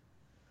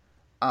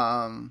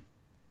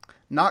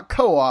 Not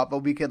co-op,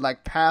 but we could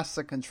like pass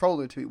the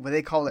controller to, what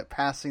they call it,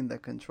 passing the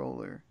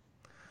controller.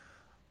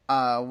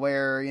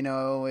 Where,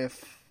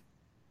 if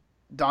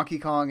Donkey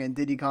Kong and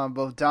Diddy Kong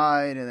both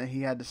died and then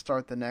he had to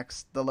start the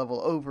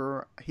level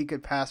over, he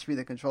could pass me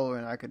the controller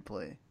and I could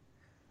play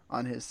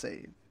on his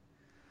save.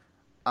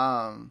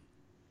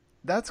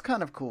 That's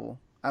kind of cool.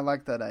 I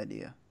like that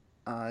idea.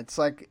 It's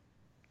like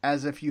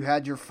as if you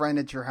had your friend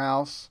at your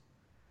house,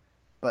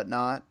 but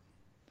not.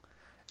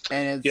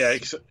 And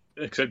it's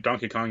except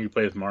Donkey Kong, you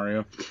play as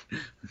Mario,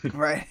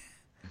 right?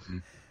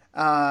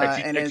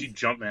 Actually,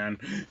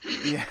 Jumpman.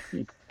 Yeah,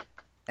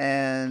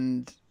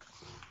 and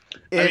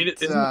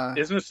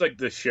isn't this like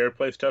the share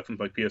play stuff from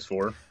like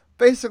PS4?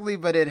 Basically,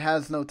 but it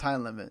has no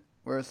time limit,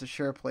 whereas the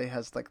share play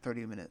has like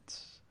 30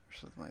 minutes or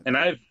something like that. And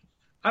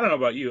I don't know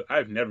about you,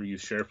 I've never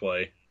used share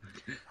play.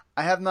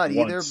 I have not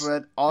once. either,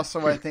 but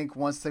also I think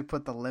once they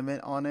put the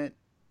limit on it,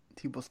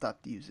 people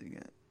stopped using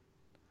it.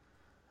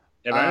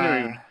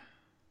 Yeah,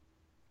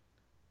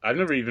 I've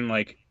never even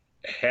like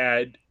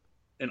had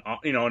an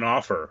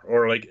offer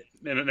or like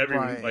and never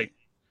even like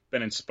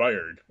been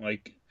inspired.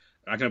 Like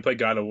I'm not gonna play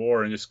God of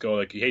War and just go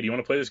like, hey, do you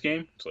want to play this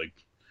game? It's like,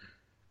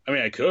 I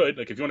mean, I could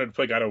like if you wanted to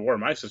play God of War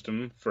on my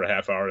system for a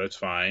half hour, that's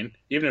fine.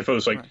 Even if it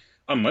was like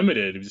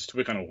unlimited, it was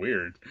just kind of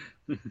weird.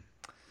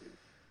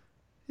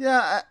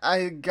 Yeah,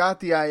 I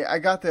got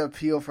the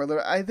appeal for it.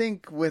 I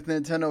think with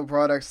Nintendo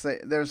products,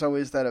 there's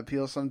always that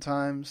appeal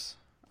sometimes.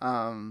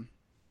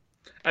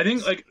 I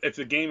think like if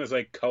the game is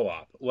like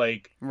co-op,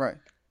 like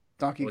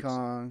Donkey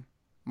Kong,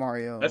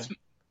 Mario. Not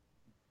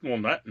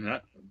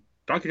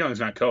Donkey Kong is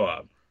not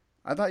co-op.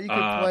 I thought you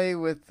could play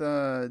with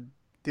the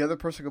other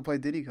person could play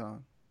Diddy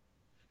Kong.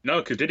 No,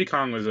 because Diddy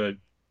Kong was a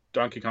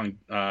Donkey Kong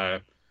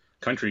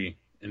country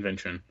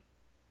invention.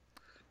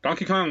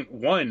 Donkey Kong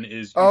 1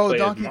 is...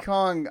 Donkey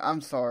Kong...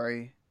 I'm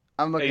sorry.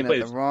 I'm looking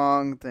at the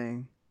wrong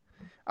thing.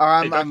 Or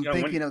I'm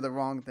thinking of the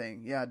wrong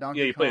thing. Yeah, Donkey Kong...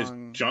 Yeah, you play as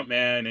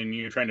Jumpman and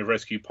you're trying to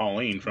rescue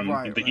Pauline from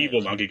the evil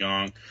Donkey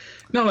Kong.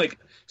 No, like,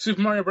 Super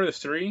Mario Bros.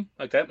 3,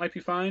 like, that might be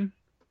fine.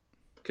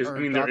 Because, I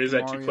mean, there is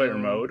that two-player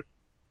mode.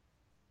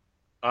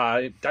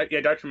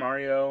 Dr.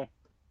 Mario.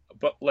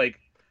 But, like,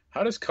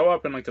 how does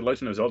co-op in, like, The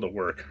Legend of Zelda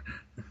work?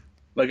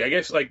 Like, I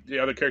guess, like, the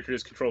other character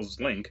just controls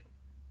Link,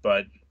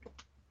 but...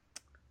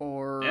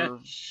 I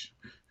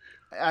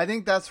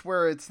think that's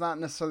where it's not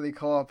necessarily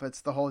co-op.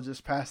 It's the whole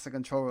just pass the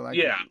controller.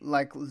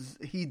 Like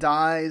he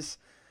dies,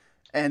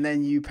 and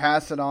then you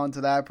pass it on to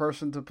that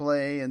person to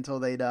play until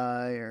they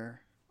die or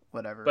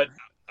whatever. But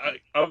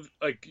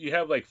you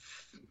have like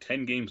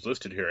 10 games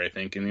listed here, I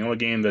think, and the only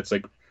game that's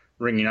like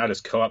ringing out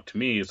as co-op to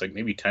me is like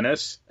maybe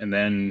tennis, and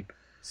then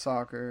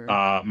soccer,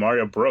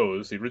 Mario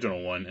Bros, the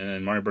original one, and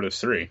then Mario Bros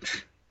 3.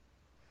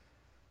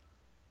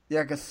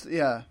 Because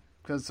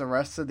the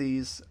rest of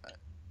these.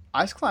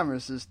 Ice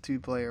Climbers is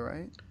 2-player,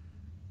 right?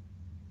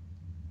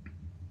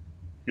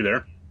 You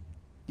there?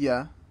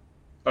 Yeah.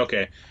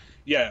 Okay.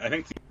 Yeah, I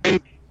think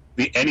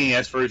the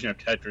NES version of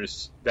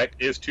Tetris, that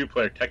is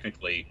 2-player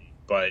technically,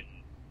 but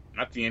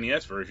not the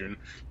NES version,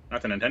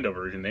 not the Nintendo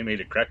version. They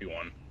made a crappy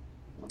one.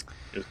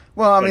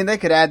 Well, I mean, they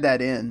could add that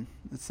in.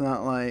 It's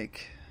not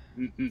like,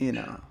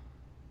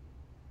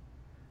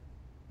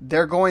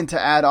 They're going to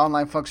add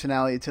online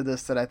functionality to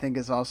this that I think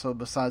is also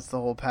besides the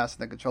whole passing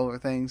the controller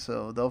thing,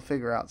 so they'll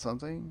figure out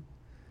something.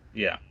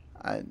 Yeah.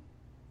 I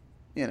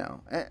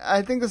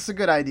think this is a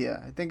good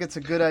idea. I think it's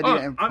a good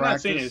idea in practice. I'm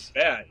not saying it's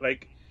bad.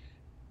 Like,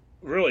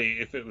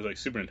 really, if it was like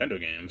Super Nintendo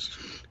games,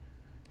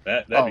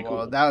 that'd be cool.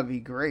 Well, that would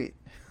be great.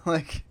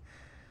 Like,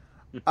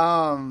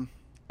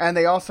 And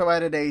they also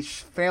added a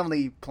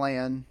family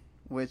plan,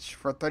 which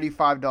for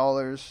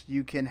 $35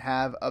 you can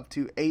have up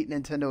to 8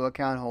 Nintendo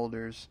account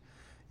holders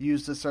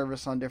use the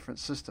service on different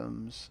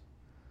systems.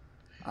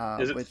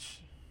 Is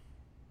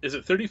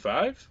it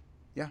 35?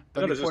 Yeah,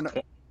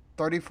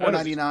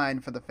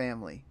 $34.99 for the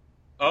family.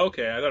 Oh,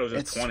 okay, I thought it was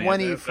just 20. It's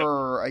 20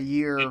 for a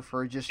year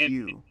for just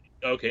you.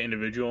 Okay,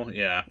 individual,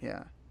 yeah.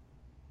 Yeah.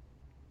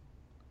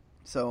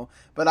 So,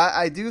 but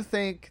I do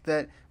think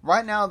that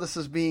right now this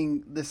has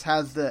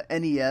the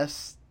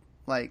NES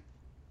like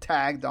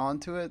tagged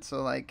onto it.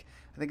 So like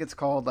I think it's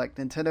called like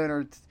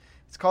Nintendo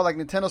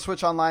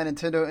Switch Online,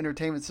 Nintendo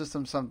Entertainment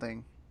System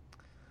something.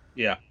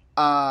 Yeah.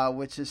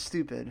 Which is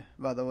stupid,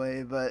 by the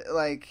way, but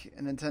like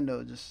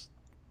Nintendo, just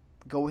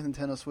go with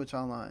Nintendo Switch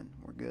Online.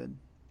 We're good.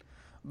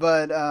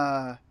 But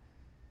I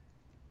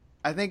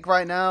think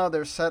right now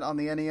they're set on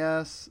the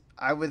NES.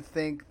 I would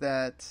think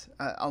that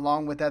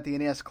along with that, the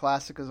NES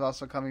Classic is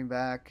also coming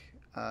back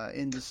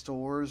into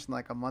stores in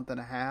like a month and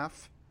a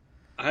half.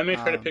 I may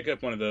try to pick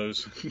up one of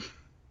those.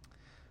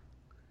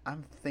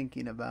 I'm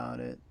thinking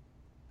about it.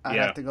 I'd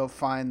have to go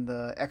find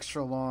the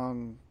extra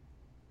long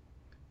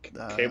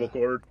cable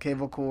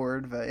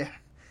cord, but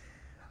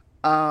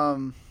yeah.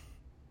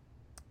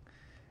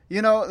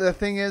 You know, the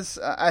thing is,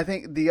 I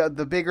think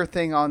the bigger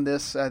thing on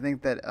this, I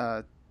think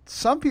that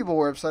some people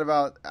were upset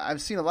about.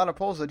 I've seen a lot of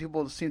polls that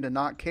people seem to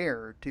not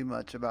care too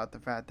much about the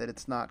fact that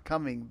it's not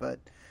coming, but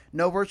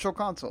no virtual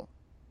console.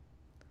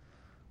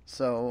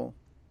 So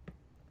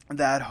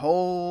that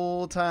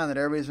whole time that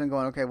everybody's been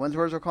going, okay, when's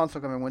virtual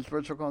console coming? When's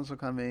virtual console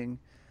coming?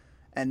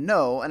 And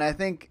no, and I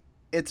think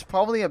it's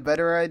probably a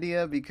better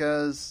idea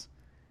because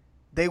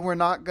they were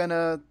not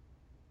gonna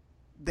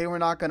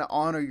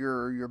honor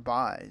your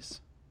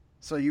buys.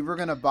 So you were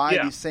gonna buy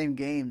these same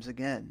games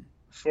again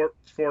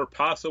for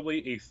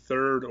possibly a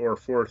third or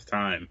fourth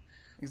time.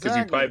 Because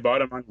you probably bought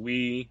them on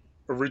Wii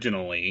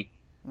originally,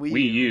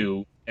 Wii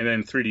U, and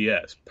then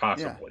 3DS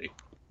possibly.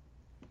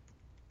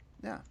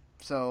 Yeah.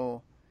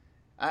 So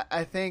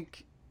I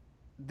think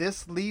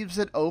this leaves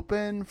it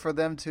open for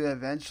them to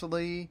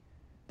eventually,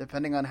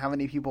 depending on how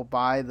many people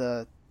buy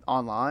the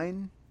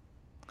online.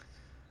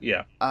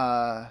 Yeah.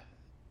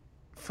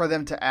 For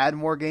them to add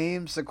more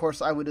games. Of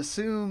course, I would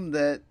assume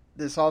that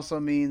this also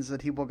means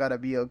that people got to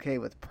be okay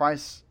with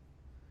prices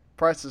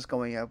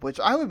going up, which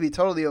I would be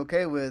totally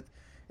okay with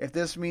if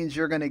this means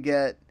you're going to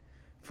get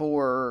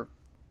for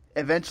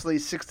eventually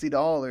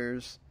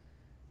 $60,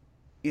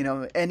 you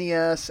know,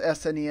 NES,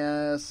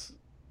 SNES,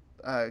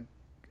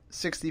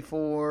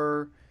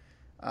 64,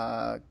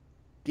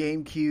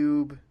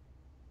 GameCube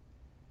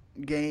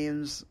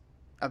games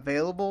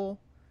available,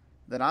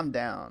 then I'm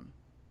down.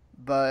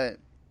 But,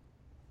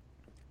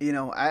 you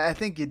know, I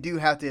think you do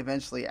have to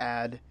eventually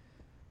add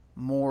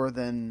more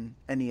than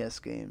NES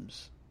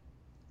games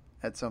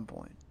at some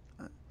point.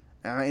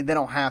 I mean, they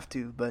don't have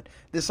to, but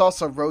this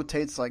also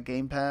rotates like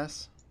Game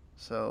Pass,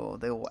 so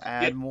they will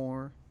add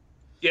more.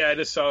 Yeah, I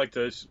just saw like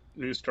this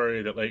news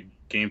story that like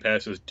Game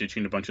Pass is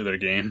ditching a bunch of their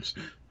games.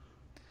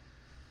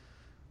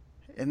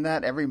 Isn't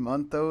that every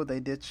month though they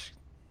ditch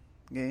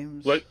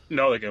games?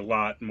 No, like a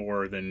lot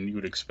more than you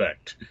would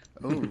expect.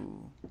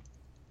 Ooh,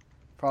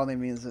 probably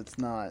means it's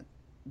not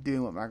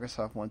doing what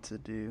Microsoft wants to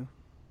do.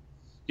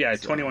 Yeah,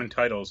 21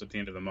 titles at the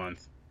end of the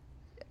month.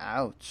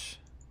 Ouch.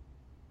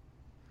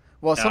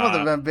 Well, some of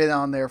them have been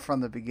on there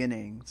from the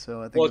beginning,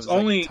 so I think it's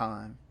only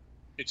time.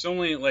 It's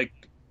only like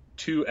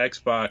 2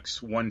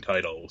 Xbox One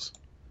titles,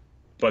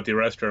 but the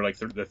rest are like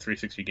the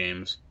 360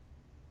 games.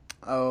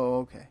 Oh,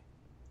 okay.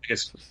 I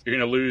guess you're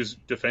going to lose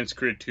Defense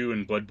Grid 2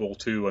 and Blood Bowl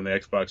 2 on the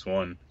Xbox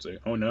One. It's like,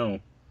 oh no,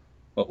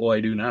 what will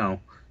I do now?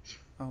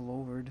 Oh,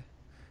 Lord.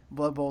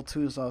 Blood Bowl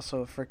 2 is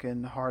also a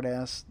freaking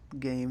hard-ass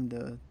game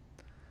to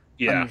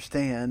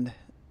understand.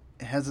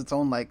 It has its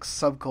own like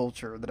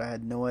subculture that I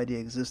had no idea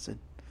existed.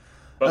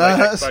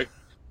 But like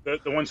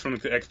the ones from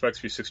the Xbox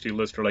 360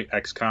 list are like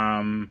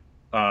XCOM,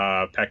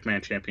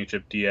 Pac-Man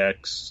Championship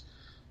DX,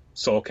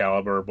 Soul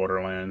Calibur,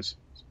 Borderlands.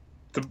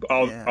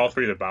 All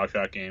 3 of the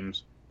BioShock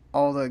games.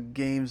 All the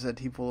games that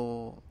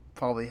people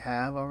probably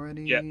have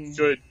already. Yeah,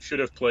 should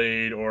have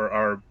played or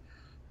are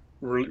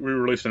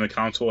re-released on the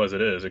console as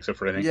it is, except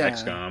for I think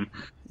XCOM.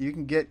 You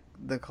can get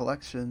the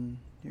collection.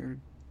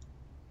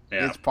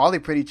 It's probably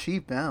pretty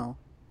cheap now.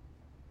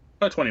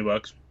 About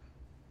 $20.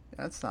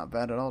 That's not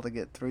bad at all to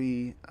get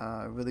 3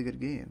 really good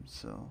games.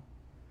 So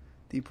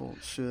people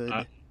should.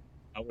 I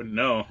wouldn't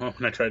know.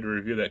 When I tried to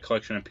review that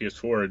collection on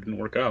PS4, it didn't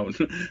work out.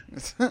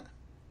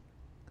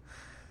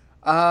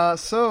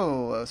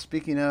 So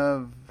speaking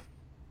of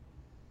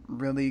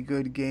really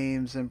good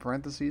games in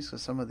parentheses,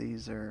 because some of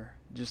these are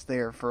just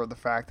there for the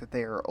fact that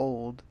they are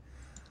old.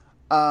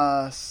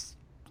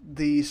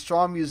 The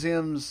Straw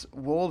Museum's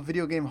World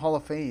Video Game Hall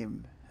of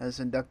Fame has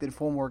inducted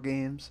 4 more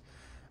games.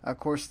 Of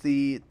course,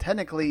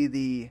 technically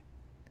the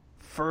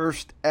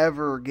first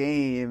ever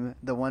game,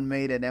 the one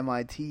made at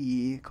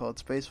MIT called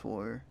Space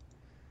War,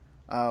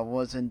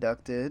 was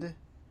inducted,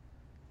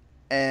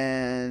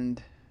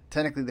 and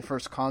technically the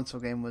first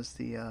console game was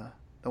the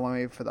one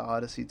made for the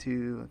Odyssey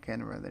 2. I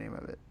can't remember the name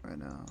of it right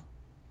now.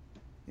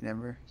 You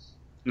remember?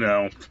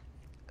 No.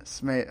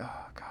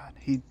 Oh God,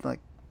 he like.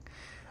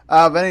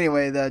 But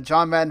anyway, the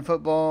John Madden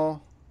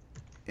Football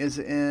is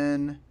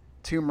in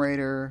Tomb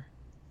Raider.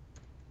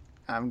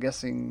 I'm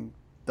guessing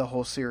the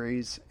whole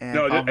series and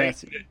No, Final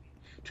Fantasy.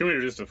 Tomb Raider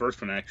is just the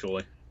first one,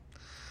 actually.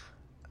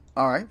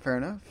 All right, fair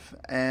enough.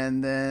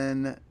 And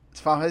then it's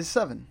Final Fantasy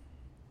 7.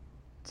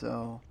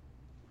 So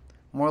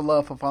more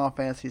love for Final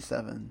Fantasy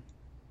 7.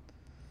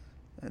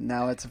 And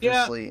now it's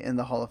officially in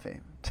the Hall of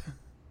Fame.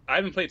 I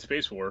haven't played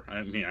Space War.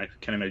 I mean, I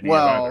can't imagine.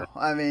 Well,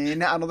 I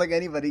mean, I don't think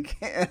anybody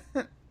can.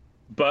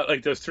 But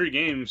like those 3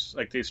 games,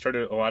 like they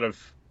started a lot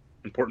of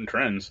important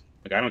trends.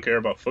 Like I don't care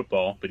about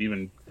football, but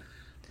even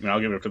I'll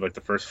give it to like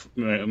the first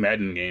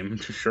Madden game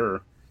for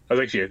sure. That was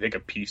actually I think a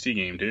PC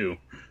game too.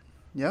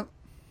 Yep.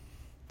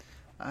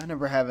 I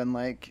remember having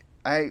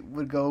I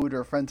would go to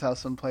a friend's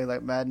house and play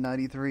like Madden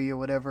 93 or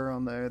whatever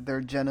on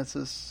their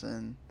Genesis,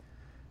 and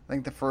I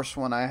think the first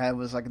one I had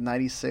was like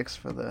 96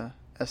 for the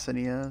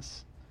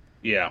SNES.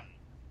 Yeah.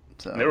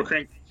 So they were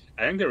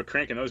I think they were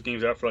cranking those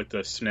games out for like the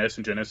SNES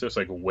and Genesis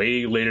like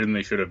way later than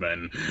they should have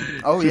been.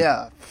 Oh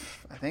yeah.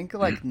 I think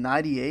like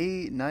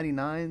 98,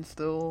 99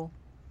 still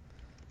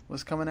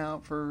was coming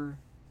out for.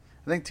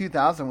 I think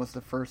 2000 was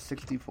the first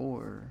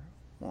 64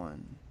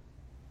 one.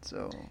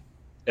 So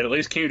it at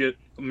least came to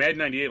Madden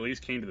 98. At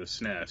least came to the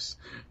SNES.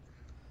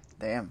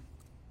 Damn.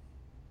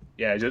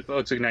 Yeah, it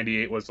looks like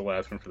 98 was the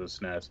last one for the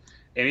SNES,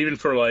 and even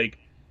for like,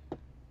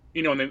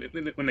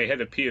 when they had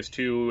the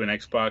PS2 and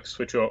Xbox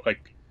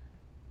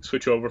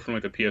switch over from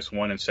like the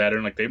PS1 and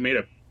Saturn, like I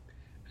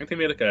think they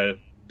made like a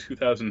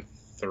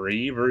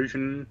 2003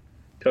 version,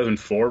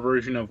 2004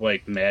 version of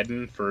like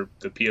Madden for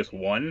the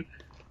PS1.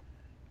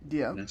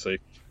 Yeah. And it's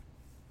like,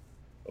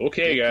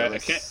 okay,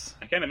 guys,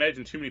 I can't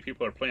imagine too many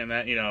people are playing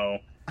that,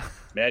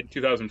 Madden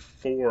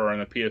 2004 on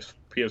the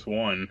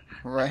PS1.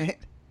 Right.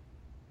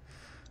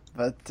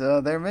 But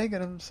they're making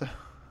them, so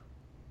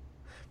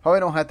probably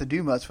don't have to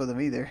do much with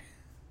them either.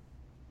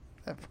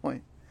 At that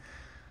point.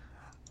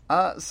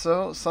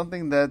 So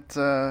something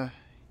that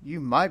you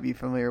might be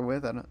familiar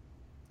with, I don't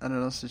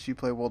know, since you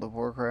play World of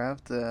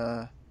Warcraft.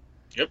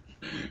 Yep.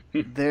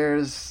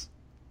 There's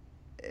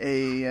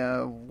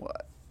a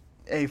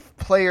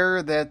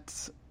player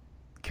that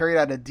carried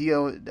out a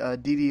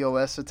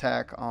DDoS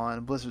attack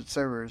on Blizzard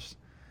servers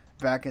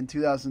back in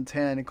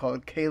 2010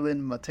 called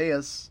Kalen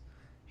Mateus.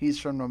 He's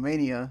from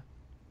Romania,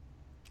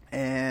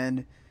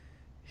 and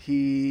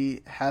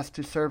he has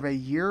to serve a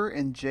year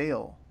in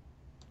jail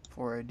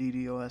for a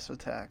DDoS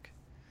attack.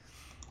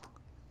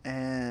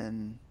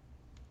 And,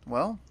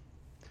 well,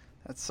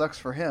 that sucks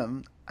for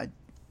him.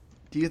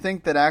 Do you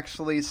think that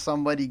actually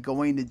somebody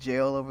going to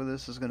jail over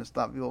this is going to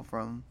stop people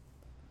from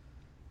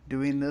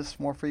doing this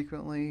more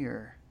frequently,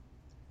 or?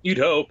 You'd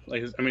hope. I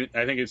think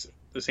it's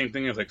the same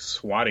thing as like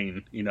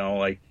swatting.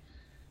 Like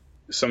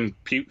some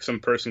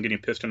person getting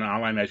pissed in an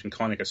online match and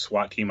calling like a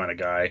SWAT team on a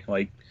guy.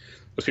 Like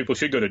those people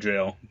should go to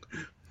jail.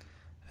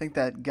 I think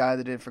that guy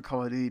that did it for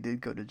Call of Duty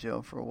did go to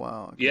jail for a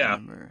while. I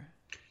can't remember.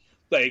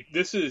 Like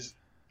this is,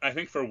 I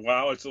think for a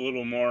while it's a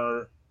little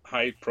more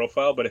high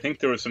profile, but I think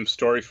there was some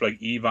stories for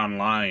like EVE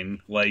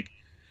Online, like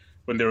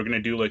when they were going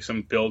to do like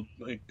some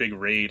big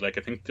raid. Like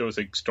I think there was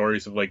like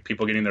stories of like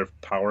people getting their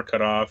power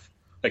cut off,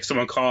 like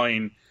someone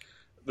calling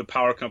the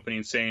power company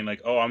and saying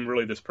like, "Oh, I'm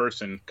really this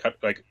person.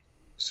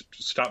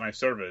 Stop my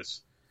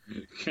service,"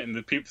 and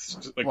the people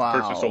the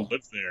person still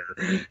lives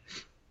there.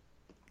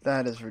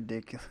 That is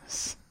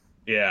ridiculous.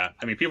 Yeah,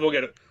 I mean, people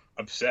get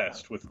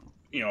obsessed with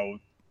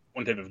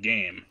one type of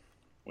game,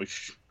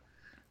 which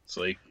it's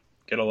like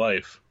get a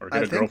life or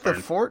get a girlfriend. I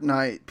think the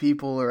Fortnite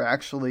people are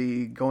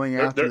actually going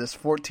after this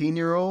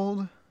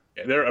 14-year-old.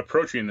 Yeah, they're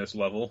approaching this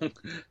level.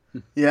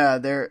 Yeah,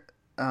 they're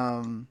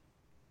going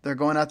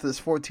after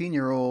this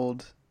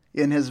 14-year-old,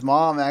 and his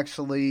mom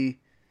actually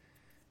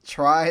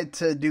tried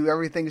to do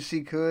everything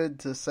she could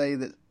to say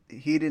that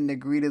he didn't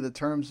agree to the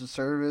terms of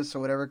service or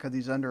whatever because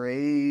he's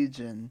underage,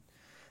 and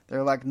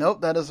they're like,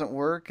 nope, that doesn't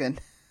work.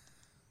 And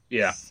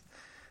yeah,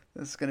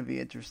 this is going to be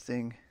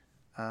interesting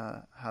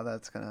how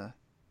that's gonna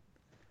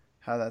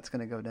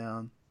go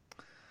down.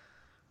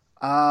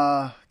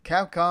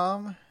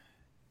 Capcom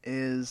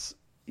has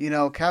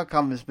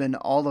been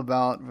all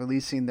about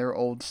releasing their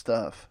old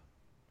stuff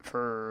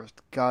for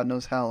God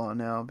knows how long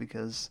now,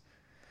 because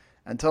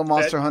until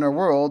Monster Hunter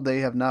World, they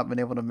have not been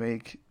able to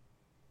make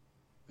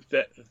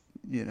that.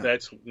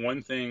 That's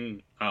one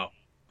thing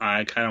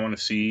I kind of want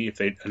to see if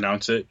they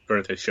announce it or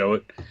if they show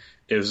it.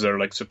 Is their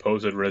like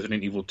supposed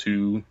Resident Evil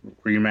 2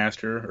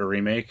 remaster or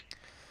remake?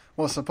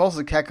 Well,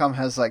 supposedly Capcom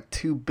has like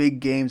 2 big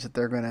games that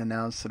they're going to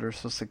announce that are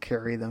supposed to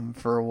carry them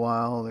for a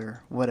while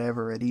or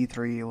whatever at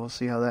E3. We'll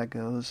see how that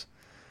goes.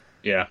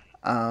 Yeah.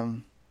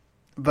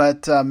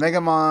 But Mega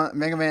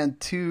Man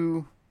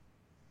 2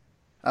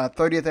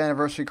 30th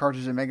anniversary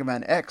cartridge and Mega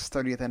Man X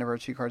 30th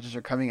anniversary cartridge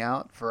are coming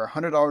out for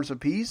 $100 a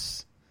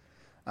piece.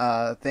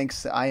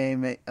 Thanks to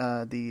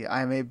the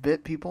IMA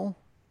Bit people,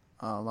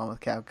 along with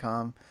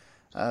Capcom.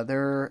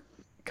 They're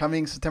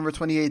coming September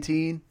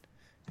 2018,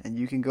 and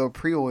you can go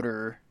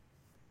pre-order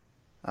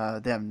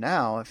them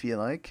now if you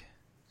like.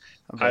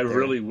 I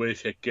really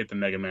wish I could get the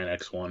Mega Man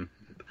X one.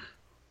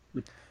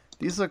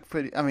 These look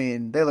pretty. I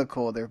mean, they look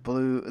cool. They're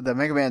blue. The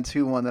Mega Man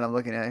 2 one that I'm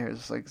looking at here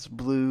is like it's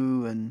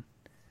blue and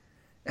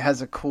it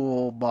has a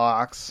cool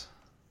box.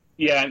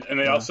 Yeah, and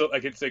they also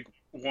like it's like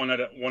one out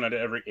of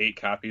every 8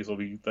 copies will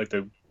be like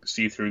the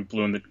see-through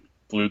blue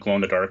glow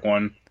in the dark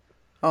one.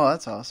 Oh,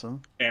 that's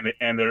awesome.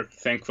 And they're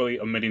thankfully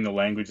omitting the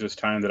language this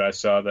time that I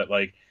saw that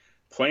like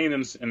playing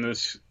this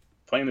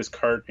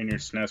cart in your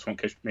SNES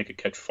won't make it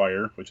catch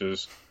fire, which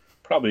is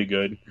probably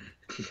good.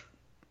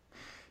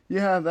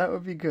 Yeah, that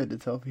would be good to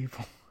tell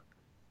people.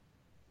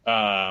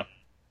 Yeah,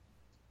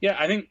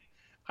 I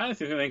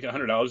honestly think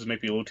 $100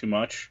 might be a little too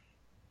much,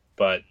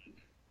 but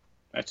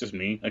that's just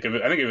me. Like, I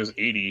think if it was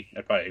 $80,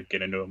 I'd probably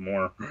get into it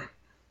more.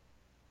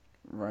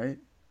 Right.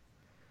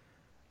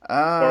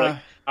 Or like,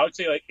 I would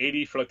say like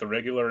 $80 for like the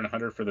regular and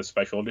 $100 for the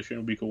special edition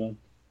would be cool.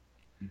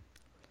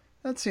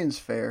 That seems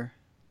fair.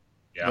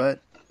 Yeah.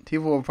 But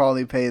people will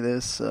probably pay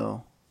this,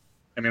 so.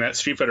 I mean, that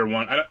Street Fighter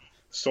one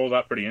sold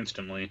out pretty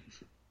instantly.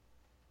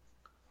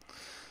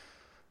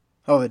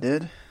 Oh, it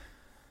did?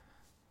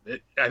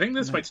 I think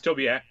this might still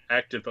be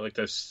active, but like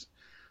the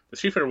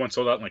Street Fighter one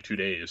sold out in like 2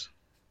 days.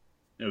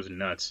 It was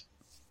nuts.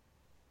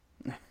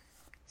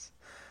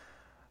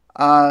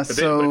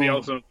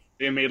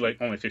 They made like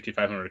only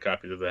 5,500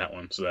 copies of that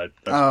one, so that's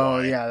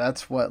why. Yeah,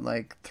 that's what,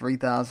 like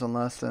 3,000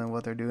 less than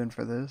what they're doing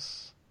for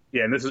this.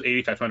 Yeah, and this is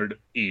 8,500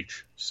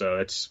 each, so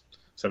it's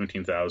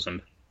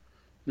 17,000.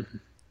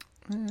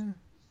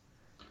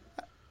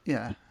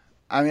 Yeah,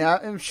 I mean,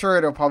 I'm sure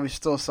it'll probably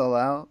still sell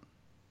out.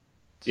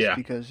 Yeah,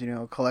 because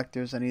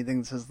collectors,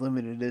 anything that says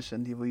limited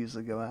edition, people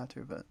usually go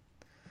after, but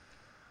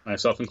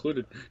myself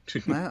included.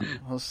 Yeah,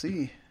 we'll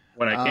see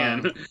when I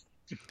can.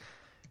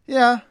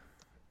 Yeah,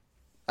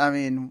 I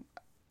mean,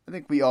 I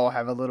think we all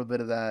have a little bit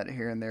of that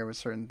here and there with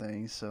certain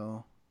things,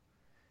 so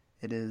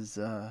it is.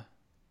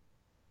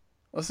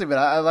 We'll see, but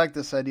I like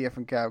this idea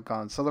from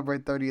Capcom.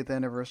 Celebrate 30th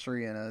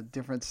anniversary in a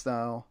different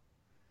style.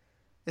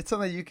 It's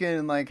something you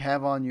can like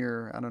have on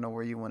your. I don't know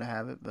where you want to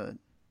have it, but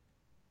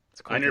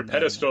it's cool on your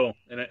pedestal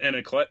in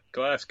a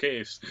glass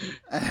case.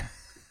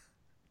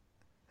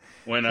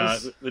 When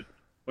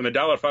the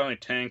dollar finally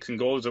tanks and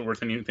gold isn't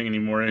worth anything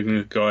anymore, you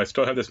can go, I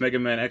still have this Mega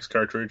Man X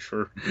cartridge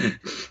for.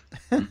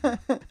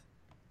 The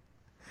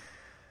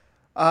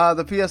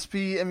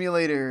PSP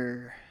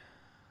emulator.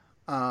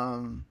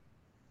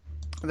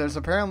 There's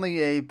apparently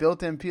a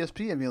built-in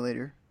PSP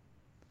emulator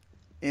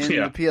in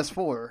the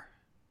PS4.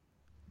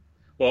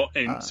 Well,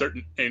 in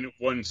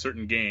one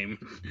certain game.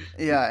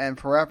 Yeah, and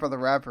Parappa the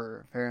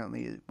Rapper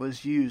apparently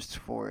was used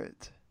for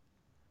it.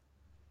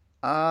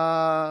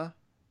 I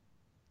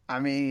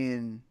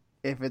mean,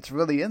 if it's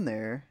really in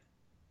there,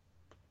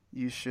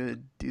 you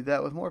should do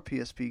that with more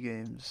PSP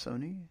games,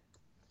 Sony.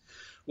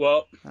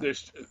 Well,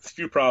 there's a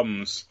few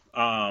problems.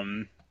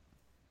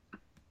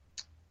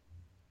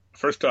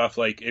 First off,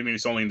 like, I mean,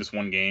 it's only in this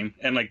one game,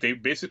 and like they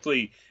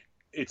basically,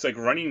 it's like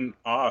running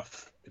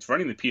the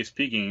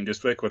PSP game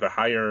just like with a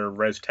higher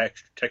res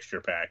texture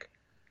pack,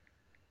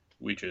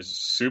 which is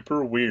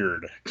super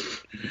weird.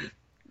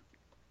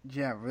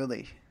 Yeah,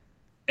 really.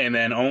 And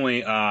then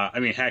only, I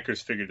mean, hackers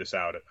figured this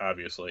out,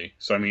 obviously.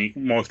 So, I mean,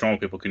 most normal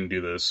people can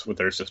do this with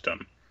their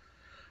system.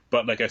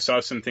 But, like, I saw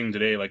something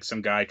today, like,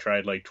 some guy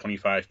tried, like,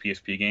 25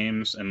 PSP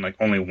games, and, like,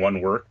 only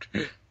one worked.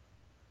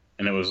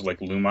 And it was, like,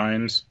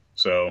 Lumines.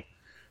 So,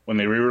 when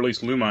they re-release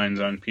Lumines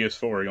on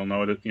PS4, you'll know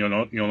what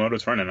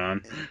it's running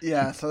on.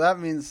 Yeah, so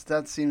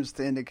that seems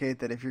to indicate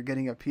that if you're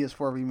getting a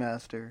PS4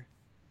 remaster,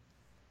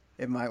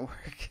 it might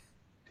work.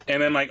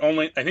 And then, like,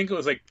 I think it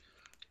was, like,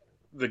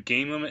 the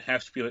game limit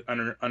has to be like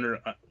under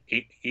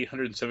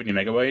 870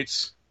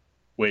 megabytes,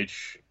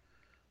 which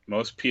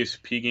most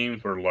PSP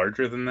games were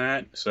larger than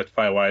that. So that's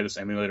probably why this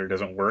emulator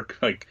doesn't work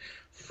like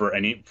for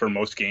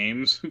most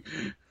games.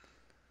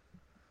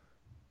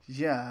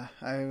 Yeah,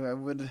 I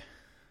would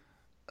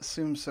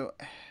assume so.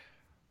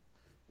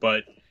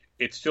 But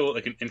it's still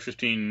like an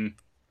interesting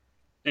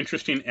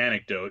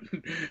anecdote.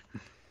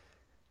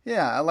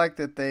 Yeah, I like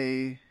that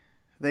they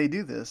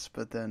do this,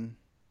 but then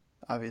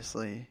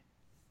obviously,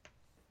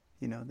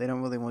 they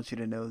don't really want you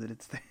to know that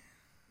it's there.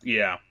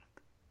 Yeah.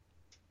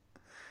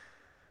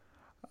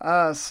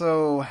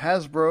 So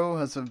Hasbro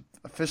has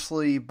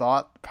officially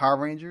bought Power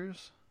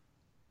Rangers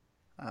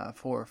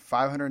for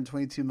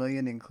 $522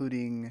 million,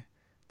 including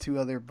 2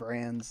 other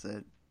brands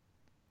that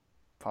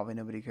probably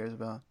nobody cares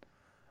about.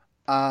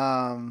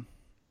 I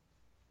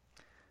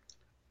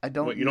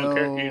don't know.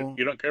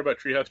 You don't care about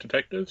Treehouse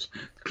Detectives?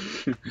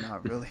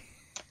 Not really.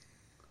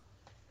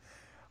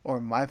 Or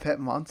My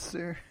Pet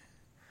Monster.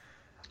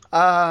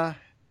 I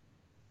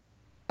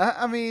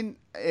mean,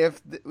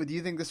 do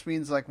you think this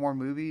means like more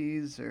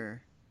movies,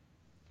 or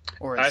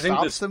it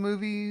stops the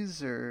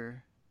movies,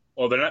 or?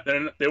 Well,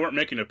 they weren't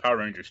making a Power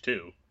Rangers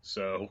 2,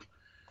 so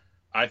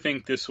I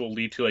think this will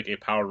lead to like a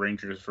Power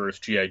Rangers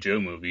versus G.I. Joe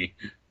movie.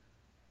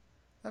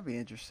 That'd be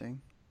interesting.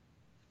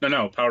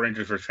 No, Power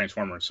Rangers versus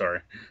Transformers.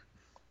 Sorry.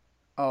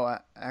 Oh,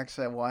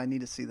 actually, I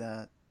need to see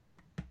that.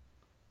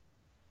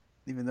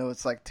 Even though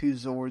it's like 2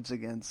 Zords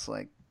against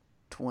like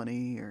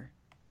 20 or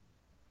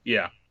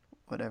Yeah.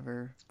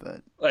 whatever.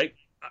 But Like,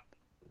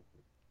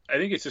 I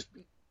think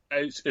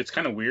it's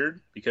kind of weird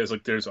because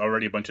like there's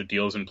already a bunch of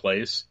deals in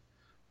place,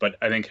 but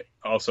I think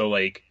also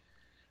like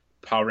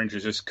Power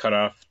Rangers just cut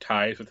off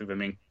ties with the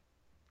main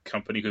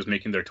company who's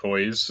making their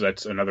toys. So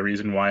that's another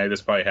reason why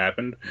this probably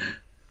happened.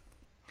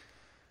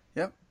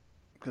 yep,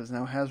 because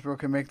now Hasbro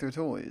can make their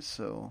toys.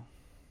 So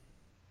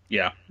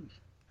Yeah.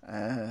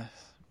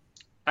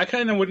 I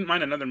kind of wouldn't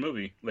mind another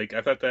movie. Like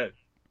I thought that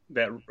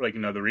like the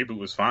reboot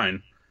was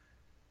fine.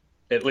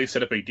 At least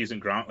set up a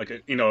decent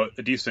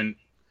a decent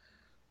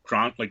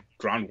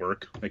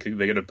groundwork. Like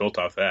they could have built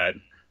off that.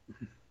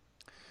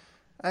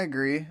 I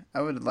agree.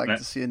 I would like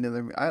to see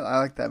another. I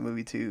like that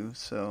movie too.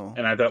 So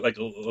and I thought like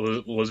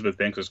Elizabeth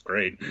Banks was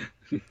great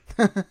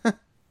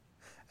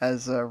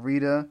as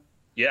Rita.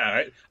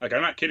 Yeah, I'm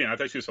not kidding. I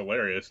thought she was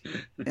hilarious.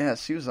 Yeah,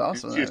 she was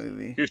awesome in that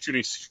movie. She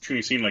was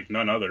truly seen like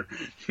none other.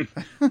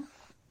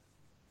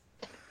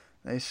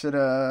 They should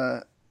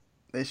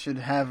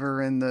have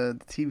her in the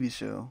TV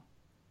show.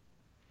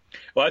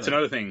 Well, that's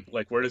another thing.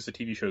 Like, where does the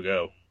TV show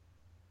go?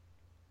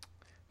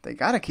 They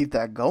got to keep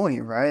that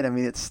going, right? I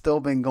mean, it's still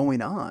been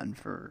going on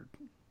for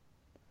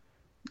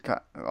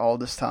all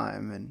this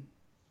time, and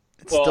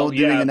it's still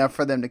doing enough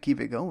for them to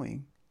keep it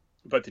going.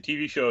 But the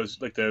TV shows,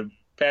 like the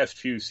past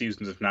few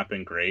seasons, have not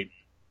been great.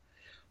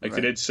 Like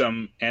they did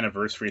some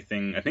anniversary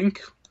thing. I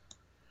think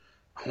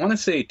I want to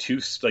say two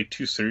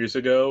series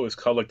ago. It was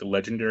called like the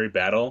Legendary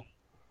Battle,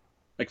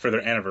 like for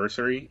their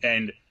anniversary,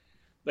 and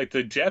like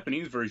the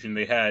Japanese version,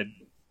 they had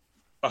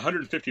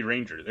 150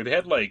 Rangers. They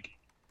had like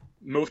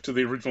most of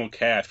the original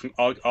cast from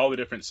all the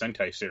different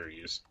Sentai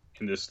series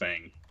in this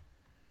thing.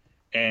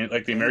 And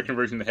like the American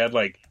version, they had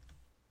like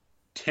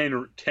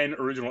 10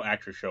 original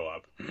actors show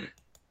up. And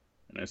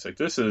it's like,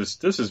 this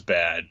is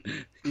bad.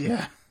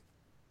 Yeah.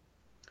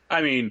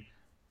 I mean,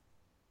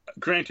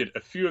 granted, a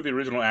few of the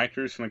original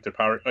actors from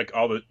like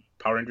all the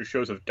Power Rangers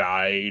shows have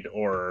died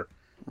or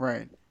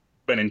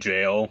been in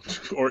jail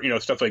or,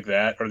 stuff like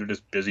that, or they're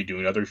just busy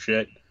doing other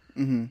shit.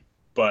 Mm-hmm.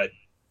 But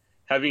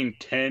having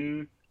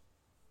 10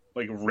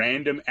 like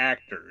random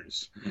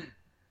actors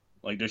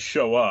like just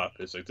show up,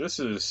 it's like this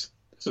is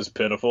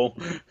pitiful.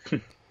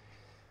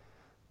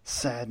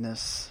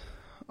 Sadness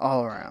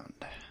all around.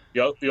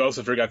 You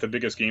also forgot the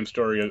biggest game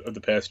story of the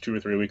past 2 or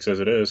 3 weeks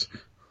as it is.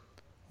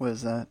 What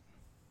is that?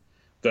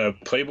 The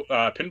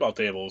pinball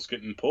tables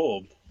getting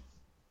pulled.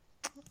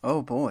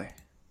 Oh boy.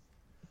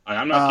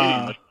 I'm not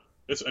kidding. Like,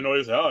 this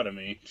annoys the hell out of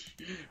me.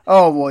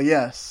 Oh well,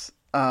 yes.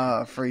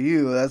 For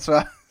you, that's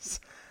what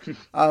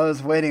I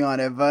was waiting on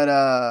it.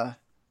 But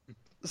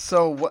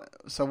so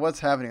what's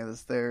happening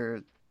with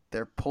this?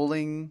 They're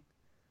pulling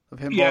the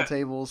pinball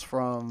tables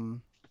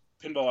from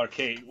Pinball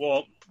Arcade.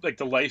 Well, like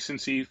the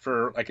licensee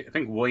for like I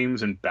think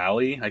Williams and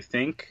Bally, I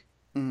think.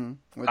 Mm-hmm.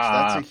 Which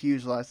that's a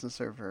huge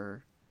licensor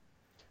for.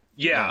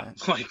 Yeah,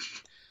 like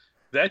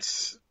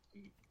that's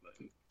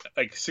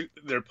like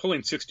they're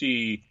pulling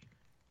 60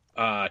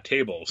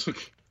 tables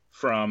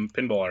from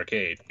Pinball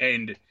Arcade,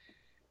 and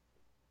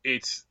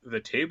it's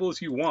the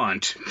tables you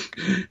want.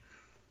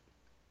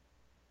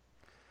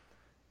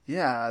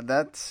 Yeah,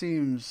 that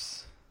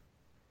seems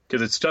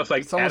because it's stuff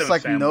like it's almost Addams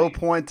like Family. no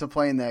point to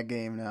playing that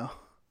game now.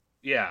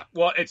 Yeah,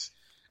 well, it's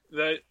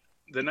the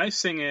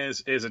nice thing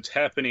is it's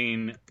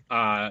happening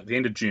the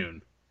end of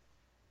June,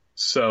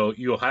 so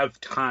you'll have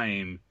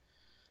time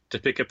to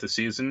pick up the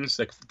seasons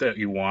that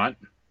you want,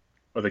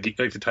 or the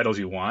titles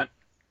you want,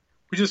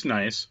 which is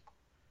nice.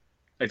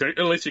 Like at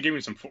least they're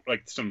giving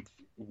some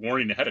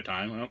warning ahead of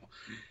time.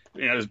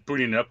 Just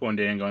booting it up one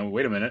day and going,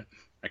 wait a minute,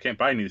 I can't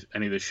buy any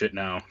of this shit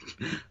now.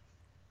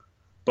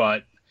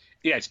 But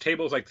yeah, it's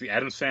tables like the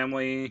Addams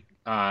Family,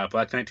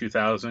 Black Knight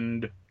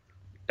 2000,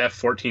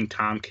 F-14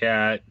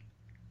 Tomcat,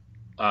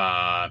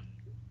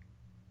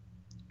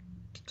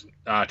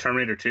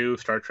 Terminator 2,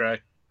 Star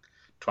Trek,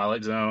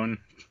 Twilight Zone.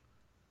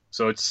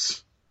 So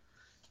it's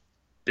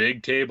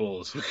big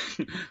tables.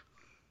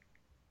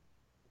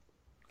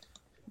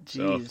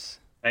 Jeez. So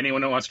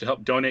anyone who wants to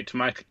help donate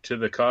to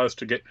the cause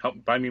to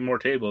help buy me more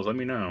tables, let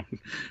me know.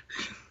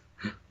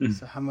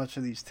 So how much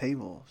are these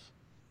tables?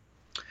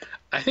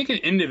 I think an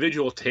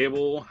individual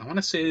table, I want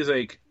to say is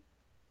like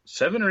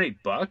 $7 or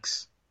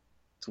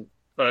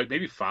 $8.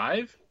 Maybe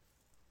 $5.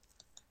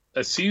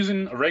 A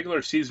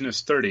regular season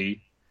is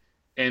 $30,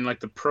 and like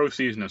the pro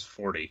season is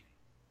 $40.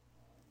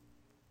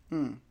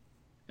 And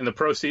the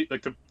pro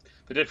like the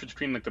difference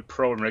between like the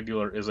pro and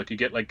regular is like you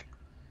get like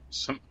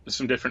some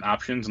different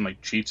options and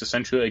like cheats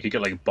essentially. Like you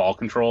get like ball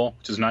control,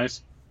 which is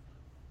nice.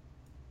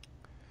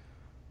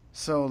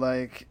 So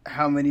like,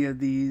 how many of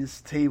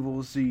these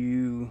tables do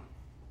you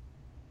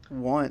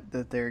want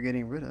that they're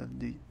getting rid of?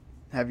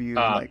 Have you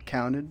like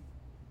counted?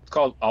 It's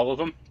called all of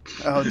them.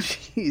 Oh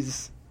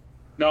jeez.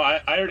 No,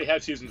 I already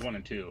have seasons 1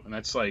 and 2, and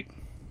that's like,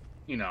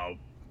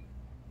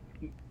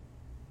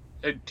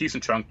 a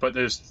decent chunk. But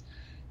there's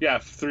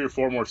 3 or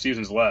 4 more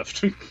seasons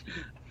left.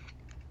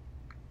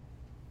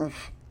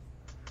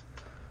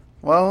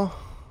 Well,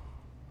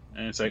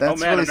 and it's like,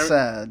 that's oh man, really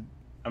sad.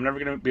 I'm never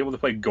gonna be able to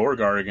play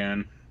Gorgar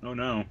again. Oh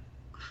no.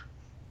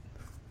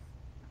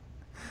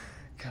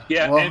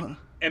 Yeah, well,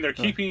 and they're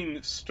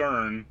keeping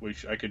Stern,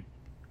 which I could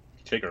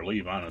take or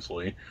leave,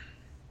 honestly.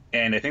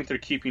 And I think they're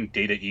keeping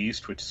Data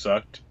East, which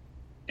sucked,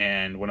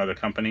 and one other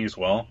company as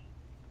well.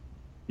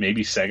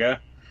 Maybe Sega.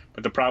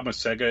 But the problem with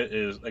Sega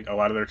is like a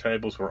lot of their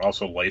titles were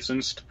also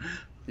licensed.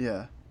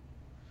 Yeah.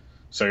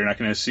 So you're not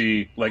going to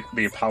see like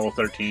the Apollo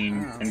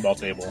 13 pinball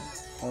table.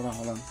 Hold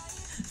on.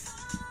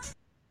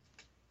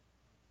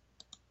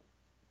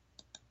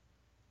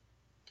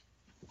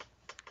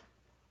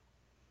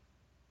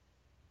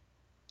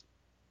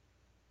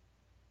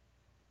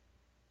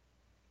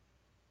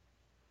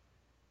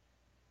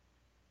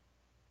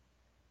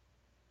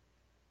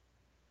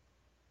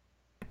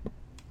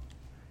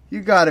 You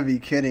gotta be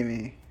kidding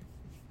me.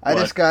 I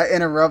just got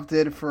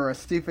interrupted for a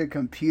stupid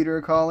computer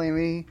calling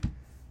me.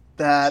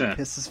 That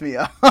pisses me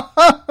off.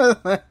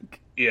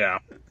 Like, yeah.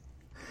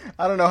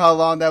 I don't know how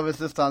long that was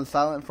just on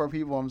silent for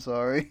people. I'm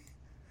sorry.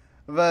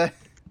 But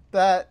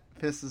that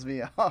pisses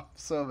me off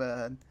so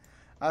bad.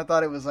 I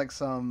thought it was like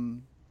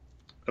some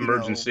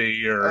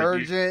emergency or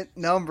urgent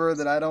number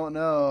that I don't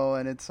know,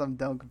 and it's some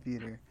dumb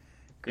computer.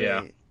 Great.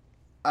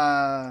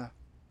 Yeah.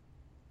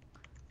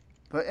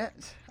 But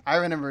I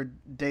remember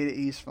Data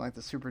East from like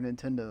the Super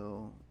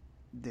Nintendo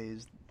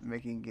days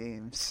making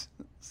games.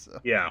 So.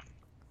 Yeah.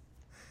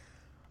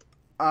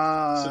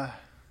 Go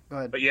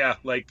ahead. But yeah,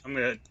 like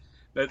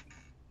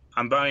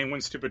I'm buying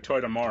one stupid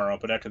toy tomorrow,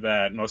 but after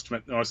that, most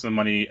of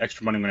the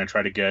extra money I'm going to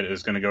try to get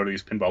is going to go to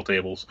these pinball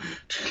tables.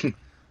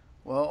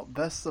 Well,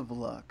 best of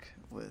luck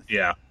with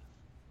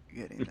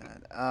getting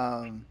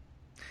that.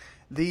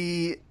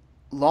 The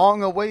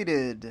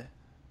long-awaited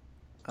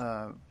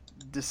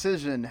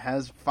decision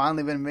has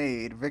finally been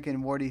made. Rick and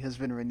Morty has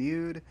been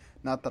renewed.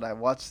 Not that I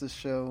watched this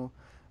show.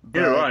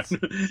 But,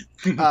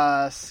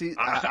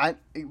 I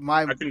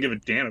couldn't give a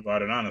damn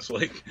about it,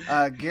 honestly.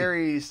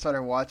 Gary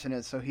started watching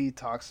it, so he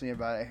talks to me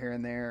about it here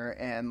and there.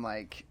 And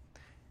like,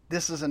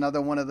 this is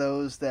another one of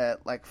those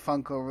that like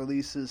Funko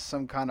releases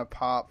some kind of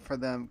pop for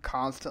them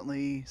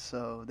constantly,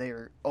 so they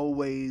are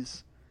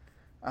always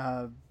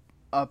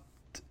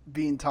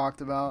being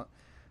talked about.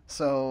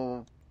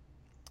 So,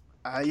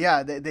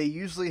 they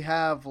usually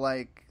have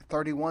like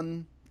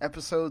 31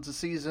 episodes a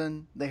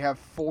season. They have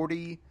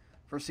 40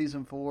 for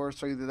season 4,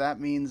 so either that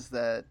means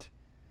that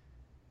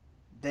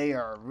they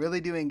are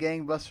really doing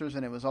gangbusters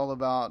and it was all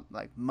about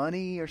like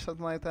money or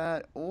something like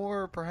that,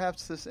 or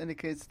perhaps this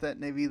indicates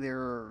that maybe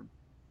they're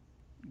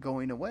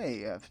going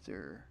away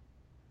after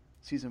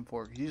season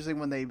 4. Because usually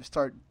when they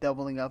start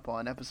doubling up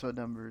on episode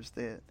numbers,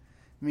 that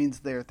means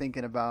they're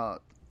thinking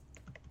about,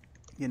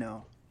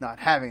 not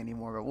having any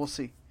more, but we'll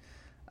see.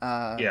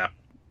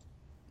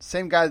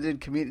 Same guy that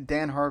did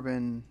Dan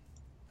Harbin.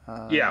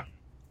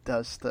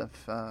 Does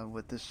stuff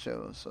with this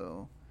show,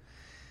 so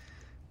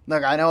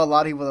look, I know a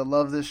lot of people that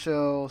love this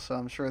show, so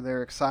I'm sure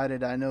they're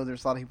excited. I know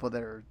there's a lot of people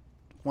that are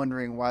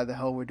wondering why the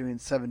hell we're doing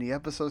 70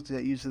 episodes.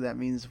 Usually that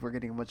means we're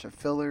getting a bunch of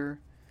filler,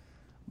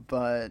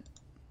 but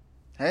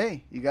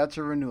hey, you got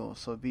your renewal,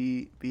 so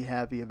be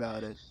happy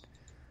about it.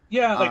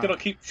 Yeah, it'll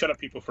shut up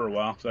people for a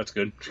while, so that's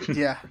good.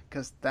 Yeah,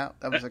 because that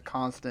was a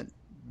constant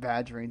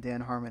badgering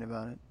Dan Harmon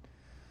about it.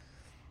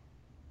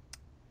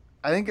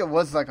 I think it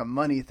was like a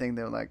money thing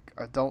though, like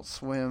Adult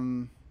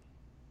Swim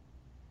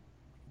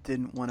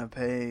didn't want to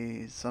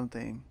pay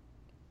something.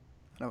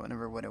 I don't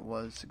remember what it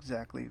was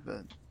exactly,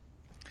 but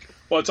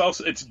well,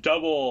 it's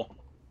double,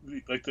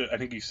 like I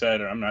think you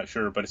said, or I'm not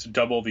sure, but it's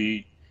double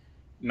the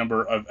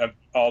number of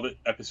all the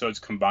episodes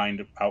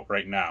combined out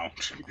right now.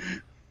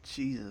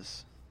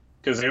 Jesus,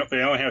 because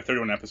they only have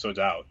 31 episodes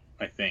out,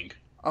 I think.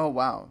 Oh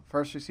wow,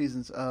 first 3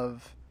 seasons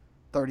of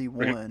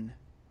 31.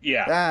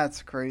 Yeah,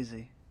 that's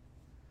crazy.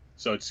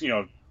 So it's,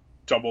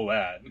 double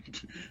that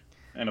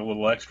and a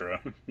little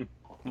extra.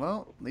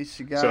 Well, at least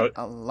you got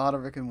a lot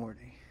of Rick and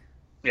Morty.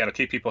 Yeah, to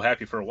keep people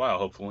happy for a while,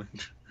 hopefully.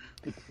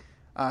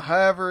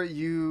 However,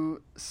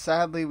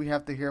 sadly, we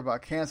have to hear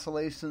about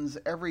cancellations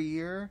every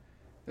year.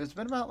 There's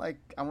been about,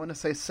 I want to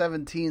say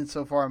 17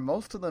 so far.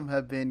 Most of them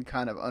have been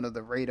kind of under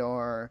the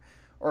radar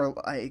or,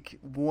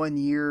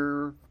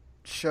 1-year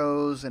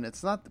shows, and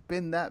it's not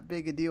been that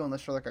big a deal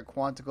unless you're, a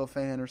Quantico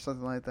fan or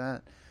something like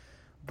that.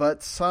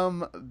 But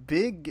some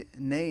big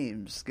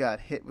names got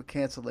hit with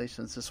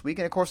cancellations this week.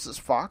 And, of course, it's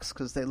Fox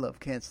because they love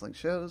canceling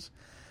shows.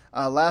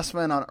 Last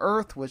Man on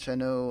Earth, which I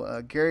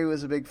know Gary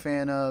was a big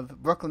fan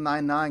of. Brooklyn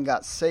Nine-Nine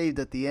got saved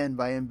at the end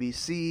by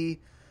NBC.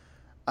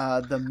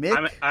 The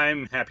Mick.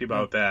 I'm happy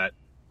about that.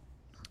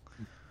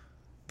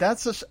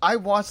 I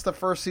watched the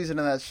first season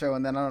of that show,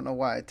 and then I don't know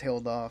why I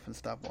tailed off and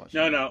stopped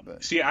watching. No.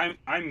 But. See,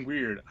 I'm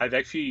weird. I've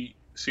actually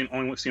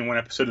only seen one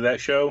episode of that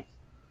show,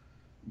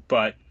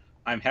 but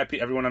I'm happy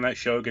everyone on that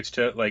show gets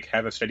to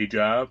have a steady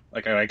job.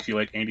 I actually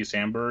like Andy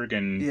Samberg,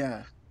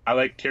 and I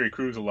like Terry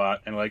Crews a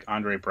lot, and I like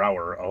Andre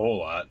Braugher a whole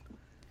lot.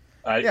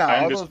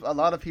 A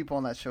lot of people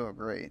on that show are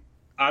great.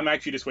 I'm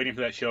actually just waiting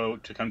for that show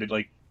to come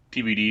to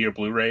DVD or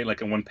Blu-ray,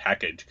 in one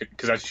package,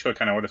 because that show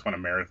kind of just want a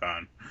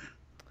marathon.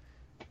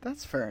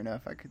 That's fair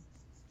enough. I could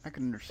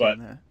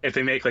understand that. If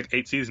they make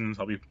 8 seasons,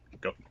 I'll be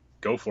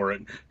go for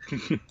it.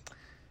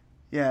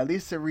 Yeah, at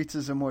least it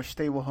reaches a more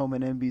stable home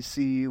in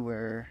NBC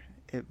where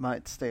it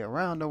might stay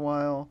around a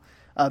while.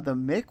 The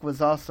Mick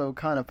was also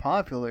kind of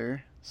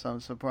popular, so I'm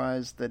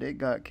surprised that it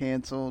got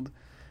canceled.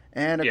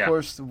 And, of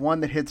course, the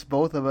one that hits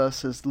both of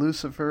us is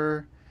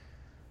Lucifer.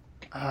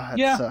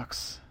 It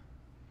sucks.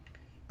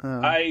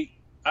 I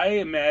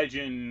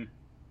imagine...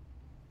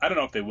 I don't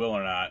know if they will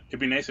or not. It'd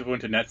be nice if it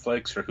went to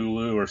Netflix or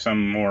Hulu or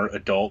some more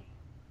adult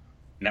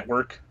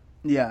network.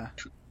 Yeah.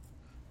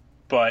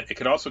 But it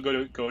could also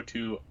go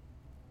to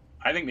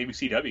I think maybe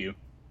CW.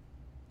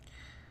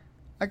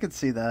 I could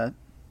see that.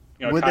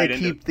 Would they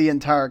keep the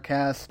entire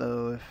cast,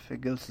 though, if it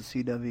goes to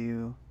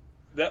CW?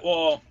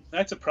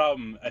 That's a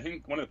problem. I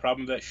think one of the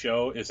problems of that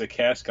show is the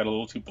cast got a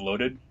little too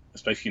bloated,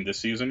 especially in this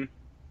season.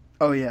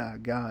 Oh, yeah.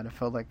 God, it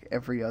felt like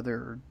every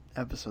other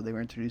episode they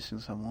were introducing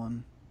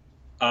someone.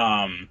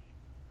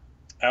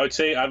 I would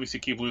say,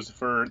 obviously, keep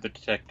Lucifer, the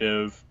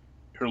detective,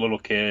 her little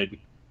kid,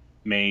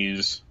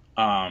 Maze.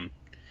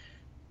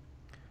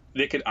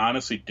 They could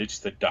honestly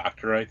ditch the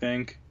doctor, I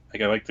think.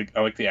 I like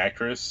the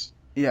actress.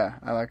 Yeah,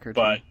 I like her,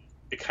 but too.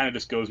 It kind of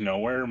just goes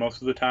nowhere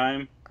most of the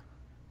time.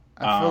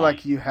 I feel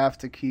like you have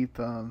to keep,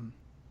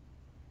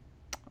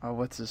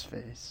 what's his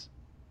face?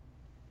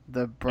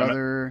 The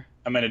brother...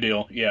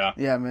 Amenadiel, yeah.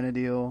 Yeah,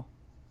 Amenadiel.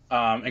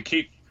 And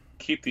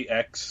keep the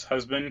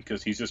ex-husband,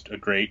 because he's just a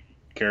great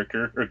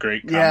character, or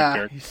great comic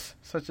character. Yeah, he's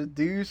such a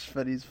douche,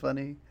 but he's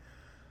funny.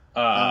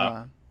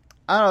 I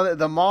don't know,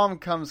 the mom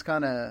comes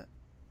kind of...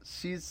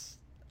 She's...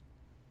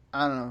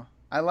 I don't know.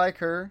 I like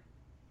her,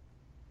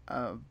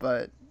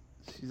 but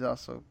she's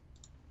also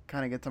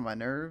kind of gets on my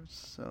nerves,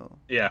 so...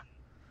 Yeah.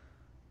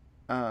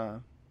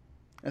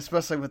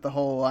 Especially with the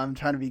whole I'm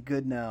trying to be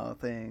good now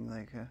thing.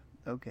 Like,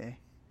 okay.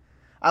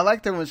 I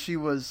liked her when she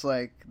was,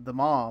 like, the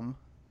mom.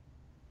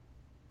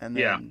 And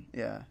then,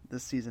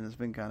 this season has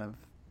been kind of...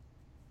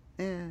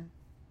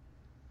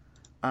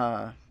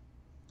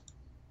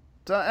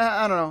 So,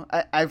 I don't know.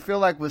 I feel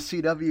like with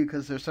CW,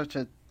 because they're such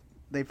a...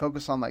 They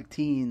focus on, like,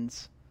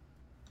 teens...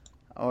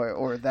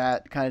 Or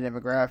that kind of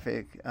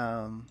demographic,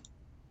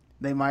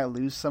 they might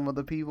lose some of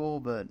the people,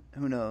 but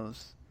who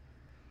knows?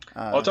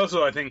 It's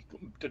also, I think,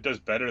 it does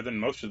better than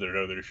most of their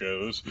other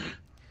shows,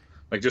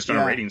 like just on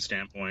a rating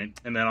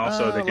standpoint. And then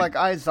also, like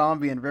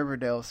iZombie and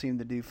Riverdale seem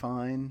to do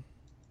fine.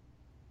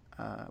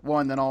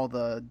 And then all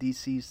the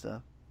DC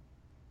stuff.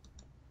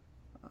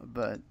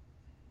 But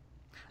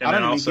I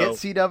don't even get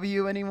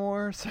CW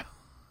anymore. So.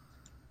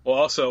 Well,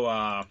 also,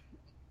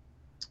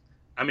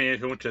 I mean,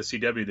 if it went to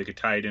CW, they could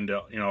tie it into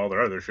all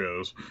their other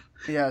shows.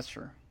 Yeah, that's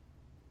true.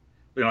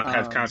 We don't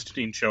have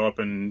Constantine show up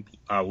in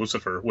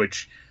Lucifer,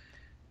 which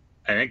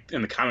I think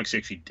in the comics he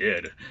actually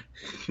did.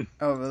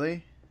 Oh,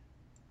 really?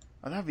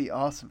 Oh, that'd be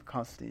awesome if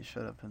Constantine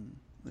showed up in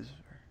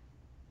Lucifer.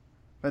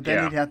 But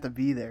then he'd have to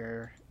be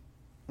there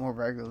more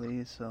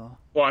regularly, so...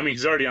 Well, I mean,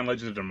 he's already on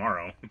Legends of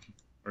Tomorrow.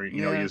 Or, he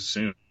is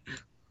soon.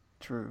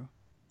 True.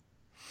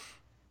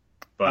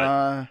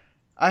 But...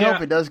 I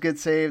hope it does get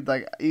saved.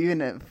 Like, even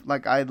if,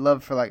 like, I'd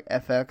love for, like,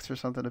 FX or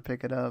something to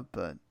pick it up,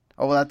 but...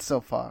 Oh, well, that's still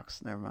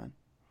Fox. Never mind.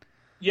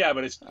 Yeah,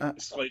 but it's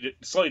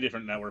slightly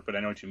different network, but I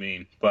know what you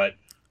mean. But...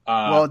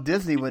 well,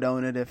 Disney would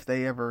own it if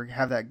they ever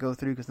have that go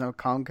through, because now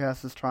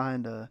Comcast is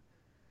trying to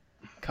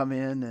come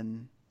in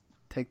and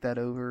take that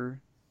over.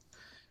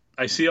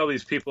 I see all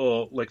these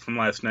people, like, from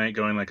last night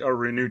going, like, oh,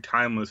 renew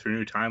Timeless,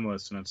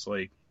 and it's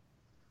like...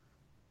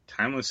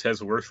 Timeless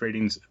has worse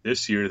ratings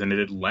this year than it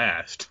did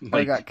last.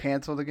 Like, got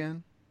canceled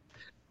again?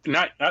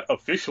 Not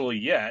officially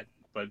yet,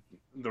 but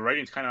the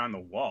rating's kind of on the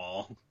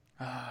wall.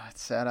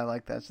 It's sad. I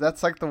like that. So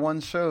that's like the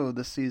one show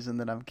this season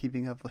that I'm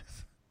keeping up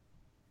with.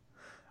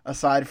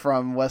 Aside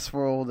from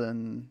Westworld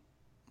and,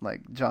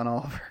 like, John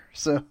Oliver.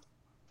 So,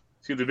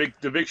 see, the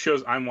big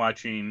shows I'm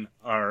watching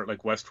are,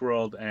 like,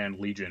 Westworld and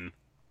Legion.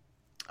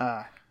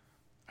 I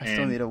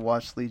still need to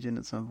watch Legion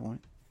at some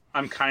point.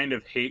 I'm kind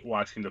of hate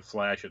watching The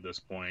Flash at this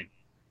point.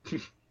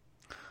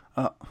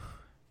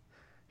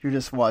 You're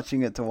just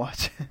watching it to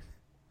watch it.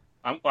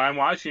 I'm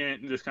watching it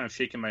and just kind of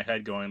shaking my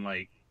head going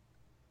like,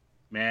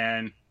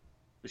 man,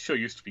 this show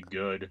used to be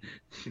good.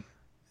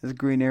 Is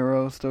Green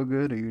Arrow still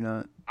good, or you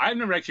not? I've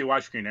never actually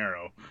watched Green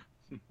Arrow.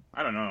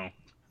 I don't know.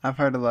 I've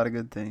heard a lot of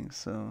good things,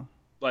 so...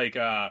 Like,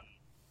 it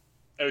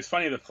was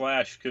funny, The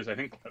Flash, because I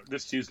think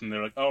this season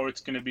they're like, oh,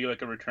 it's going to be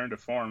like a return to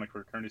form, like a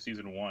return to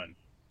season 1.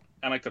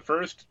 And, like, the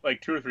first,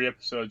 like, 2 or 3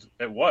 episodes,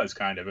 it was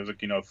kind of. It was,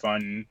 like, a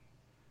fun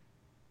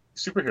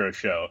superhero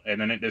show. And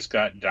then it just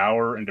got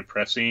dour and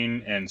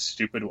depressing and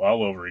stupid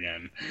all over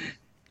again.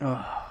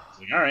 Oh. It's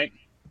like, all right.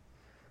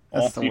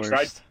 That's the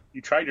worst.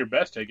 You tried your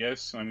best, I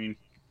guess. I mean,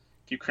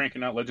 keep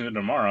cranking out Legend of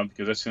Tomorrow,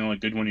 because that's the only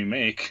good one you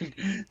make.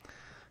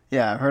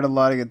 Yeah, I've heard a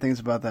lot of good things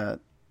about that.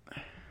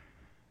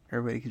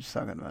 Everybody keeps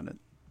talking about it.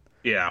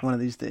 Yeah. One of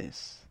these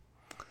days.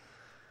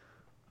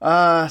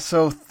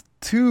 So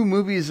 2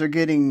 movies are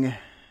getting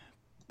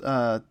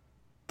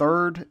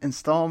third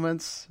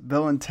installments.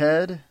 Bill and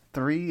Ted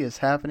 3 is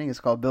happening. It's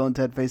called Bill and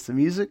Ted Face the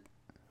Music.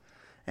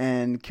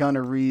 And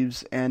Keanu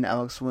Reeves and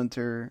Alex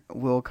Winter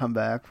will come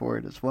back for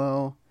it as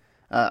well.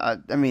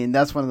 I mean,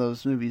 that's one of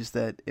those movies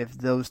that if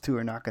those two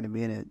are not going to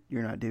be in it,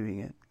 you're not doing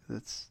it.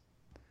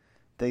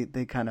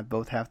 They kind of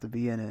both have to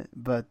be in it.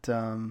 But,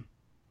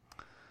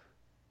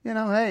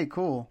 hey,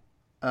 cool.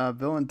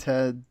 Bill and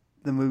Ted,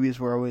 the movies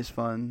were always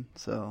fun,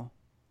 so.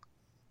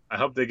 I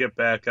hope they get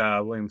back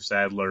William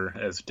Sadler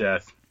as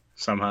Death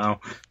somehow.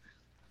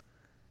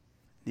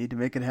 Need to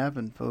make it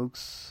happen,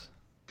 folks.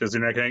 Because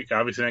they're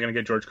obviously not going to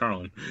get George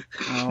Carlin.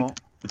 No,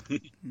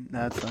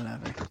 that's not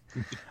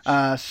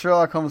happening.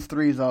 Sherlock Holmes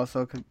 3 is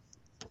also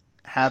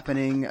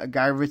happening.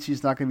 Guy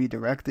Ritchie's not going to be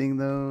directing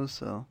those,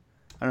 so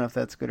I don't know if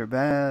that's good or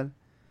bad.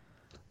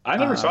 I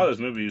never saw those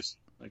movies.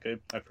 Like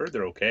I've heard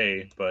they're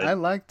okay, but I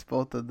liked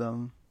both of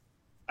them.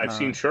 I've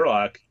seen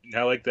Sherlock.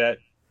 I like that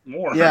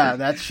more. Yeah,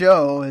 that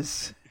show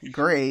is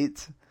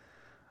great.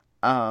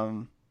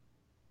 But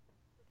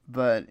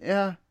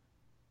yeah,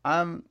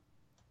 and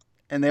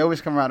they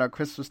always come out at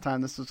Christmas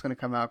time. This was going to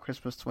come out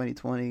Christmas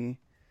 2020.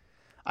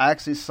 I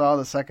actually saw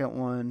the second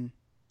one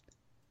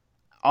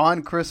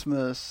on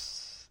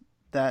Christmas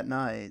that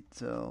night.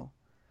 So,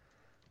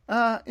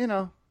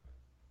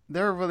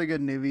 they're really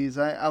good movies.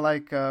 I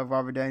like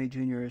Robert Downey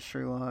Jr. as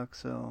Sherlock,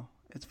 so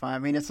it's fine. I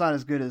mean, it's not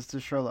as good as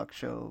the Sherlock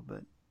show,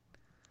 but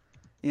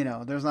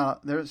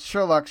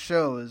Sherlock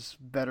show is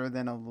better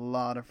than a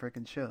lot of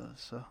freaking shows.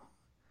 So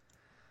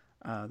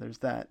there's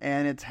that,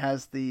 and it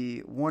has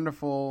the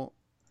wonderful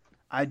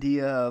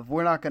idea of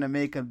we're not going to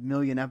make 1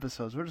 million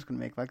episodes. We're just going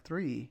to make like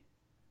 3,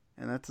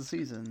 and that's a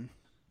season.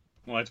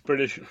 Well, that's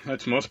British.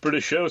 That's most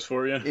British shows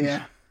for you.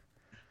 Yeah.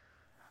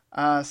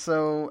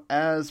 So,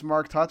 as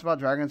Mark talked about,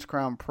 Dragon's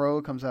Crown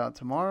Pro comes out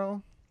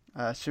tomorrow.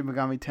 Shin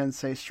Megami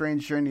Tensei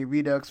Strange Journey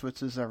Redux,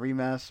 which is a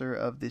remaster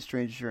of the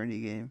Strange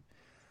Journey game.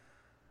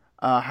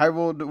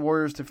 Hyrule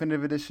Warriors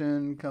Definitive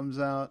Edition comes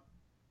out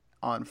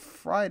on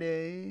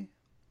Friday.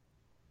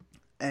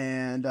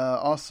 And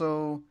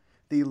also,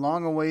 the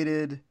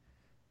long-awaited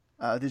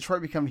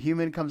Detroit Become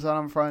Human comes out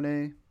on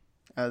Friday.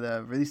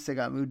 The release date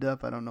got moved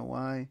up. I don't know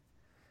why.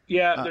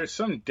 Yeah, there's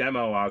some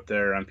demo out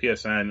there on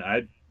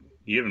PSN.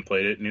 You haven't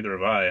played it, neither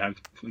have I. I'm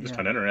just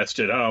kind of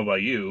interested. I don't know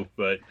about you,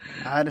 but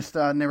I just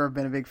never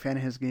been a big fan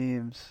of his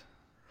games.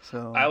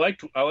 So I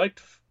liked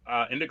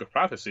Indigo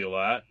Prophecy a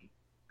lot,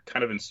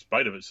 kind of in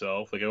spite of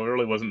itself. Like it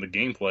really wasn't the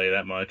gameplay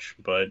that much,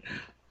 but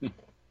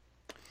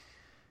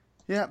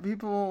yeah,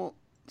 people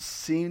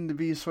seem to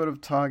be sort of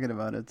talking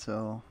about it.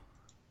 So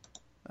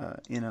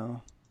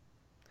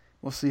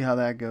we'll see how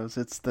that goes.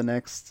 It's the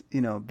next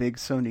big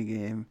Sony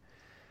game.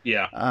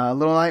 Yeah.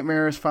 Little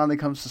Nightmares finally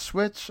comes to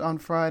Switch on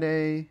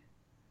Friday.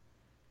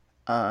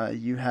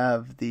 You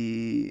have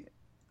the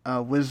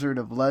Wizard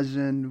of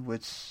Legend,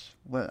 which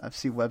I've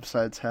seen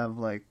websites have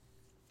like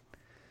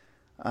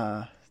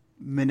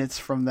minutes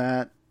from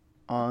that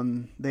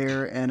on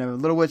there, and a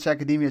Little Witch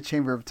Academia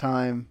Chamber of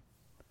Time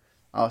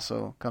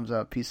also comes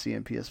out PC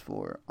and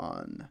PS4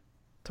 on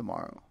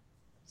tomorrow.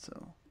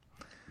 So,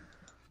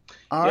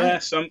 yeah,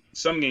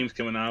 some games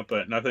coming out,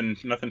 but nothing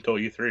till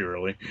E3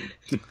 really.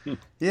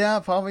 Yeah,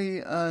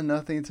 probably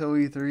nothing until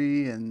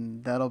E3,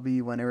 and that'll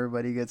be when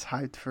everybody gets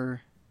hyped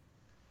for,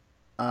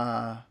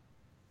 for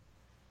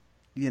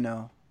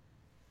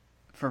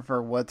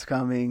what's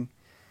coming.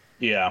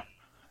 Yeah.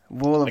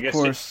 Well, of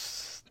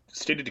course,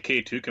 State of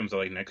Decay 2 comes out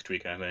like next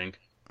week, I think.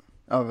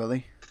 Oh,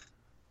 really?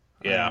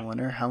 Yeah. I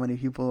wonder how many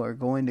people are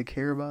going to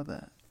care about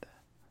that.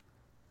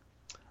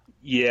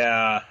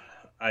 Yeah,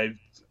 I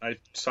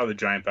saw the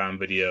Giant Bomb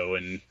video,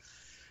 and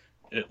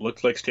it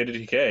looked like State of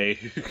Decay.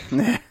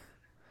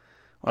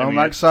 Well,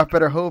 Microsoft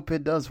better hope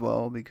it does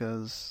well,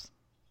 because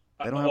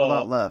they don't have a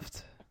lot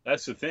left.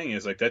 That's the thing,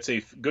 is like that's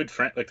a good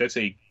friend, like that's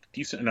a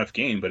decent enough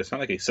game, but it's not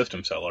like a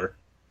system seller.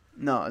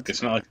 No,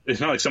 it's not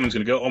like someone's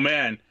gonna go, oh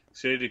man,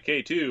 State of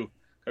Decay 2,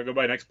 gotta go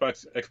buy an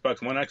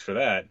Xbox One X for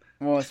that.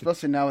 Well,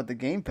 especially now with the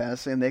Game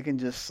Pass, and they can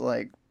just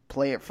like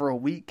play it for a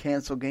week,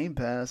 cancel Game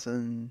Pass,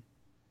 and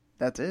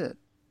that's it.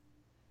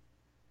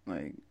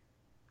 Like,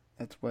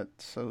 that's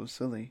what's so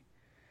silly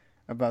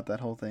about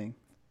that whole thing.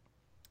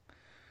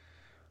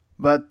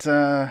 But,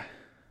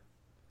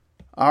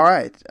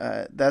 alright,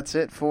 that's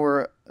it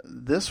for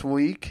this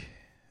week.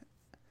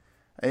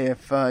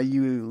 If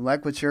you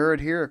like what you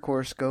heard here, of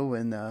course, go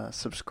and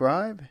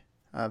subscribe.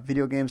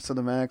 Video Games to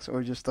the Max,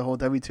 or just the whole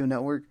W2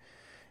 network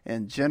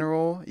in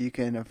general. You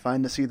can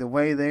find us either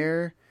way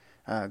there.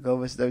 Go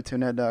visit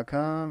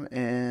W2net.com.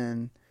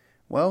 And,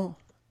 well,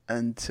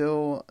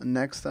 until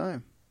next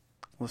time,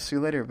 we'll see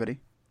you later, everybody.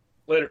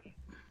 Later.